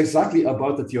 which is exactly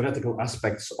about the theoretical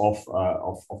aspects of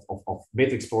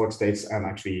matrix product states and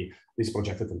actually these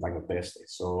projected entangled pair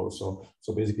states. So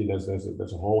basically, there's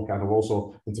a whole kind of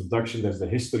also introduction. There's the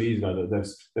history.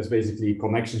 There's basically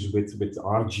connections with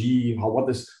RG. What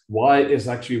is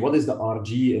the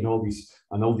RG and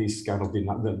all these kind of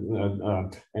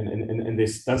in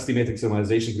this density matrix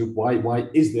normalization group? Why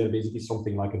is there basically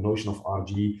something like a notion of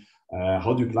RG?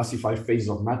 How do you classify phases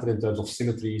of matter in terms of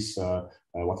symmetries?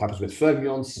 What happens with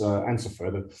fermions and so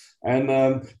further? And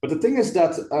but the thing is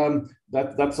that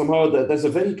that somehow there's a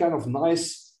very kind of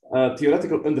nice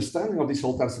theoretical understanding of these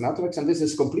whole tensor networks, and this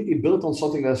is completely built on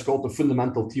something that is called the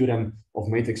fundamental theorem of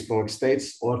matrix product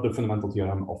states, or the fundamental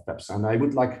theorem of PEPs. And I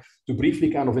would like to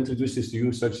briefly kind of introduce this to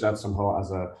you, such that somehow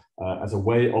as a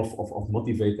way of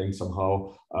motivating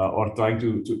somehow or trying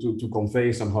to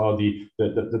convey somehow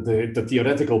the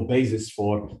theoretical basis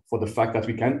for the fact that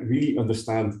we can really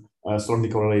understand strongly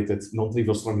correlated,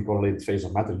 non-trivial strongly correlated phase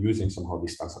of matter using somehow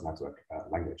this tensor network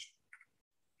language.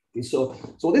 Okay, so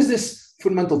what is this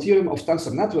fundamental theorem of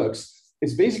tensor networks?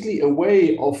 It's basically a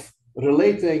way of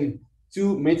relating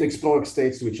two matrix product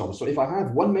states to each other. So if I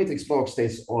have one matrix product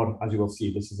state, or as you will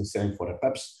see, this is the same for the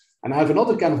PEPs, and I have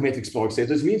another kind of matrix product state,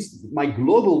 this means my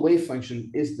global wave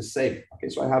function is the same. Okay,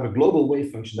 so I have a global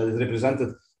wave function that is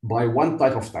represented by one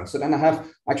type of tensor, and I have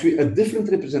actually a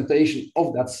different representation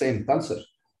of that same tensor.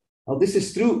 Now, this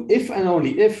is true if and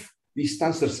only if these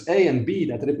tensors A and B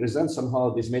that represent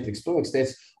somehow these matrix product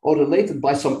states are related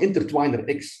by some intertwiner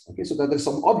X. Okay, so that there's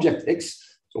some object X.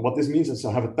 So what this means is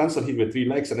I have a tensor here with 3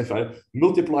 legs, and if I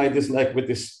multiply this leg with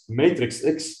this matrix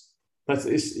X, that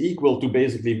is equal to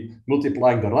basically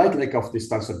multiplying the right leg of this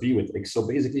tensor B with X. So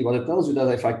basically what it tells you that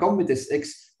if I come with this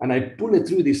X and I pull it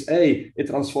through this A, it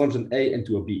transforms an A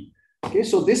into a B. Okay,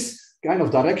 so this kind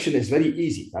of direction is very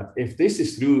easy. That if this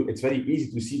is true, it's very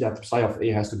easy to see that psi of A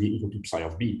has to be equal to psi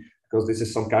of B, because this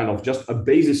is some kind of just a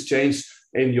basis change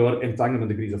in your entanglement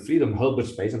degrees of freedom Hilbert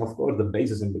space, and of course the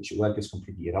basis in which you work is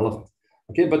completely irrelevant.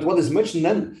 Okay, but what is much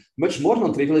more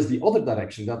non-trivial is the other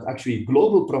direction, that actually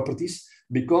global properties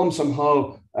become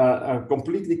somehow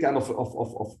completely kind of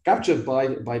captured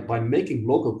by making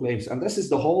local claims, and this is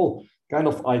the whole kind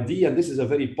of idea, and this is a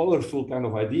very powerful kind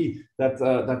of idea that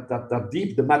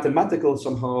the mathematical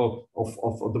somehow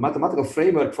of the mathematical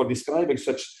framework for describing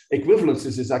such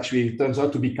equivalences is actually turns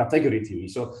out to be category theory.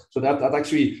 So that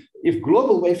actually, if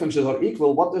global wave functions are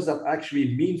equal, what does that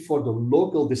actually mean for the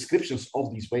local descriptions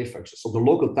of these wave functions? So the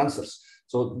local tensors.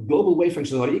 So global wave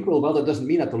functions are equal. Well, that doesn't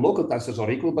mean that the local tensors are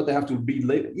equal, but they have to be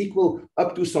equal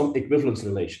up to some equivalence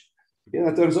relation. Yeah,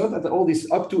 it turns out that all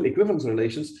these up to equivalence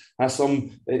relations has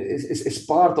is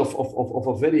part of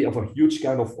a huge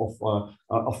kind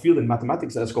of field in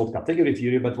mathematics that's called category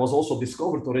theory, but was also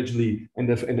discovered originally in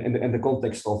the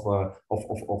context of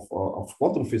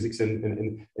quantum physics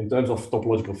in terms of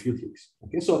topological field theories.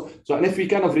 Okay, so and if we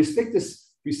kind of restrict this,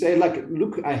 we say, like,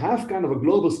 look, I have kind of a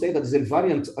global state that is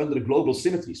invariant under global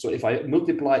symmetry. So if I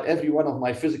multiply every one of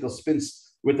my physical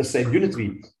spins with the same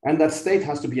unitary, and that state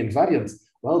has to be invariant.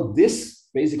 Well, this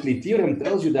basically theorem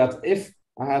tells you that if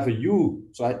I have a U,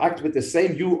 so I act with the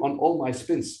same U on all my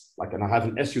spins, like, and I have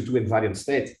an SU2 invariant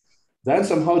state, then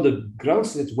somehow the ground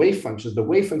state wave functions, the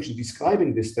wave function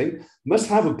describing this thing, must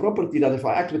have a property that if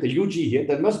I act with a UG here,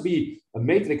 there must be a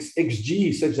matrix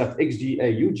XG such that XG A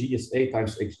UG is A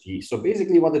times XG. So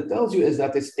basically what it tells you is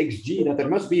that it's XG, that there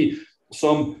must be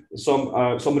some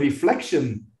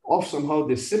reflection of somehow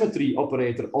the symmetry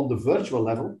operator on the virtual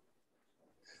level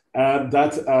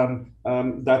that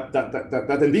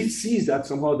indeed sees that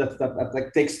somehow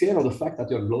that takes care of the fact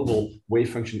that your global wave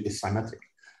function is symmetric.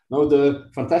 Now, the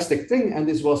fantastic thing, and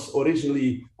this was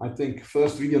originally, I think,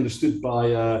 first really understood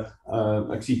by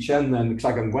Xi Chen and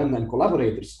Xia Wen and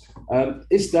collaborators,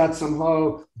 is that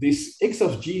somehow this X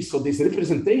of G, so this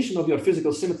representation of your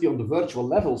physical symmetry on the virtual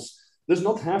levels, does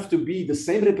not have to be the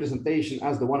same representation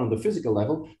as the one on the physical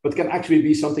level, but can actually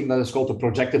be something that is called a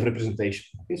projective representation.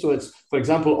 Okay, so it's, for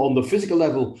example, on the physical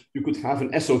level, you could have an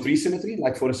SO3 symmetry,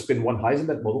 like for a spin 1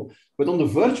 Heisenberg model, but on the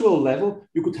virtual level,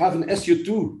 you could have an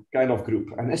SU2 kind of group.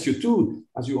 And SU2,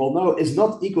 as you all know, is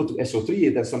not equal to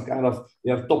SO3. There's some kind of,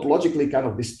 they are topologically kind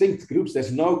of distinct groups.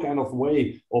 There's no kind of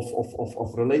way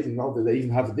of relating now that they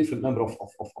even have a different number of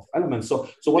elements. So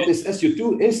what this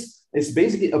SU2 is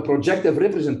basically a projective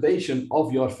representation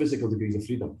of your physical degrees of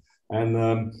freedom. And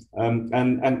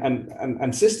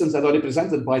systems that are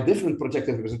represented by different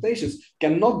projective representations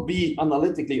cannot be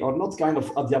analytically or not kind of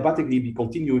adiabatically be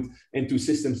continued into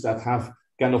systems that have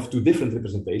kind of two different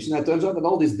representations. And it turns out that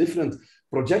all these different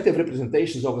projective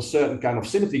representations of a certain kind of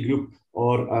symmetry group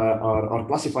are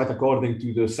classified according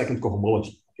to the second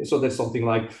cohomology. Okay, so there's something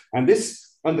like, and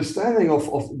this understanding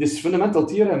of this fundamental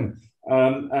theorem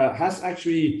has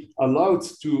actually allowed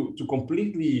to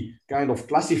completely kind of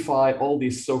classify all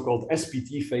these so-called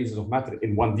SPT phases of matter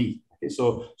in 1D. Okay,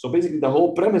 so basically the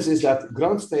whole premise is that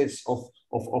ground states of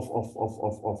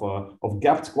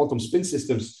gapped quantum spin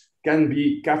systems can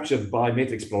be captured by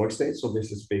matrix product states. So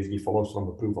this is basically follows from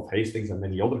the proof of Hastings and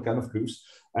many other kind of proofs.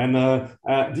 And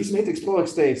these matrix product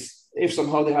states, if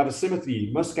somehow they have a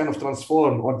symmetry, must kind of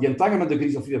transform, or the entanglement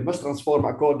degrees of freedom must transform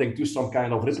according to some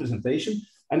kind of representation.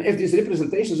 And if these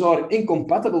representations are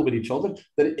incompatible with each other,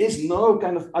 there is no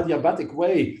kind of adiabatic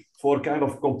way for kind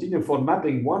of continuing for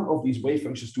mapping one of these wave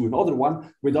functions to another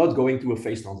one without going to a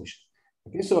phase transition.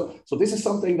 Okay, so this is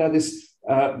something that is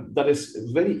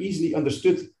very easily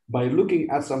understood by looking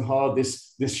at somehow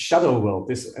this shadow world,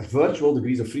 this virtual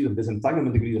degrees of freedom, this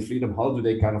entanglement degrees of freedom. How do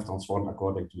they kind of transform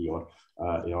according to your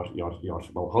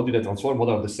well, how do they transform? What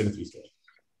are the symmetries there?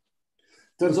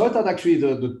 Turns out that actually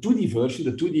the 2D version,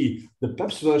 the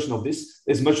PEPS version of this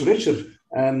is much richer,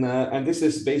 and this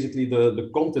is basically the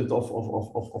content of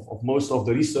most of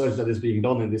the research that is being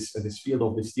done in this field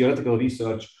of this theoretical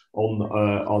research on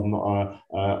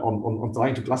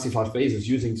trying to classify phases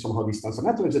using somehow these tensor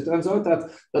networks. It turns out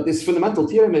that this fundamental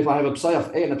theorem, if I have a psi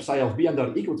of A and a psi of B and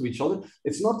they're equal to each other,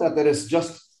 it's not that there is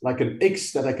just like an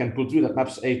X that I can put through that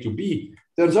maps A to B.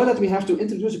 Turns out that we have to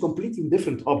introduce a completely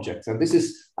different object. And this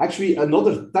is actually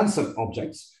another tensor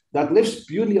object that lives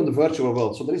purely on the virtual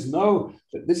world. So there is no,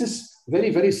 this is very,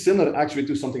 very similar actually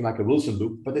to something like a Wilson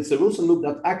loop, but it's a Wilson loop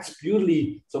that acts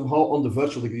purely somehow on the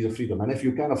virtual degrees of freedom. And if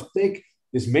you kind of take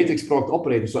this matrix product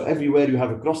operator, so everywhere you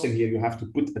have a crossing here, you have to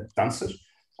put a tensor.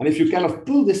 And if you kind of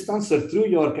pull this tensor through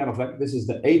your kind of like, this is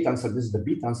the A tensor, this is the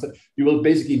B tensor, you will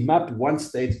basically map one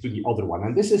state to the other one.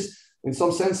 And this is, in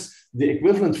some sense, the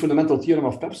equivalent fundamental theorem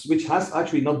of PEPS, which has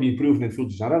actually not been proven in full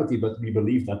generality, but we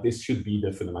believe that this should be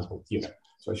the fundamental theorem.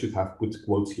 So I should have put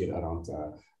quotes here around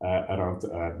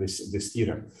this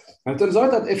theorem. And it turns out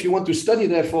that if you want to study,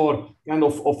 therefore, kind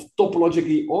of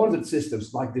topologically ordered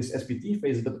systems like this SPT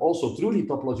phase, but also truly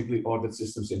topologically ordered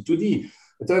systems in 2D,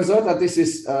 it turns out that this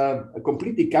is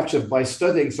completely captured by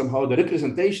studying somehow the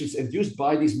representations induced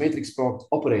by these matrix product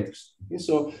operators. Okay,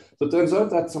 so it turns out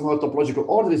that somehow topological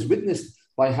order is witnessed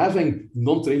by having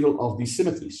non-trivial of these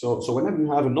symmetries. So whenever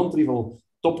you have a non-trivial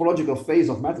topological phase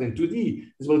of matter in 2D,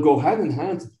 this will go hand in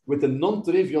hand with a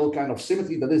non-trivial kind of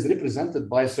symmetry that is represented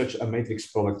by such a matrix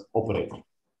product operator.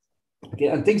 Okay,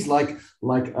 and things like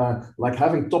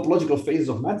having topological phases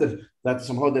of matter that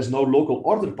somehow there's no local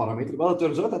order parameter. Well, it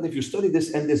turns out that if you study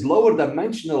this in this lower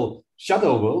dimensional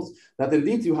shadow world, that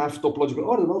indeed you have topological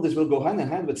order. Well, this will go hand in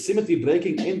hand with symmetry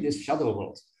breaking in this shadow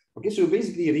world. Okay, so you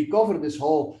basically recover this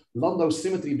whole Landau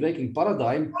symmetry breaking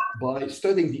paradigm by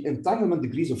studying the entanglement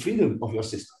degrees of freedom of your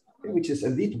system, okay, which is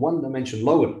indeed one dimension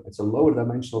lower. It's a lower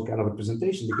dimensional kind of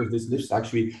representation because this lives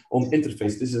actually on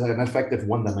interface. This is an effective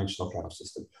one-dimensional kind of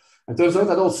system. And it turns out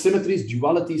that all symmetries,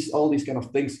 dualities, all these kind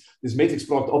of things, this matrix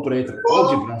product operator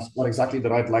algebras are exactly the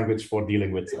right language for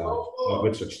dealing with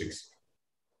such things.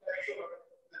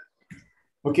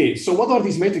 Okay, so what are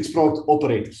these matrix product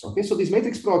operators? Okay, so these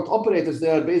matrix product operators,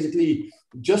 they are basically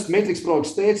just matrix product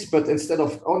states, but instead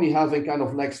of only having kind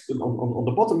of legs on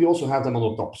the bottom, you also have them on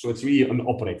the top. So it's really an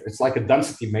operator. It's like a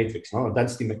density matrix, no? A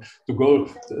density to go.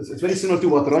 It's very similar to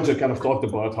what Roger kind of talked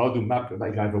about, how to map,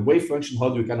 like I have a wave function, how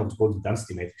do you kind of go to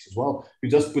density matrix as well? You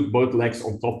just put both legs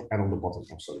on top and on the bottom.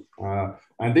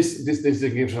 And this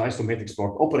gives rise to matrix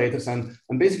product operators. And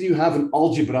basically you have an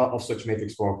algebra of such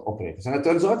matrix product operators. And it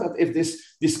turns out that if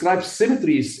this describes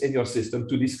symmetries in your system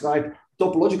to describe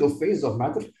topological phases of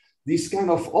matter, these kind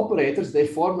of operators, they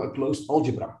form a closed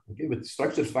algebra, okay, with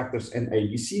structure factors N, A,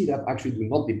 B, C that actually do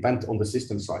not depend on the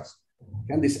system size.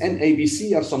 And this N, A, B,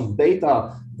 C are some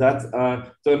data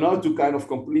that turn out to kind of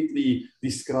completely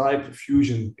describe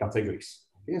fusion categories.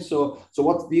 Okay, so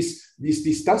what these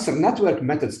tensor network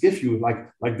methods give you,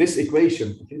 like this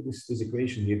equation, okay, this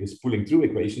equation here, this pulling through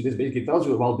equation, this basically tells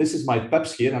you, well, this is my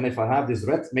PEPs here, and if I have this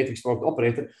red matrix product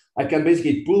operator, I can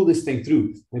basically pull this thing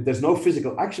through. If there's no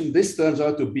physical action, this turns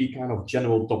out to be kind of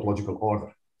general topological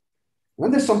order.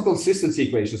 When there's some consistency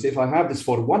equations, if I have this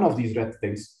for one of these red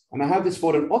things, and I have this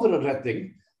for another red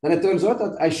thing, then it turns out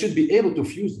that I should be able to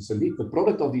fuse this. Indeed, the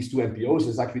product of these two MPOs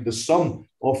is actually the sum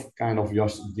of kind of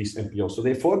these MPOs. So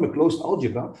they form a closed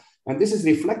algebra, and this is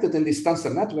reflected in this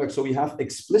tensor network. So we have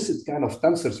explicit kind of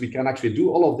tensors. We can actually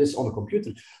do all of this on a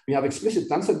computer. We have explicit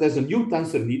tensor. There's a new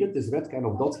tensor needed, this red kind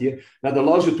of dot here, that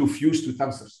allows you to fuse two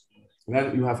tensors. And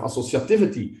then you have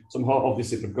associativity somehow of this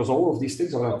system, because all of these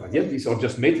things are, again, these are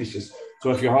just matrices. So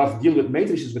if you deal with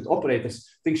matrices with operators,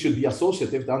 things should be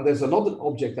associative. Then there's another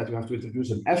object that you have to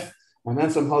introduce, an F, and then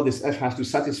somehow this F has to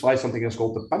satisfy something that's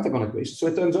called the pentagon equation. So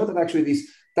it turns out that actually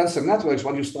these tensor networks,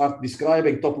 when you start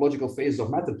describing topological phases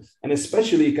of matter, and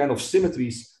especially kind of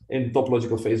symmetries in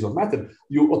topological phases of matter,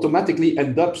 you automatically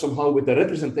end up somehow with the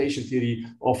representation theory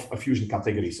of fusion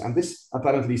categories. And this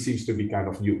apparently seems to be kind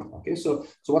of new. Okay, so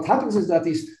what happens is that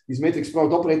these matrix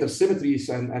product operator symmetries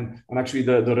and actually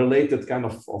the related kind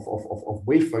of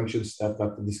wave functions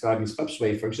that describe these PEPs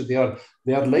wave functions, they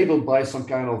are labeled by some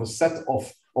kind of a set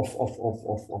of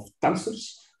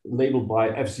tensors labeled by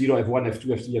F0, F1, F2,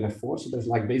 F3, and F4. So there's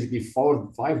like basically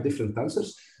 5 different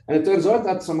tensors. And it turns out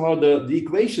that somehow the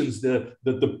equations,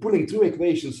 the pulling through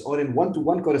equations are in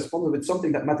one-to-one correspondent with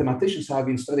something that mathematicians have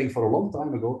been studying for a long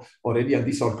time ago already, and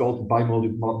these are called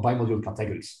bimodule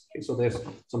categories. Okay, so there's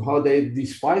somehow they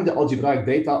define the algebraic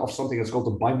data of something that's called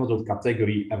a bimodule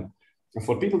category M. And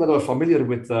for people that are familiar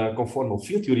with conformal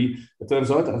field theory, it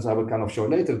turns out, as I will kind of show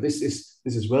later, this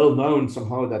is well known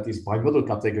somehow that these bimodal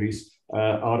categories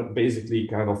are basically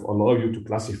kind of allow you to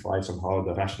classify somehow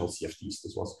the rational CFTs.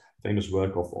 This was famous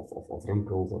work of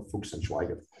Runkel, Fuchs, and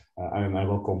Schweigert. And I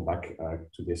will come back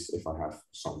to this if I have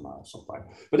some time.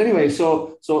 But anyway,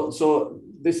 so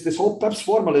this whole PEPs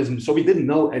formalism, so we didn't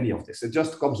know any of this. It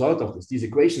just comes out of this. These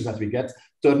equations that we get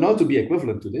turn out to be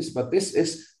equivalent to this, but this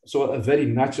is so a very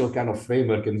natural kind of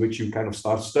framework in which you kind of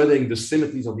start studying the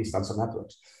symmetries of these tensor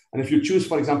networks. And if you choose,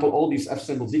 for example, all these F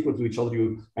symbols equal to each other,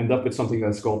 you end up with something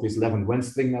that's called these Levin-Wendt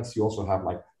string nets. You also have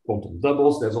like quantum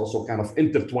doubles. There's also kind of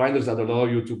intertwiners that allow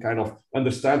you to kind of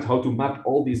understand how to map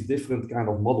all these different kind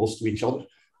of models to each other.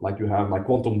 Like you have like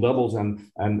quantum doubles and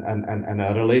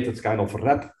a related kind of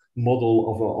rep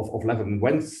model of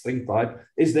Levin-Wendt string type.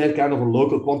 Is there kind of a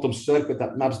local quantum circuit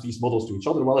that maps these models to each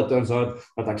other? Well, it turns out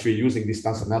that actually using these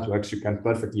tensor networks, you can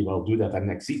perfectly well do that and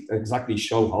exactly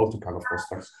show how to kind of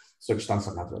construct such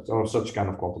tensor networks or such kind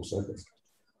of quantum circuits.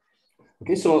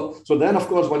 Okay, so then of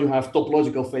course, when you have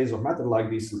topological phase of matter like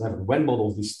these Levin-Wendt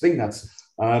models, these string nets,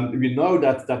 we know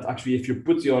that actually if you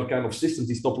put your kind of systems,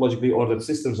 these topologically ordered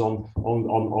systems on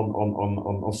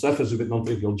surfaces with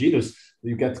non-trivial genus,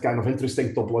 you get kind of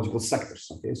interesting topological sectors.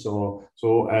 Okay, so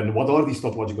and what are these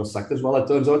topological sectors? Well, it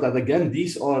turns out that again,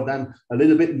 these are then a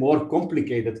little bit more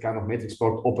complicated kind of matrix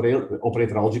product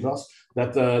operator algebras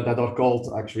that are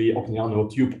called actually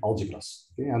Ocneano tube algebras.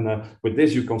 Okay, and with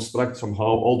this you construct somehow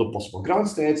all the possible ground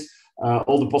states,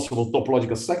 all the possible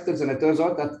topological sectors, and it turns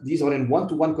out that these are in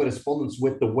one-to-one correspondence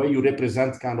with the way you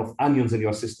represent kind of anions in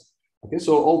your system. Okay,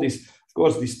 so all these, of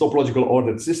course, these topological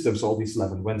ordered systems, all these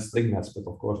Levin-Wendt string nets, but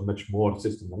of course much more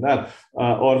systems than that,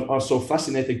 are so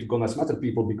fascinating to condensed matter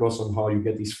people because somehow you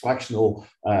get these fractional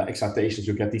excitations,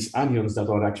 you get these anions that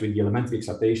are actually the elementary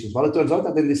excitations. Well, it turns out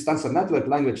that in this tensor network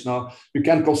language now, you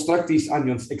can construct these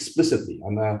anions explicitly.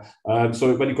 And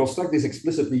so when you construct this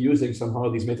explicitly using somehow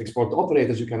these matrix product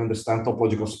operators, you can understand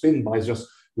topological spin by just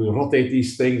you rotate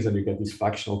these things and you get these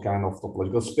fractional kind of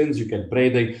topological spins, you get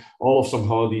braiding, all of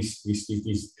somehow these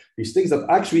things that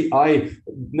actually I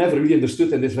never really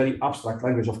understood in this very abstract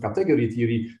language of category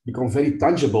theory become very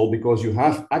tangible because you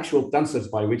have actual tensors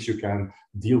by which you can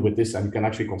deal with this and you can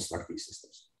actually construct these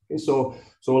systems. Okay,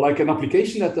 so like an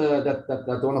application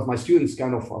that one of my students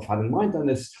kind of had in mind, and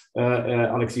is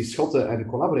Alexis Schotte and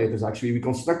collaborators. Actually, we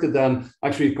constructed then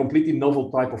actually a completely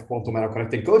novel type of quantum error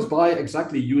correcting codes by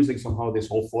exactly using somehow this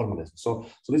whole formalism. So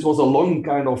this was a long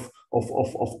kind of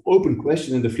open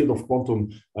question in the field of quantum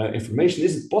information.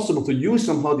 Is it possible to use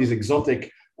somehow these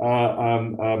exotic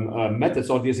methods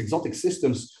or these exotic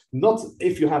systems, not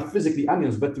if you have physically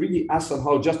anions, but really as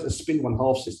somehow just a spin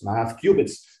 1/2 system. I have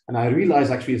qubits, and I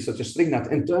realize actually it's such a string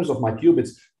that in terms of my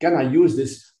qubits, can I use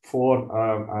this for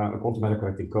quantum error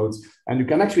correcting codes? And you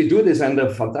can actually do this. And the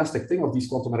fantastic thing of these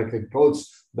quantum error correcting codes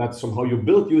that somehow you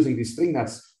build using these string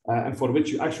nets, and for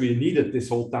which you actually needed this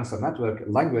whole tensor network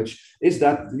language, is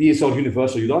that these are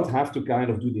universal. You don't have to kind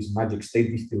of do this magic state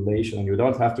distillation, and you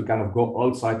don't have to kind of go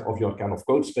outside of your kind of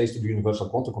code space to do universal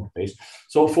quantum computation.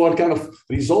 So for kind of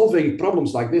resolving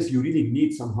problems like this, you really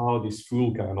need somehow this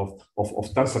full kind of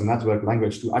tensor network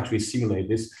language to actually simulate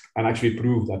this and actually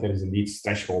prove that there is indeed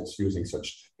thresholds using such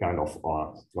kind of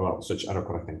such error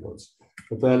correcting codes.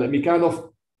 But let me kind of,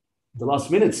 the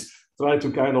last minutes, try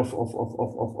to kind of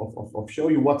show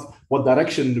you what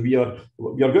direction we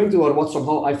are going to, or what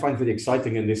somehow I find very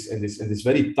exciting in this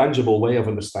very tangible way of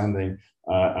understanding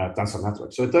tensor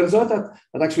networks. So it turns out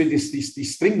that actually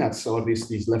these string nets, or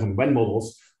these 11 Venn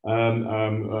models,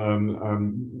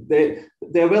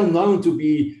 they're well known to be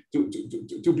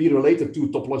related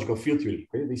to topological field theory.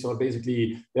 Okay? These are basically,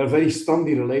 they're very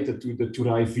strongly related to the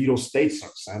Turai-Viro state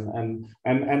sets,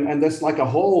 and there's like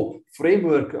a whole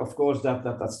framework, of course,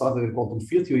 that started in quantum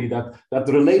field theory that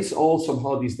relates all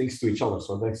somehow these things to each other.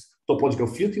 So there's topological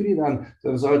field theory. Then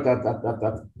turns out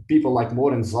that people like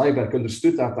Moore and Zyberg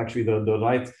understood that actually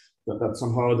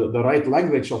the right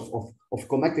language of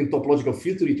connecting topological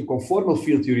field theory to conformal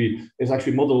field theory is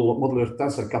actually modular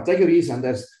tensor categories, and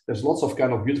there's lots of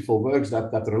kind of beautiful works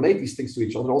that relate these things to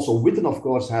each other. Also, Witten, of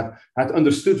course, had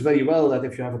understood very well that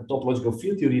if you have a topological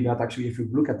field theory, that actually if you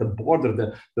look at the border,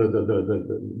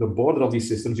 the border of these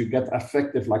systems, you get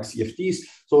effective like CFTs.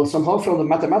 So somehow from the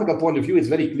mathematical point of view,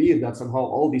 it's very clear that somehow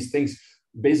all these things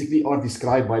basically are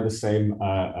described by the same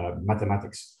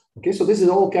mathematics. Okay, so this is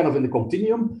all kind of in the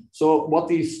continuum. So what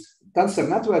these tensor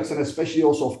networks, and especially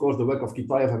also, of course, the work of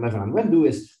Kitaev and Levin and Wen do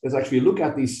is actually look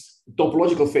at these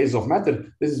topological phases of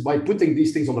matter. This is by putting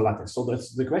these things on the lattice. So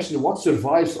that's the question: what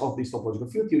survives of these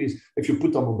topological field theories if you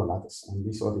put them on the lattice? And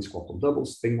these are these quantum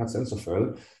doubles, string nets, and so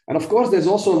further. And of course, there's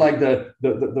also like the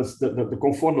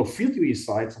conformal field theory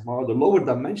side, somehow the lower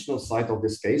dimensional side of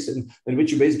this case, in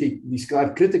which you basically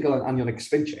describe critical and anionic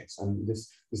spin chains. And this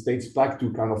dates back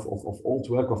to kind of old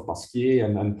work of Pasquier,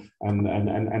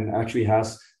 and actually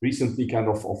has recently kind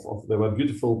of there were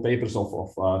beautiful papers of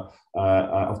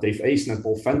Dave Eisen and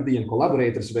Paul Fendley and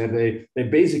collaborators, where they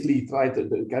basically try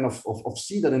to kind of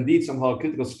see that indeed somehow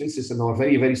critical spin systems are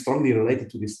very, very strongly related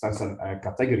to these tensor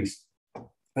categories.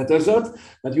 It turns out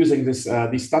that using these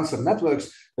tensor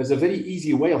networks, there's a very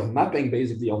easy way of mapping,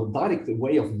 basically, or a direct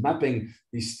way of mapping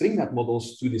these string net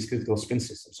models to these critical spin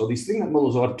systems. So these string net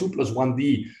models are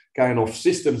 2+1D kind of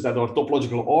systems that are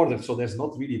topological ordered. So there's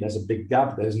a big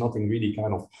gap. There's nothing really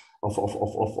kind of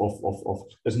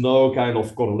there's no kind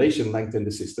of correlation length in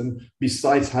the system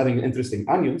besides having interesting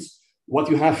anions. What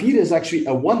you have here is actually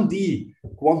a 1D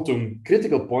quantum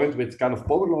critical point with kind of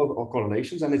power law or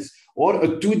correlations, and or a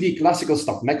 2D classical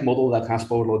Stapp-Mech model that has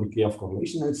power law decay of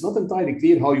correlation. And it's not entirely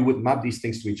clear how you would map these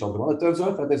things to each other. Well, it turns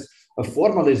out that there's a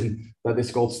formalism that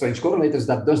is called strange correlators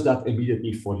that does that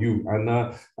immediately for you. And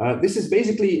this is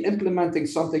basically implementing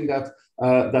something that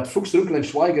Fuchs, Runkel, and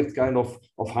Schweigert kind of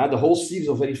had a whole series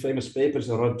of very famous papers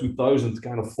around 2000,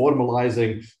 kind of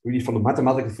formalizing really from the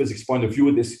mathematical physics point of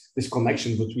view this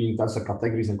connection between tensor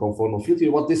categories and conformal field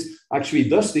theory. What this actually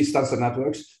does, these tensor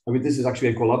networks, and this is actually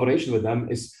in collaboration with them,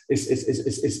 is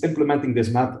implementing this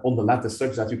map on the lattice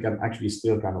such that you can actually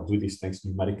still kind of do these things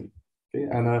numerically. Okay,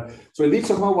 and so indeed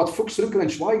somehow what Fuchs, Runkel,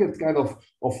 and Schweigert kind of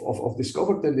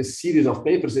discovered in this series of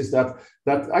papers is that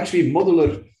actually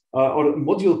modular or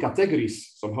module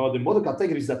categories, somehow the model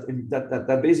categories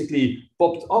that basically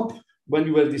popped up when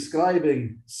you were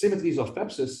describing symmetries of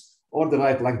pepsis are the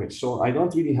right language. So I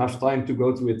don't really have time to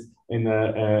go through it in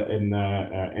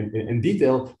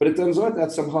detail, but it turns out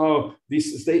that somehow they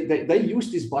use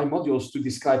these bimodules to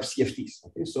describe CFTs.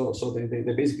 Okay, so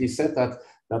they basically said that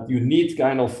you need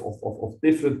kind of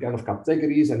different kind of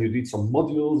categories, and you need some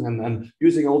modules, and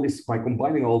using all this, by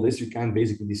combining all this, you can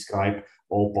basically describe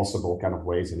all possible kind of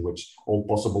ways in which all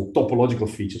possible topological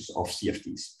features of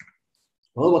CFTs.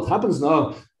 Well, what happens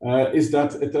now is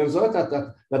that it turns out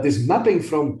that this mapping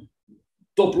from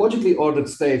topologically ordered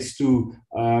states to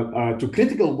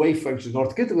critical wave functions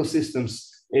or critical systems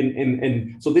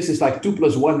So this is like 2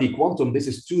 + 1D quantum. This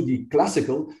is 2D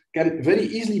classical, can very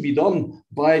easily be done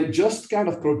by just kind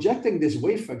of projecting this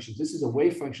wave function. This is a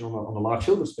wave function on a large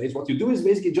Hilbert space. What you do is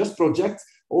basically just project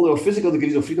all your physical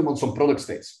degrees of freedom on some product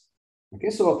states. Okay,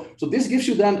 so this gives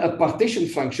you then a partition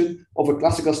function of a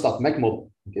classical stat-mech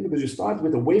model. Okay, because you start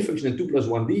with a wave function in 2 +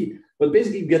 1D, but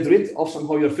basically get rid of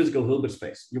somehow your physical Hilbert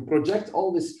space. You project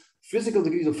all this physical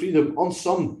degrees of freedom on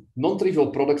some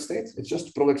non-trivial product states. It's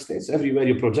just product states everywhere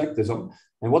you project this on.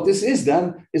 And what this is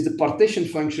then is the partition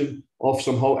function of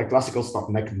somehow a classical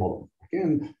stat-mech model. Okay,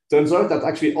 and turns out that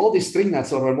actually all these string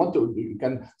nets are you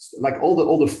can like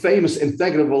all the famous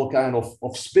integrable kind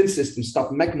of spin system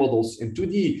stat-mech models in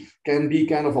 2D can be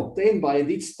kind of obtained by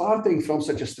indeed starting from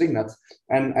such a string net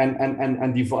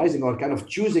and devising or kind of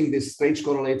choosing this strange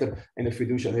correlator in a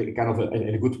fiduciary kind of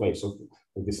in a good way. So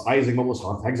these Ising models,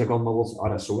 hard hexagon models,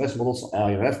 RSOS models,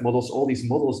 IRF models, all these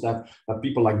models that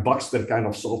people like Baxter kind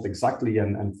of solved exactly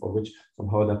and for which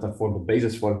somehow that form the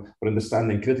basis for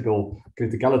understanding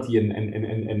criticality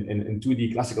in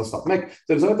 2D classical stat-mech.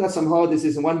 Turns out that somehow this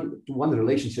is a one-to-one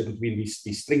relationship between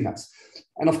these string nets.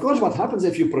 And of course, what happens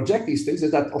if you project these things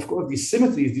is that, of course, these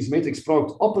symmetries, these matrix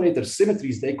product operator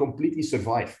symmetries, they completely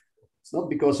survive. It's not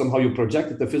because somehow you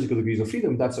projected the physical degrees of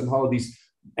freedom that somehow these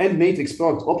and matrix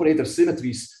product operator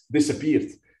symmetries disappeared.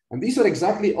 And these are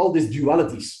exactly all these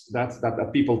dualities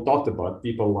that people talked about.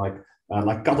 People like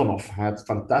Kadanoff had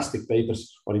fantastic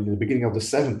papers, or in the beginning of the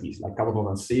 70s, like Kadanoff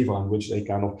and Seva, in which they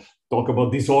kind of talk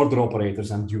about disorder operators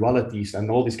and dualities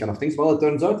and all these kind of things. Well, it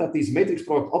turns out that these matrix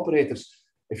product operators,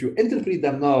 if you interpret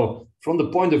them now from the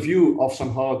point of view of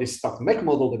somehow this stat-mech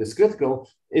model that is critical,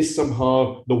 is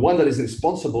somehow the one that is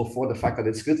responsible for the fact that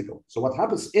it's critical. So what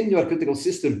happens in your critical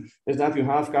system is that you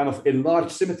have kind of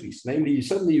enlarged symmetries. Namely,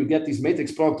 suddenly you get these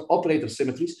matrix product operator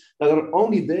symmetries that are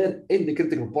only there in the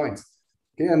critical point.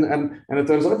 Okay, and it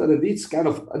turns out that indeed kind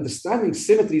of understanding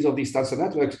symmetries of these tensor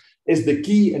networks is the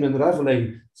key in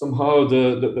unraveling somehow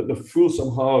the full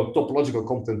somehow topological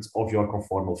content of your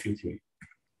conformal field theory.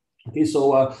 Okay,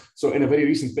 so in a very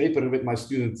recent paper with my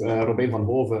student Robin van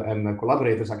Hove and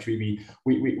collaborators, actually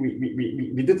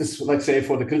we did this, let's say,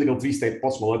 for the critical three-state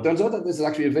Potts model. It turns out that this is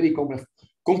actually very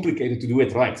complicated to do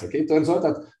it right. Okay, it turns out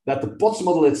that the Potts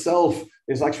model itself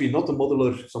is actually not a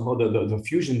modular. Somehow the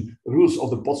fusion rules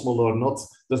of the Potts model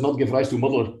does not give rise to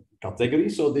modular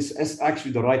categories. So this is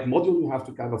actually the right module. You have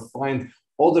to kind of find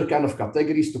other kind of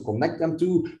categories to connect them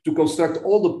to construct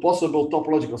all the possible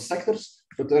topological sectors.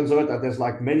 So it turns out that there's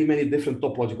like many different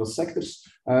topological sectors.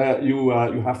 You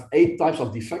have 8 types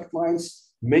of defect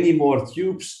lines, many more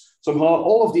tubes. Somehow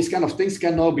all of these kind of things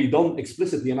can now be done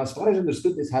explicitly. And as far as I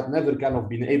understood, this had never kind of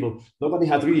been able, nobody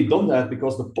had really done that,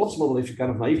 because the Potts model, if you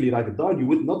kind of naively write it down, you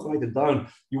would not write it down.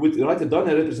 You would write it down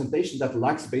a representation that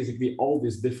lacks basically all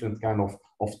these different kind of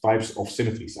types of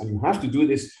symmetries. And you have to do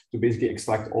this to basically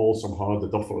extract all somehow the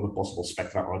possible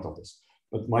spectra out of this.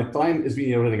 But my time is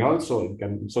really running out. So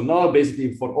now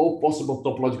basically for all possible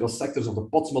topological sectors of the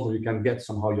Potts model, you can get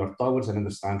somehow your towers and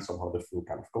understand somehow the full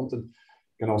kind of content.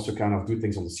 Can also kind of do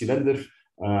things on the cylinder,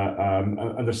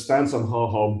 understand somehow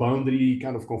how boundary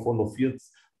kind of conformal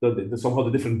fields, somehow the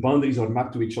different boundaries are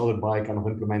mapped to each other by kind of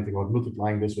implementing or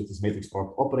multiplying this with these matrix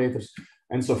product operators,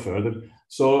 and so further.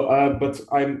 So, but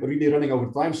I'm really running over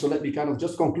time, so let me kind of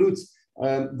just conclude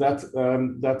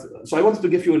so I wanted to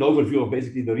give you an overview of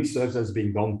basically the research that's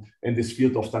being done in this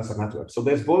field of tensor networks. So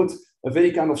there's both a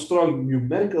very kind of strong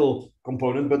numerical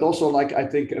component, but also, like, I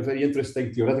think a very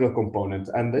interesting theoretical component.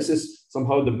 And this is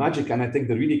somehow the magic, and I think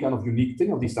the really kind of unique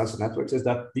thing of these tensor networks is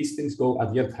that these things go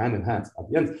at the end hand in hand. At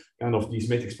the end, kind of these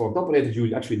matrix product operators,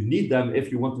 you actually need them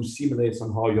if you want to simulate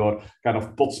somehow your kind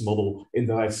of Potts model in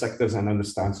the right sectors and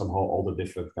understand somehow all the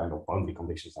different kind of boundary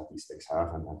conditions that these things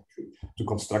have, and to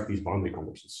construct these boundary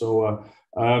conditions. So,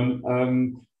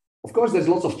 of course, there's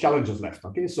lots of challenges left.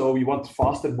 Okay, so we want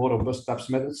faster, more robust TAPS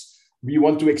methods. We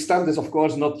want to extend this, of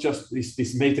course, not just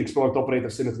this matrix product operator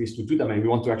symmetries to 2 dimensions. We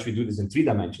want to actually do this in 3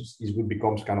 dimensions. These would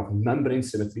become kind of membrane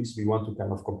symmetries. We want to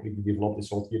kind of completely develop this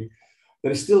whole theory.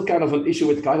 There is still kind of an issue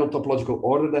with chiral topological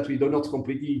order that we do not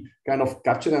completely kind of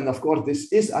capture. And of course,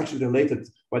 this is actually related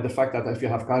by the fact that if you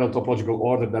have chiral topological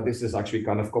order, that this is actually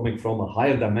kind of coming from a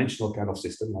higher dimensional kind of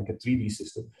system, like a 3D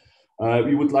system.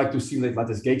 We would like to simulate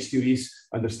lattice gauge theories,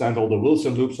 understand all the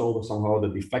Wilson loops, somehow the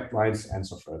defect lines, and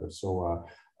so further. So,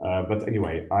 but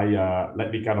anyway,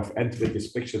 let me kind of end with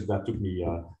this picture that took me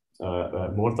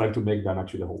more time to make than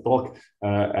actually the whole talk.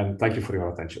 And thank you for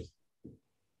your attention.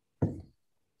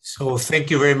 So thank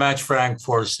you very much, Frank,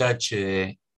 for such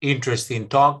an interesting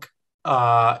talk.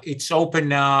 It's open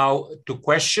now to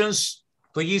questions.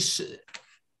 Please,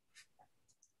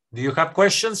 do you have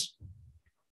questions?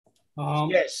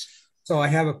 Yes. So I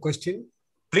have a question.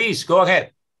 Please, go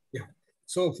ahead. Yeah.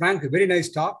 So Frank, very nice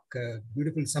talk,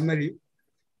 beautiful summary.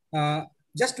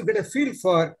 Just to get a feel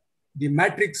for the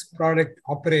matrix product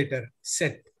operator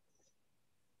set.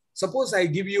 Suppose I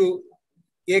give you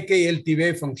AKLT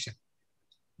wave function,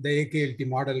 the AKLT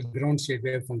model ground state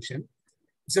wave function.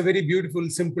 It's a very beautiful,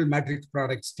 simple matrix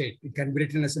product state. It can be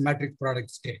written as a matrix product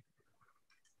state.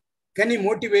 Can you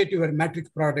motivate your matrix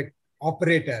product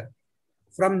operator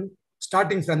from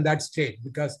starting from that state?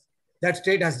 Because that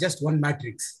state has just one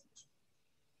matrix.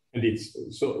 Indeed.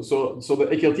 So the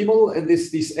AKLT model and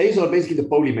these A's are basically the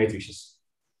Pauli matrices.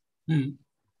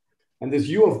 And this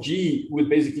U of G would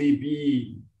basically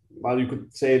be, well, you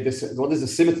could say this, what is the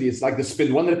symmetry? It's like the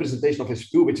spin 1 representation of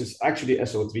S2, which is actually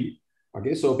SO3.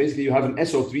 Okay, so basically you have an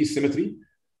SO3 symmetry.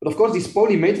 But of course, these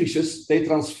Pauli matrices, they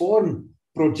transform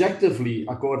projectively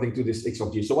according to this X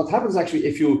of G. So what happens actually,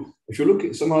 if you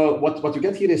look somehow, what you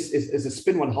get here is a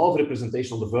spin 1/2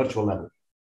 representation on the virtual level.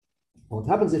 What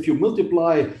happens if you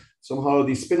multiply somehow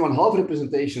these spin 1/2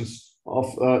 representations of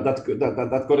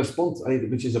that correspond,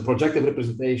 which is a projective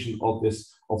representation of this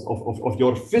of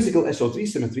your physical SO3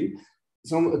 symmetry.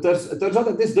 So it turns out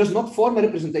that this does not form a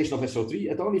representation of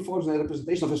SO3. It only forms a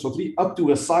representation of SO3 up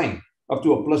to a sign, up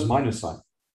to a plus minus sign.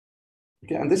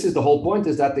 Okay, and this is the whole point: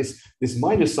 is that this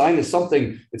minus sign is something.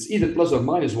 It's either plus or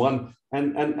minus 1,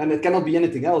 and it cannot be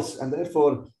anything else. And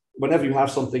therefore, whenever you have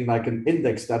something like an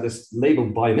index that is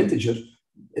labeled by an integer,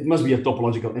 it must be a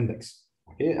topological index.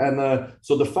 Okay, and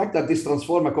so the fact that this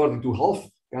transform according to half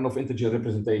kind of integer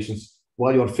representations,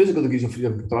 while your physical degrees of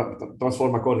freedom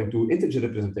transform according to integer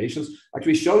representations,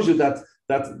 actually shows you that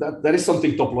there is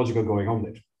something topological going on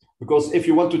there. Because if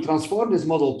you want to transform this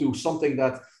model to something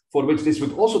that for which this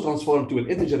would also transform to an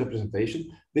integer representation,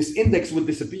 this index would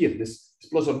disappear. This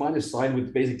plus or minus sign would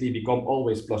basically become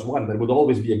always plus 1. There would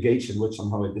always be a gauge in which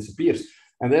somehow it disappears.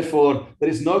 And therefore, there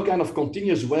is no kind of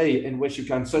continuous way in which you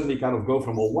can suddenly kind of go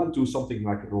from a 1 to something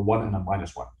like a 1 and a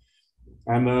minus 1.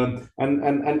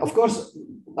 And of course,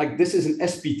 like this is an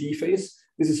SPT phase.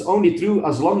 This is only true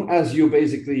as long as you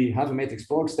basically have a matrix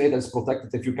product state that's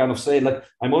protected. If you kind of say, like,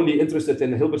 I'm only interested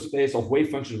in the Hilbert space of wave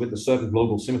functions with a certain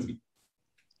global symmetry.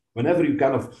 Whenever you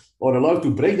kind of are allowed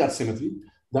to break that symmetry,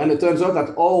 then it turns out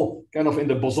that all kind of in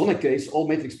the bosonic case, all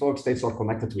matrix product states are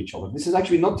connected to each other. This is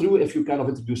actually not true if you kind of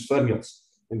introduce fermions.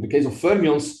 In the case of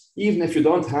fermions, even if you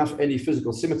don't have any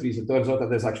physical symmetries, it turns out that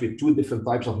there's actually 2 different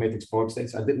types of matrix product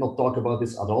states. I did not talk about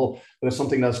this at all. There's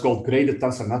something that's called graded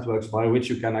tensor networks, by which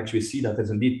you can actually see that there's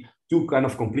indeed 2 kind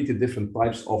of completely different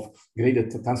types of graded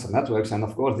tensor networks. And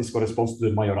of course, this corresponds to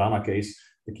the Majorana case,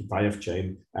 the Kitaev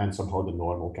chain, and somehow the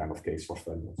normal kind of case for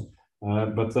fermions.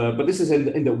 But this is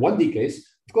in the 1D case.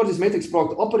 Of course, these matrix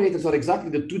product operators are exactly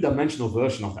the 2-dimensional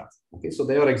version of that. Okay, so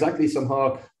they are exactly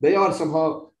somehow,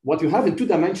 what you have in 2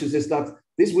 dimensions is that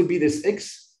this would be this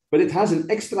X, but it has an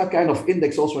extra kind of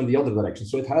index also in the other direction.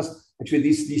 So it has actually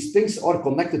these things are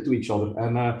connected to each other.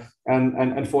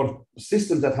 And for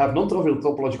systems that have non-trivial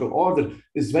topological order,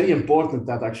 it's very important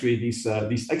that actually these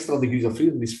extra degrees of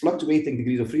freedom, these fluctuating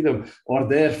degrees of freedom, are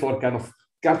there for kind of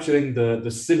capturing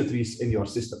the symmetries in your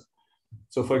system.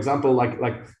 So, for example, like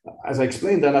as I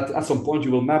explained, then at some point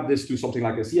you will map this to something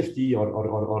like a CFT or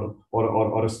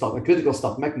a critical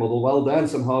stat mech model. Well, then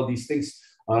somehow these things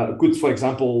could, for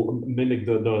example, mimic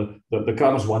the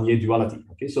Kramers-Wanier duality.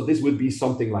 Okay, so this would be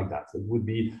something like that. It would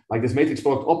be like this matrix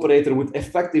product operator would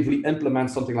effectively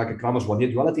implement something like a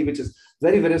Kramers-Wanier duality, which is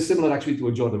very, very similar actually to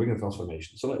a Jordan-Wigner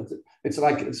transformation. So it's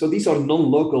like, so these are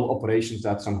non-local operations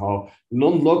that somehow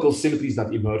non-local symmetries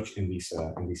that emerge in these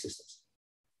systems.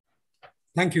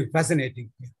 Thank you. Fascinating.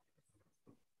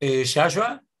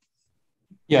 Shashwa?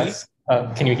 Yes.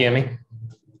 Can you hear me?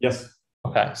 Yes.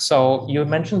 Okay. So you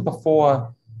mentioned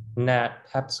before that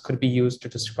PEPs could be used to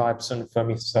describe certain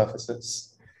Fermi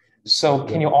surfaces. So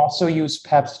can you also use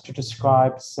PEPs to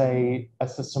describe, say, a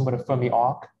system with a Fermi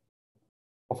arc?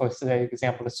 Or for, say,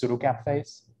 example, a pseudogap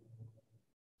phase?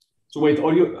 So wait,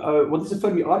 are you? What is a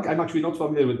Fermi arc? I'm actually not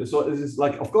familiar with this. So this is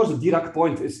like, of course, the Dirac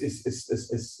point is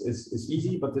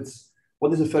easy, but it's.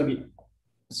 What is a Fermi?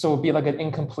 So it would be like an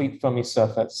incomplete Fermi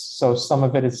surface. So some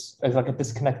of it is like a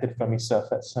disconnected Fermi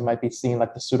surface. It might be seen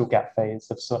like the pseudogap phase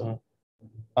of certain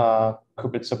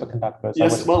Kubrick superconductors.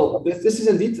 Yes, well, this is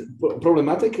indeed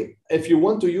problematic. If you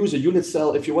want to use a unit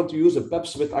cell, if you want to use a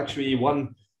PEPs with actually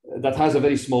one that has a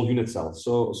very small unit cell.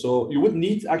 So you would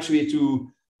need actually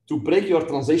to break your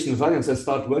translation invariance and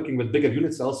start working with bigger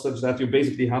unit cells such that you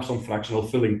basically have some fractional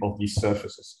filling of these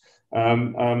surfaces.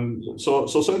 So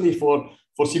certainly for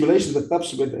for simulations with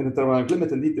PEPs in the thermodynamic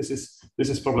limit, indeed, this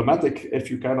is problematic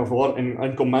if you kind of are in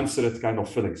incommensurate kind of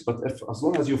fillings. But as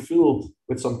long as you fill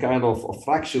with some kind of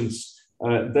fractions,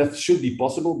 that should be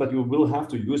possible, but you will have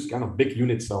to use kind of big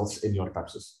unit cells in your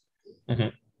PEPs.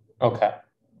 Okay.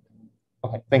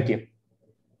 Okay, thank you.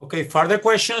 Okay, further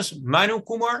questions? Manu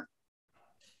Kumar?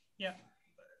 Yeah,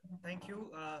 thank you.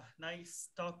 Nice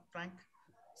talk, Frank.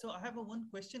 So I have one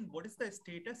question. What is the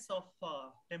status of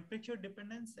temperature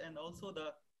dependence and also the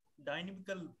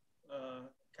dynamical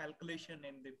calculation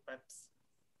in the PEPs?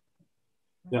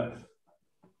 Yeah.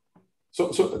 So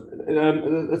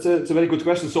it's a very good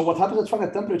question. So what happens at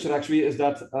finite temperature actually is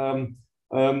that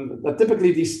that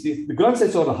typically the ground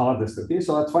states are the hardest. Okay,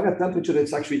 so at finite temperature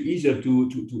it's actually easier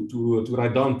to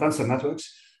write down tensor networks,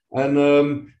 and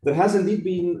there has indeed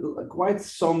been quite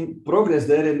some progress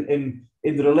there in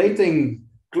relating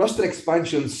cluster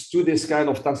expansions to this kind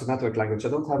of tensor network language. I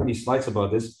don't have any slides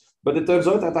about this, but it turns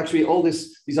out that actually all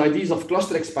these ideas of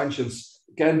cluster expansions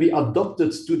can be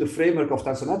adopted to the framework of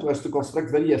tensor networks to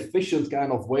construct very efficient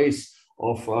kind of ways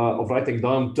of writing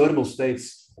down thermal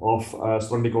states of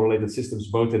strongly correlated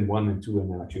systems, both in 1 and 2,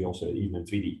 and actually also even in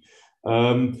 3D.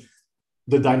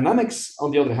 The dynamics,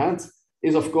 on the other hand,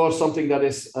 is of course something that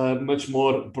is much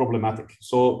more problematic.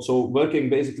 So working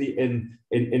basically in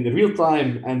real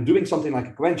time and doing something like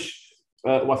a quench,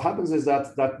 what happens is that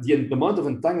the amount of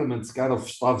entanglements kind of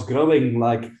starts growing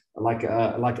like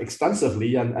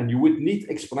extensively, and you would need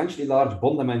exponentially large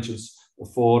bond dimensions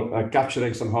for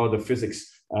capturing somehow the physics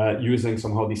using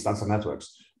somehow these tensor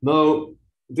networks. Now,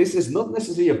 this is not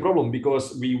necessarily a problem,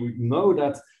 because we know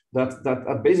that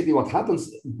basically what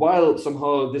happens while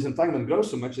somehow this entanglement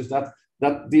grows so much is that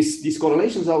these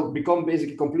correlations become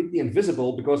basically completely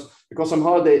invisible, because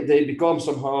somehow they become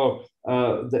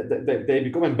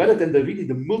embedded in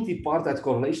the multi-partite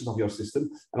correlations of your system.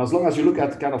 And as long as you look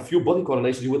at kind of few body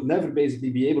correlations, you would never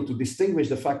basically be able to distinguish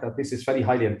the fact that this is very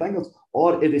highly entangled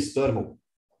or it is thermal.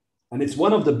 And it's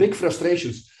one of the big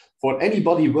frustrations for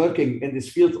anybody working in this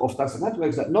field of tensor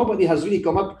networks, that nobody has really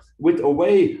come up with a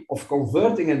way of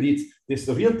converting indeed this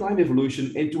real-time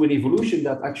evolution into an evolution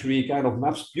that actually kind of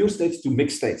maps pure states to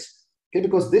mixed states. Okay,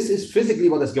 because this is physically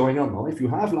what is going on now. If you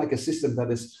have like a system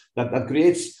that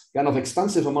creates kind of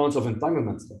extensive amounts of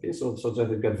entanglement, okay, so that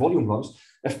you get volume loss,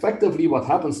 effectively what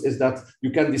happens is that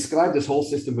you can describe this whole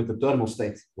system with a thermal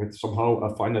state, with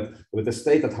a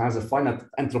state that has a finite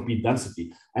entropy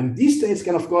density. And these states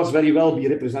can of course very well be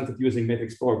represented using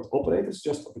matrix product operators,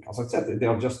 just because I said they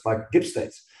are just like Gibbs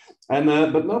states. And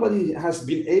but nobody has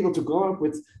been able to go up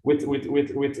with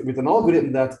an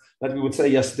algorithm that we would say,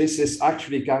 yes, this is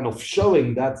actually kind of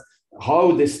showing that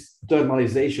how this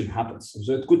thermalization happens.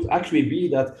 So it could actually be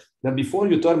that before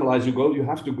you thermalize, you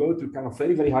have to go to kind of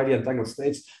very, very highly entangled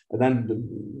states, and then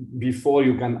before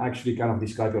you can actually kind of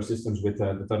describe your systems with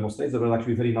the thermal states. There are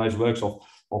actually very nice works of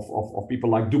people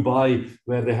like Dubai,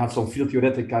 where they have some field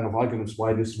theoretic kind of arguments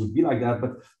why this would be like that.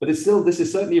 But it's still, this is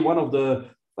certainly one of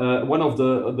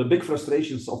the big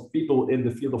frustrations of people in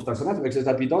the field of tensor networks, is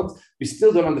that we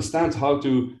still don't understand how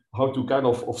to kind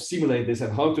of simulate this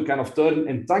and how to kind of turn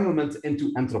entanglement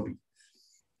into entropy.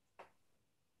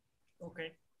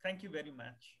 Okay, thank you very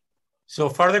much. So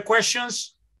further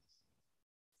questions?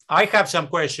 I have some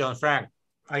questions, Frank.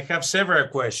 I have several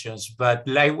questions, but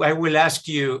like I will ask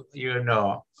you,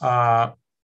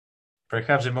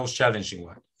 perhaps the most challenging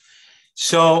one.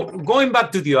 So going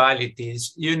back to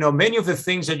dualities, many of the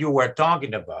things that you were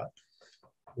talking about,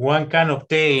 one can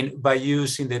obtain by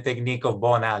using the technique of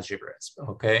bond algebras,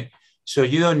 okay? So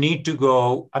you don't need to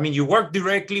go, you work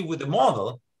directly with the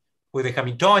model, with the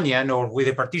Hamiltonian or with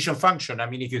the partition function.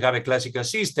 If you have a classical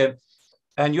system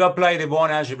and you apply the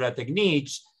bond algebra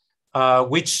techniques,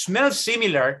 which smells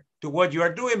similar to what you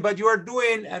are doing, but you are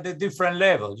doing at a different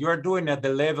level. You are doing at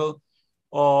the level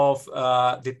of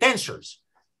the tensors.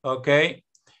 Okay,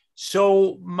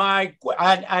 so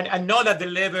and not at the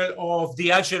level of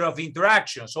the algebra of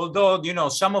interactions, although,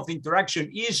 some of the interaction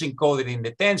is encoded in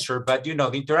the tensor, but, the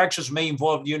interactions may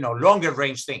involve, longer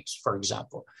range things, for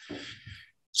example.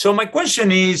 So my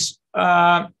question is,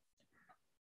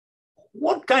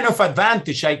 what kind of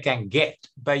advantage I can get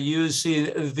by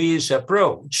using this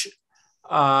approach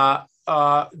that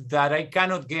I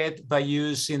cannot get by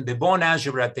using the bond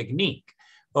algebra technique?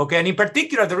 Okay, and in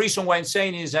particular, the reason why I'm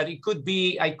saying is that it could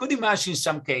be, I could imagine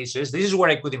some cases, this is what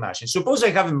I could imagine. Suppose I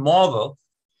have a model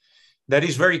that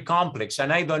is very complex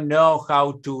and I don't know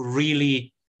how to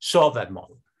really solve that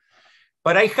model.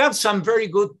 But I have some very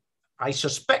good, I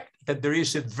suspect that there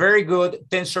is a very good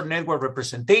tensor network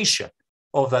representation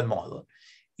of that model.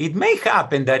 It may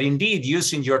happen that indeed,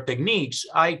 using your techniques,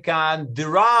 I can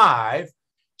derive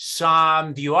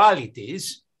some dualities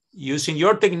using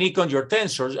your technique on your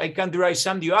tensors. I can derive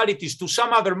some dualities to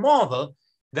some other model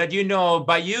that, you know,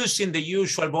 by using the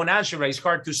usual Bone algebra is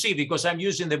hard to see because I'm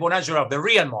using the Bone algebra of the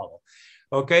real model.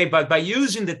 Okay, but by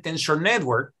using the tensor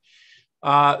network,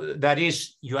 that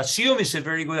is, you assume is a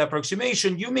very good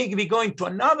approximation, you may be going to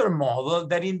another model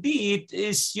that indeed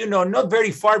is, you know, not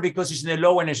very far because it's in a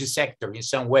low energy sector in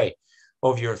some way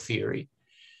of your theory.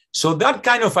 So that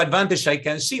kind of advantage I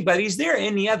can see, but is there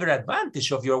any other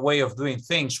advantage of your way of doing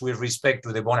things with respect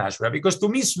to the Bone algebra? Because to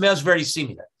me, it smells very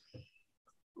similar.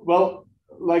 Well,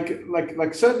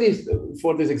 like certainly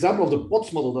for this example of the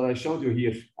POTS model that I showed you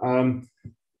here.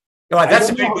 Well, that's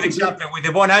a very good example. With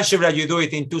the Bone algebra, you do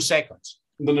it in 2 seconds.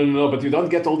 No, but you don't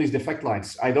get all these defect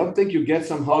lines. I don't think you get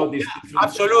somehow these.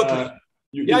 Absolutely.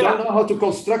 You don't know how to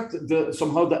construct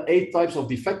somehow the 8 types of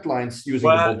defect lines using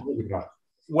the Bone algebra.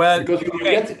 Well, because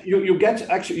you get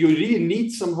actually, you really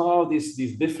need somehow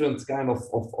these different kind of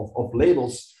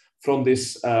labels from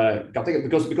this category,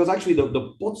 because actually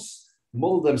the POTS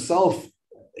model themselves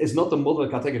is not a model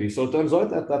category. So it turns out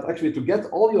that actually to get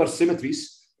all your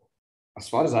symmetries, as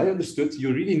far as I understood,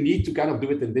 you really need to kind of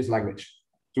do it in this language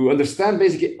to understand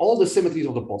basically all the symmetries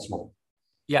of the POTS model.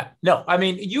 Yeah, no, I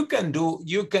mean, you can do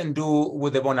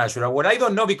with the Bone algebra. What I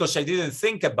don't know, because I didn't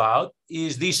think about,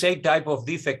 is these 8 type of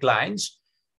defect lines.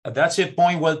 That's a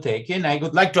point well taken. I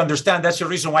would like to understand. That's the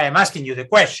reason why I'm asking you the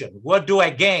question. What do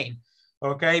I gain?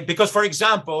 Okay, because for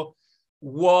example,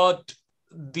 what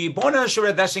the Bone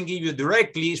algebra doesn't give you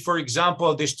directly is, for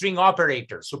example, the string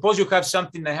operator. Suppose you have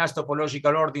something that has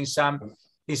topological order in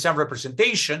some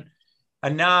representation,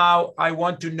 and now I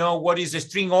want to know what is the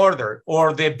string order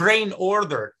or the brain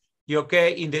order,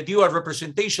 okay, in the dual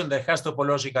representation that has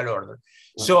topological order.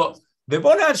 So the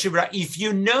Bone algebra, if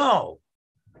you know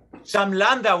some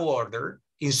lambda order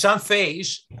in some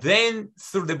phase, then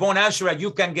through the Bone algebra,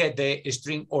 you can get the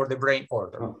string or the brain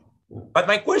order. But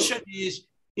my question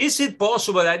is it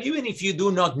possible that even if you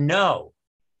do not know,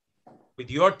 with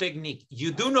your technique,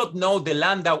 you do not know the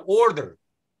lambda order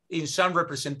in some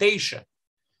representation,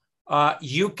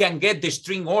 you can get the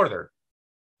string order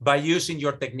by using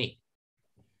your technique?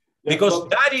 Because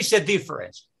that is a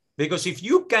difference. Because if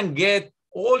you can get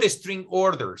all the string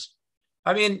orders,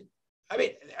 I mean,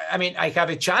 I have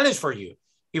a challenge for you.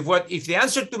 If the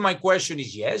answer to my question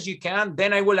is yes, you can,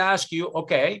 then I will ask you,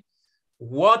 okay,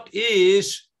 what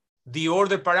is the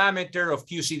order parameter of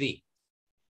QCD?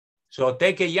 So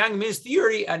take a Yang-Mills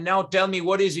theory and now tell me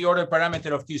what is the order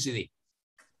parameter of QCD.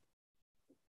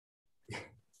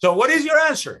 So what is your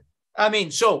answer? I mean,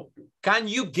 so can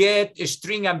you get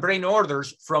string and brain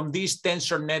orders from these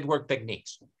tensor network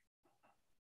techniques?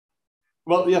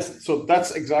 Well, yes. So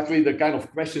that's exactly the kind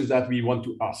of questions that we want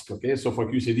to ask. Okay. So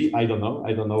for QCD, I don't know.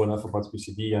 I don't know enough about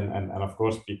QCD, and of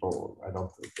course, people, I don't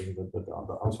think that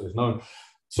the answer is known.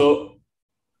 So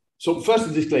first,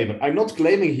 a disclaimer. I'm not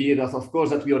claiming here that, of course,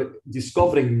 that we are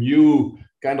discovering new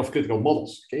kind of critical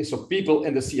models. Okay. So people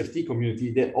in the CFT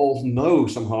community, they all know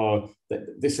somehow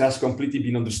that this has completely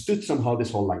been understood somehow,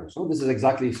 this whole language. So this is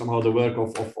exactly somehow the work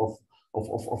of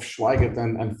Schweigert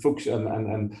and Fuchs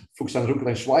and Fuchs and Runkel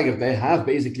and Schweigert. They have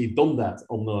basically done that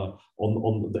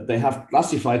they have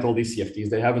classified all these CFTs.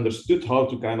 They have understood how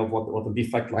to kind of what the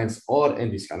defect lines are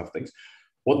and these kind of things.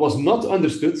 What was not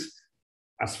understood,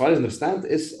 as far as I understand,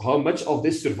 is how much of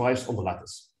this survives on the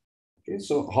lattice. Okay,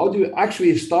 so how do you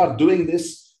actually start doing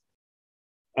this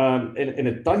in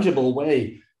a tangible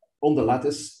way on the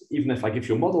lattice? Even if I give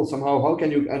you a model somehow, how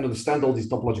can you understand all these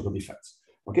topological defects?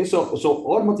 Okay,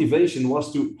 so our motivation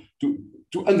was to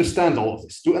understand all of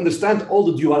this, to understand all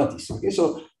the dualities. Okay,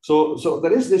 so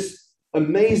there is this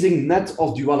amazing net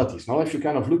of dualities. Now, if you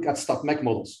kind of look at StatMech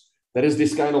models, there is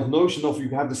this kind of notion of you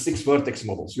have the 6 vertex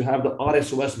models, you have the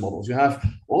RSOS models, you have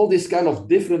all these kind of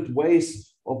different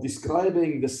ways of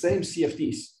describing the same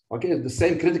CFTs, okay, the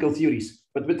same critical theories,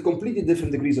 but with completely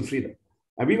different degrees of freedom.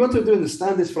 And we wanted to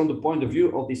understand this from the point of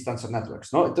view of these tensor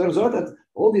networks. Now, it turns out that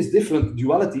all these different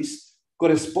dualities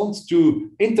correspond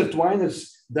to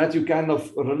intertwiners that you kind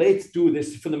of relate to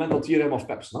this fundamental theorem of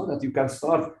Pep's, no? That you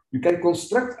can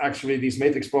construct actually these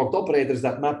matrix product operators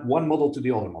that map one model to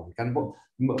the other model. You can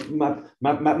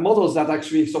map models that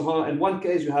actually somehow, in one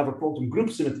case you have a quantum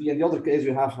group symmetry, in the other case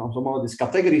you have somehow this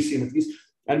category symmetries,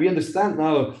 and we understand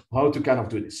now how to kind of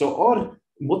do this. So our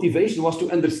motivation was to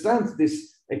understand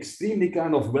this extremely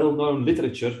kind of well-known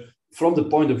literature from the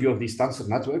point of view of these tensor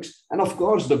networks. And of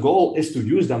course, the goal is to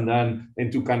use them then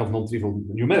into kind of non-trivial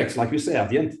numerics. Like we say at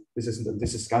the end, this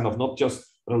is kind of not just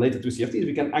related to CFTs,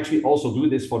 we can actually also do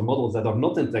this for models that are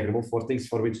not integrable, for things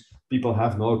for which people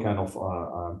have no kind of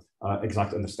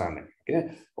exact understanding.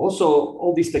 Okay. Also,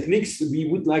 all these techniques, we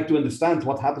would like to understand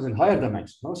what happens in higher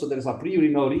dimensions. No? So there is a priori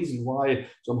no reason why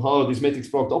somehow these matrix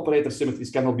product operator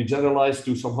symmetries cannot be generalized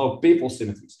to somehow people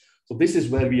symmetries. So this is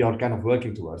where we are kind of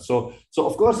working towards. So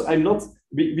of course,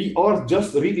 we are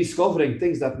just rediscovering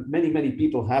things that many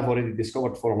people have already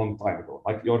discovered for a long time ago.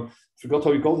 Like I forgot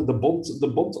how you called it, the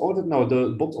bond order? No,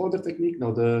 the bond order technique?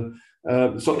 No, the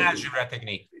algebra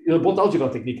technique. The bond algebra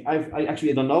technique. I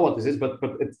actually don't know what this is, but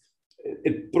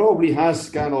it probably has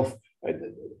kind of,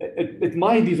 it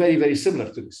might be very similar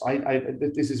to this.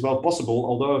 This is well possible,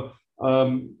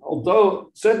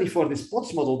 although certainly for this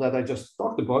POTS model that I just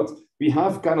talked about, we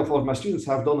have kind of, or my students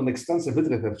have done an extensive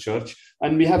literature search,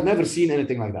 and we have never seen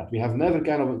anything like that. We have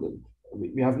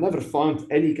never found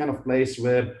any kind of place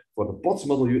where for the POTS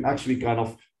model, you actually kind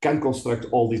of can construct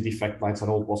all these defect lines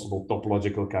and all possible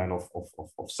topological kind of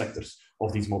sectors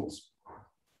of these models.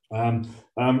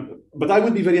 But I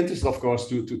would be very interested, of course,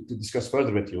 to discuss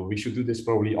further with you. We should do this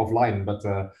probably offline, but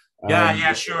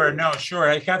yeah, sure. No, sure.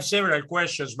 I have several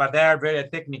questions, but they are very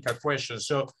technical questions.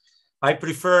 So I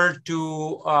prefer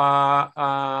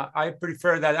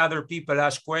that other people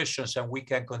ask questions and we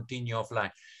can continue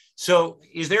offline. So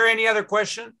is there any other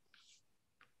question?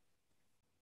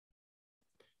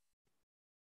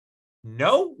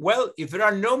 No? Well, if there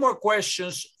are no more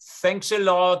questions, thanks a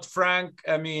lot, Frank.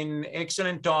 I mean,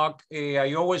 excellent talk.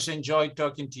 I always enjoy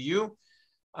talking to you.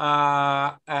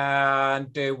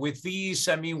 With this,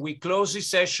 I mean, we close this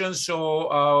session.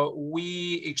 So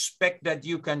we expect that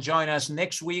you can join us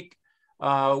next week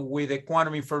with a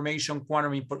quantum information,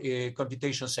 quantum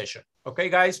computation session. Okay,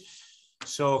 guys?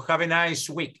 So have a nice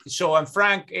week. So, and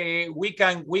Frank, we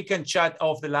can chat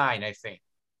off the line, I think.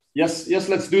 Yes,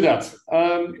 let's do that.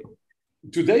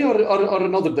 Today or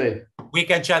another day? We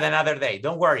can chat another day.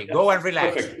 Don't worry. Yeah. Go and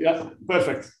relax. Perfect. Yeah,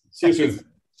 perfect. See you soon.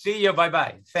 See you.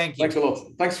 Bye-bye. Thank you. Thanks a lot.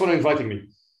 Thanks for inviting me.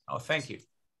 Oh, thank you.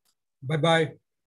 Bye-bye.